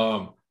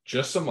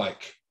 Just some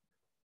like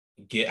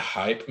get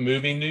hype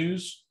movie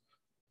news.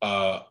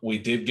 We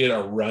did get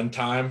a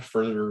runtime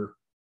for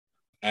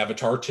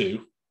Avatar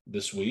 2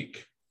 this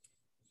week.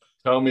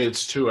 Tell me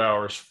it's 2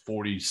 hours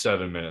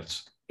 47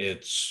 minutes.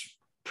 It's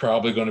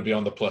probably going to be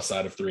on the plus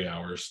side of 3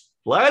 hours.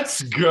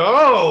 Let's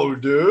go,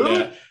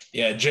 dude.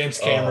 Yeah. James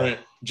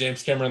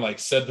Cameron like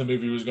said the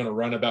movie was going to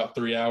run about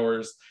 3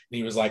 hours, and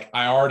he was like,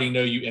 "I already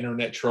know you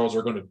internet trolls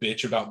are going to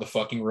bitch about the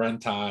fucking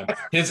runtime."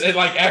 His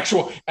like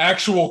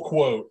actual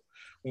quote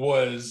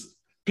was,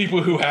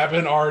 "People who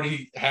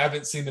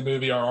haven't seen the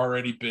movie are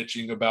already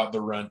bitching about the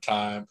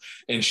runtime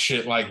and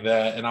shit like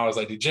that." And I was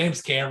like, "Dude,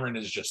 James Cameron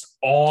is just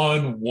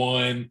on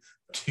one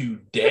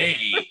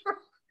today."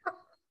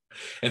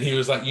 And he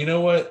was like, "You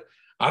know what?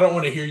 I don't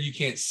want to hear you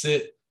can't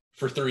sit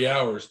for 3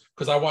 hours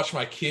because I watched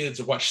my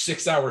kids watch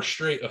 6 hours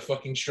straight of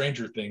fucking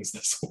Stranger Things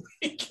this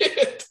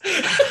weekend."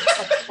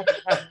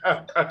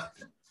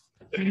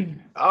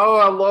 Oh,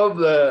 I love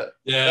that.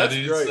 Yeah, that's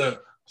dude. Great.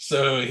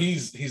 So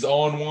he's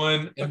on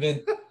one. And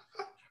then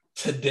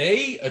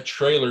today a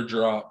trailer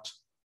dropped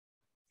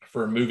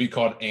for a movie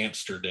called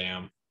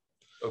Amsterdam.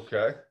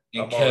 Okay.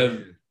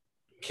 And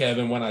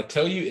Kevin, when I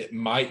tell you it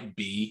might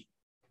be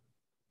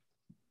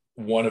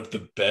one of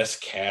the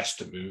best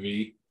cast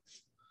movie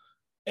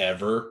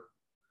ever.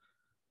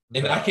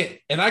 And I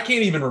can't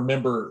even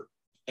remember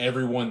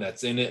everyone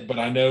that's in it, but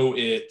I know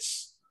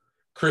it's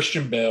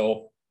Christian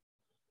Bale,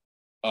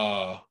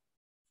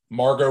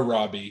 Margot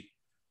Robbie,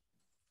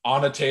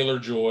 Anna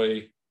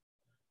Taylor-Joy,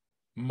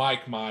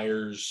 Mike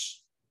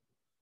Myers,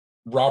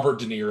 Robert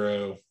De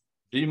Niro.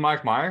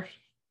 Mike Myers?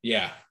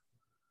 Yeah.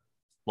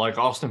 Like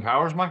Austin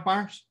Powers Mike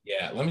Myers?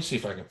 Yeah, let me see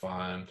if I can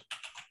find.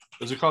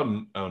 Is it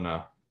called? Oh,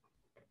 no.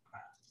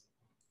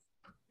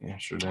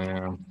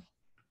 Amsterdam.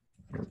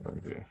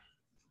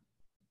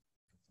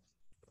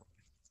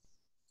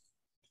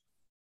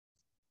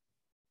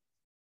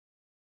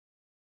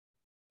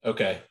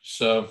 Okay,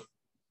 so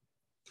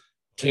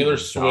Taylor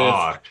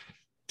Swift,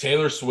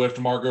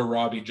 Margot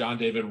Robbie, John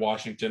David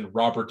Washington,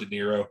 Robert De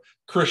Niro,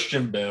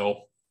 Christian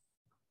Bale,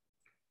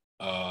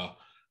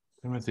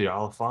 Timothy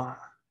Oliphant.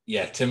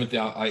 Yeah, Timothy.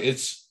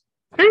 It's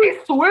Hey,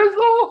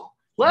 Swizzle.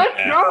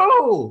 Let's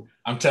go.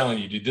 I'm telling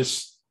you, dude.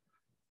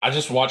 I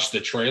just watched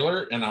the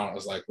trailer and I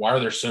was like, why are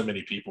there so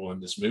many people in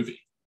this movie?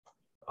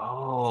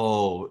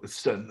 Oh, it's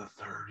set in the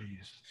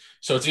 30s.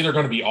 So it's either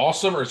going to be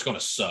awesome or it's going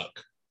to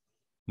suck.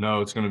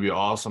 No, it's going to be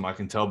awesome. I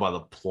can tell by the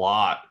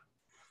plot.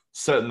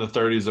 Set in the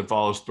 30s, it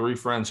follows three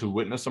friends who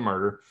witness a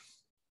murder,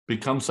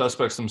 become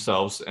suspects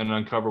themselves, and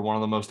uncover one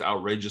of the most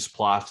outrageous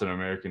plots in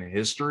American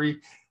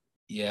history.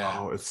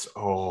 Yeah.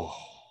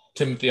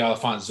 Timothy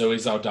Oliphant, Zoe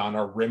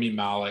Saldana, Remy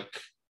Malek,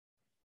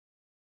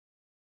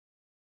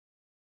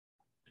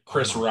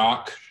 Chris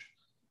Rock.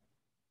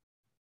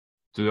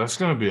 Dude, that's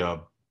going to be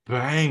a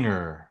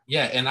banger.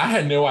 Yeah, and I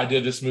had no idea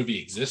this movie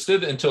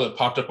existed until it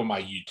popped up on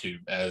my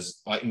YouTube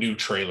as like new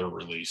trailer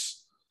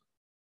release.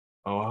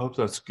 Oh, I hope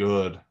that's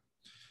good.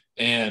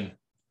 And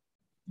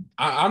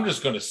I'm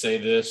just going to say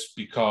this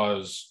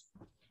because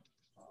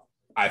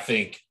I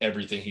think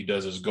everything he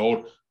does is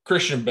gold.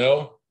 Christian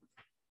Bale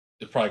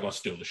is probably going to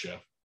steal the show.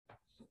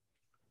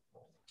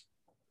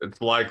 It's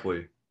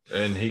likely.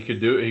 And he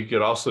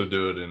could also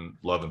do it in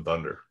Love and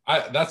Thunder.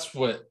 That's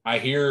what I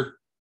hear.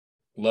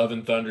 Love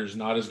and Thunder is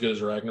not as good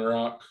as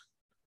Ragnarok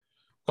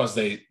because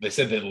they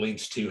said that it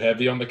leans too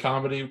heavy on the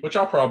comedy, which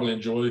I'll probably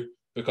enjoy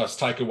because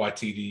Taika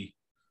Waititi,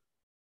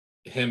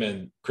 him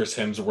and Chris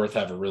Hemsworth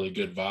have a really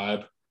good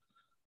vibe.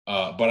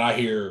 But I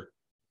hear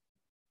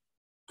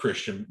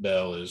Christian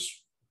Bale is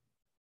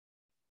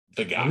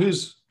the guy.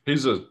 He's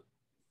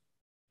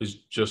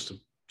just a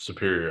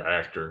superior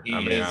actor. He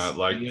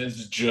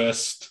is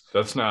just.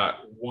 That's not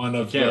one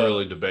of. Can't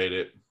really debate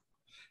it.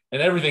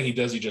 And everything he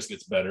does, he just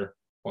gets better.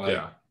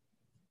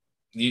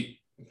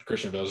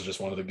 Christian Bale is just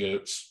one of the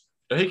goats.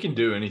 He can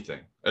do anything,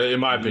 in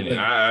my opinion.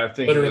 I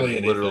think he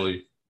can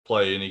literally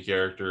play any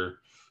character.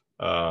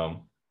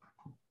 I'm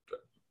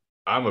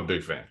a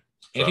big fan.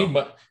 So.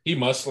 And he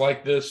must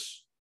like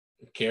this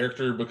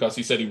character because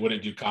he said he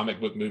wouldn't do comic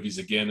book movies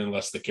again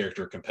unless the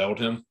character compelled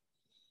him.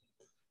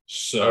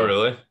 So, oh,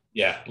 really?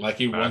 Yeah, like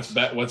once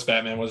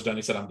Batman was done,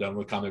 he said, "I'm done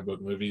with comic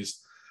book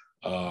movies."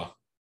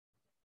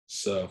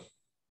 So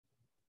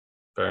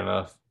fair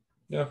enough.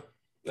 Yeah,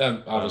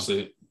 and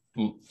obviously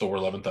Thor: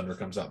 Love and Thunder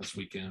comes out this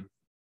weekend,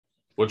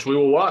 which we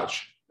will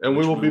watch, and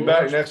we will be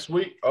back next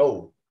week.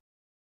 Oh,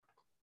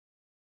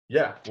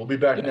 yeah, we'll be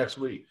back next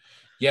week.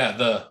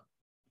 Yeah,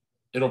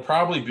 it'll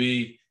probably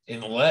be,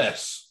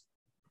 unless,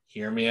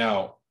 hear me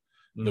out,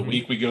 the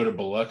week we go to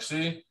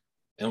Biloxi,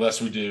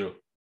 unless we do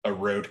a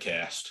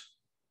roadcast.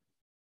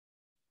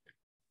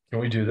 Can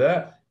we do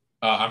that?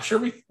 I'm sure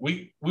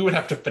we would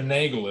have to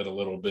finagle it a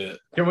little bit.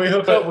 Can we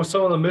hook up with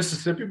some of the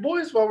Mississippi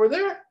boys while we're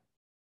there?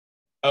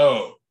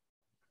 Oh,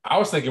 I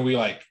was thinking we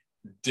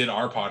did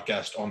our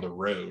podcast on the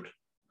road,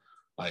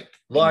 in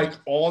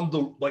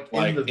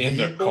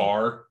the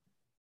car.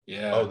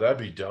 Yeah. Oh, that'd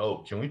be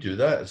dope. Can we do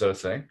that? Is that a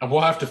thing? And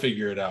we'll have to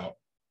figure it out,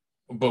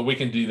 but we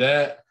can do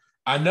that.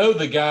 I know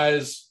the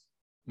guys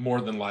more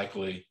than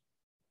likely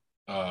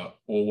will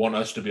want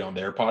us to be on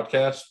their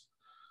podcast.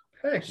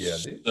 Heck yeah,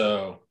 dude.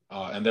 So,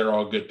 and they're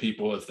all good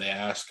people. If they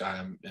ask,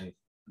 I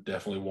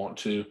definitely want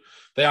to.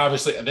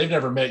 They've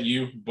never met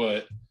you,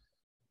 but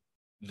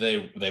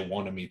they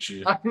want to meet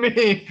you. I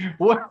mean,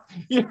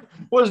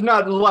 what's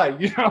not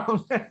like, you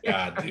know?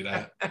 God, dude,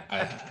 I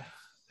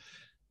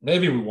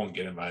maybe we won't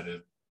get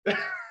invited. But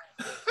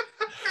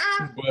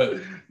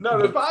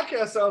no, the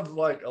podcast sounds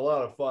like a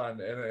lot of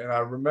fun, and I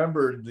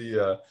remembered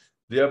the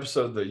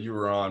episode that you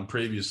were on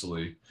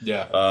previously.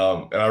 Yeah.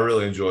 And I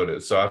really enjoyed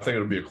it. So I think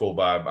it'll be a cool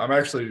vibe. I'm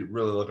actually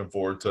really looking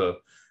forward to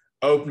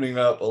opening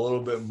up a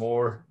little bit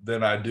more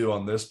than I do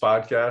on this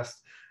podcast.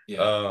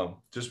 Yeah.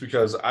 Just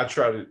because I've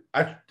tried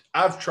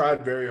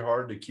very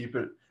hard to keep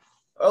it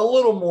a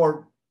little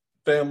more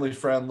family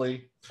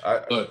friendly.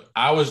 Look,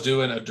 I was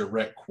doing a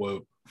direct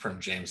quote from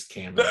James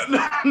Cameron.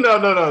 No.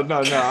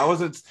 I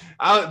wasn't.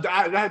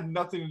 I had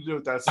nothing to do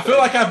with that. I feel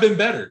like I've been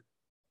better.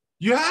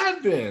 You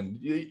have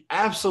been.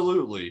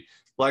 Absolutely.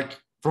 Like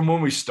from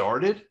when we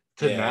started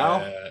to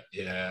now.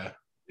 Yeah.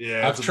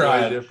 I've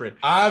tried. Different.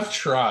 I've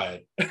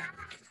tried.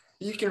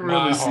 You can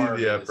really see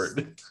the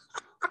effort.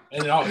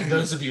 And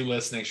those of you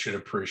listening should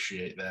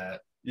appreciate that.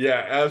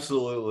 Yeah,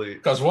 absolutely.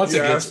 Because once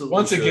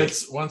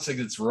it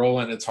gets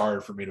rolling, it's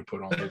hard for me to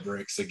put on the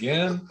brakes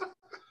again.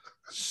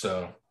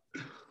 So.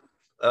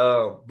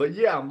 But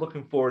yeah, I'm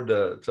looking forward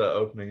to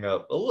opening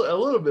up a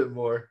little bit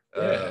more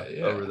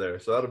over there.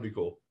 So that'll be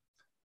cool.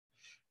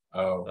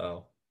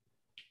 But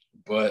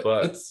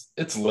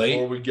it's late.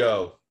 Before we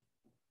go,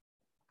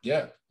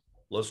 yeah,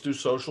 let's do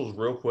socials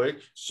real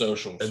quick.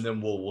 Socials, and then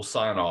we'll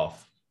sign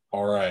off.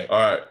 All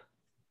right.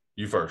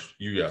 You first.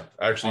 You go.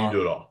 Actually, you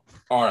do it all.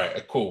 All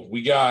right. Cool.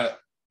 We got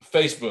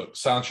Facebook,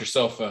 Silence Your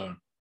Cell Phone,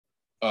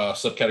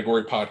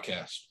 subcategory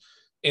podcast.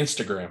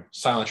 Instagram,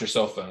 Silence Your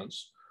Cell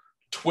Phones.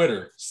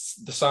 Twitter,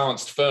 The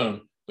Silenced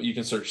Phone, but you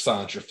can search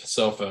Silence Your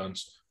Cell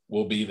Phones.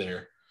 We'll be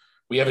there.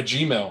 We have a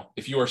Gmail.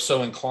 If you are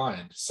so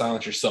inclined,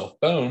 Silence Your Cell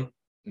Phone,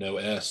 no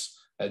S,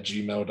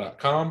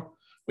 @gmail.com.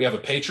 We have a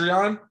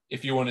Patreon.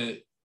 If you want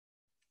to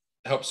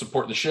help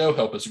support the show,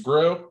 help us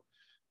grow,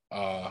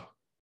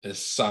 is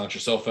silence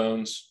your cell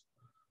phones.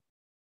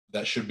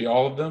 That should be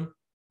all of them.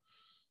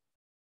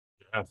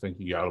 I think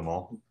you got them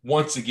all.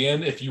 Once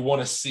again, if you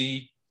want to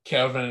see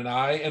Kevin and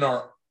I in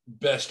our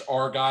best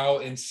Argyle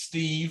and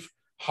Steve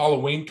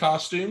Halloween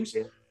costumes,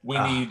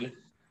 we'll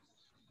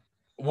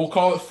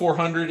call it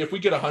 400. If we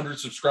get 100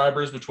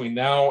 subscribers between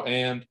now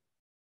and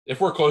if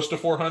we're close to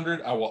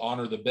 400, I will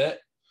honor the bet.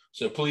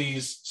 So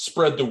please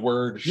spread the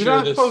word. You're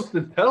not supposed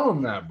to tell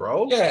them that,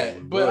 bro. Yeah,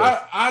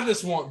 but I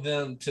just want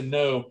them to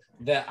know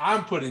that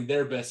I'm putting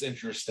their best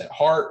interest at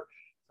heart.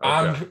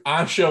 Okay.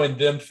 I'm showing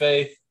them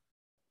faith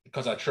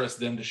because I trust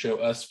them to show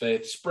us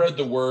faith. Spread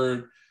the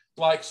word,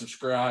 like,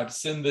 subscribe,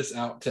 send this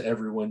out to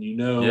everyone you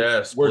know.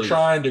 Yes, we're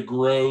trying to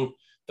grow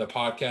the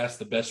podcast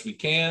the best we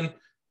can.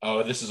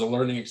 This is a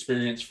learning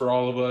experience for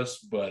all of us,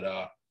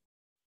 but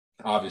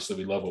obviously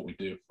we love what we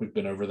do. We've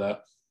been over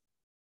that.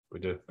 We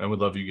do. And we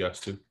love you guys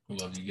too. We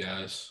love you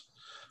guys.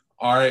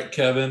 All right,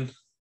 Kevin,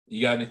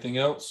 you got anything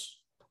else?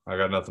 I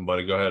got nothing,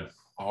 buddy. Go ahead.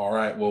 All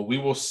right. Well, we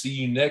will see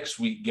you next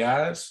week,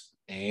 guys,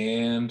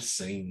 and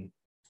sing.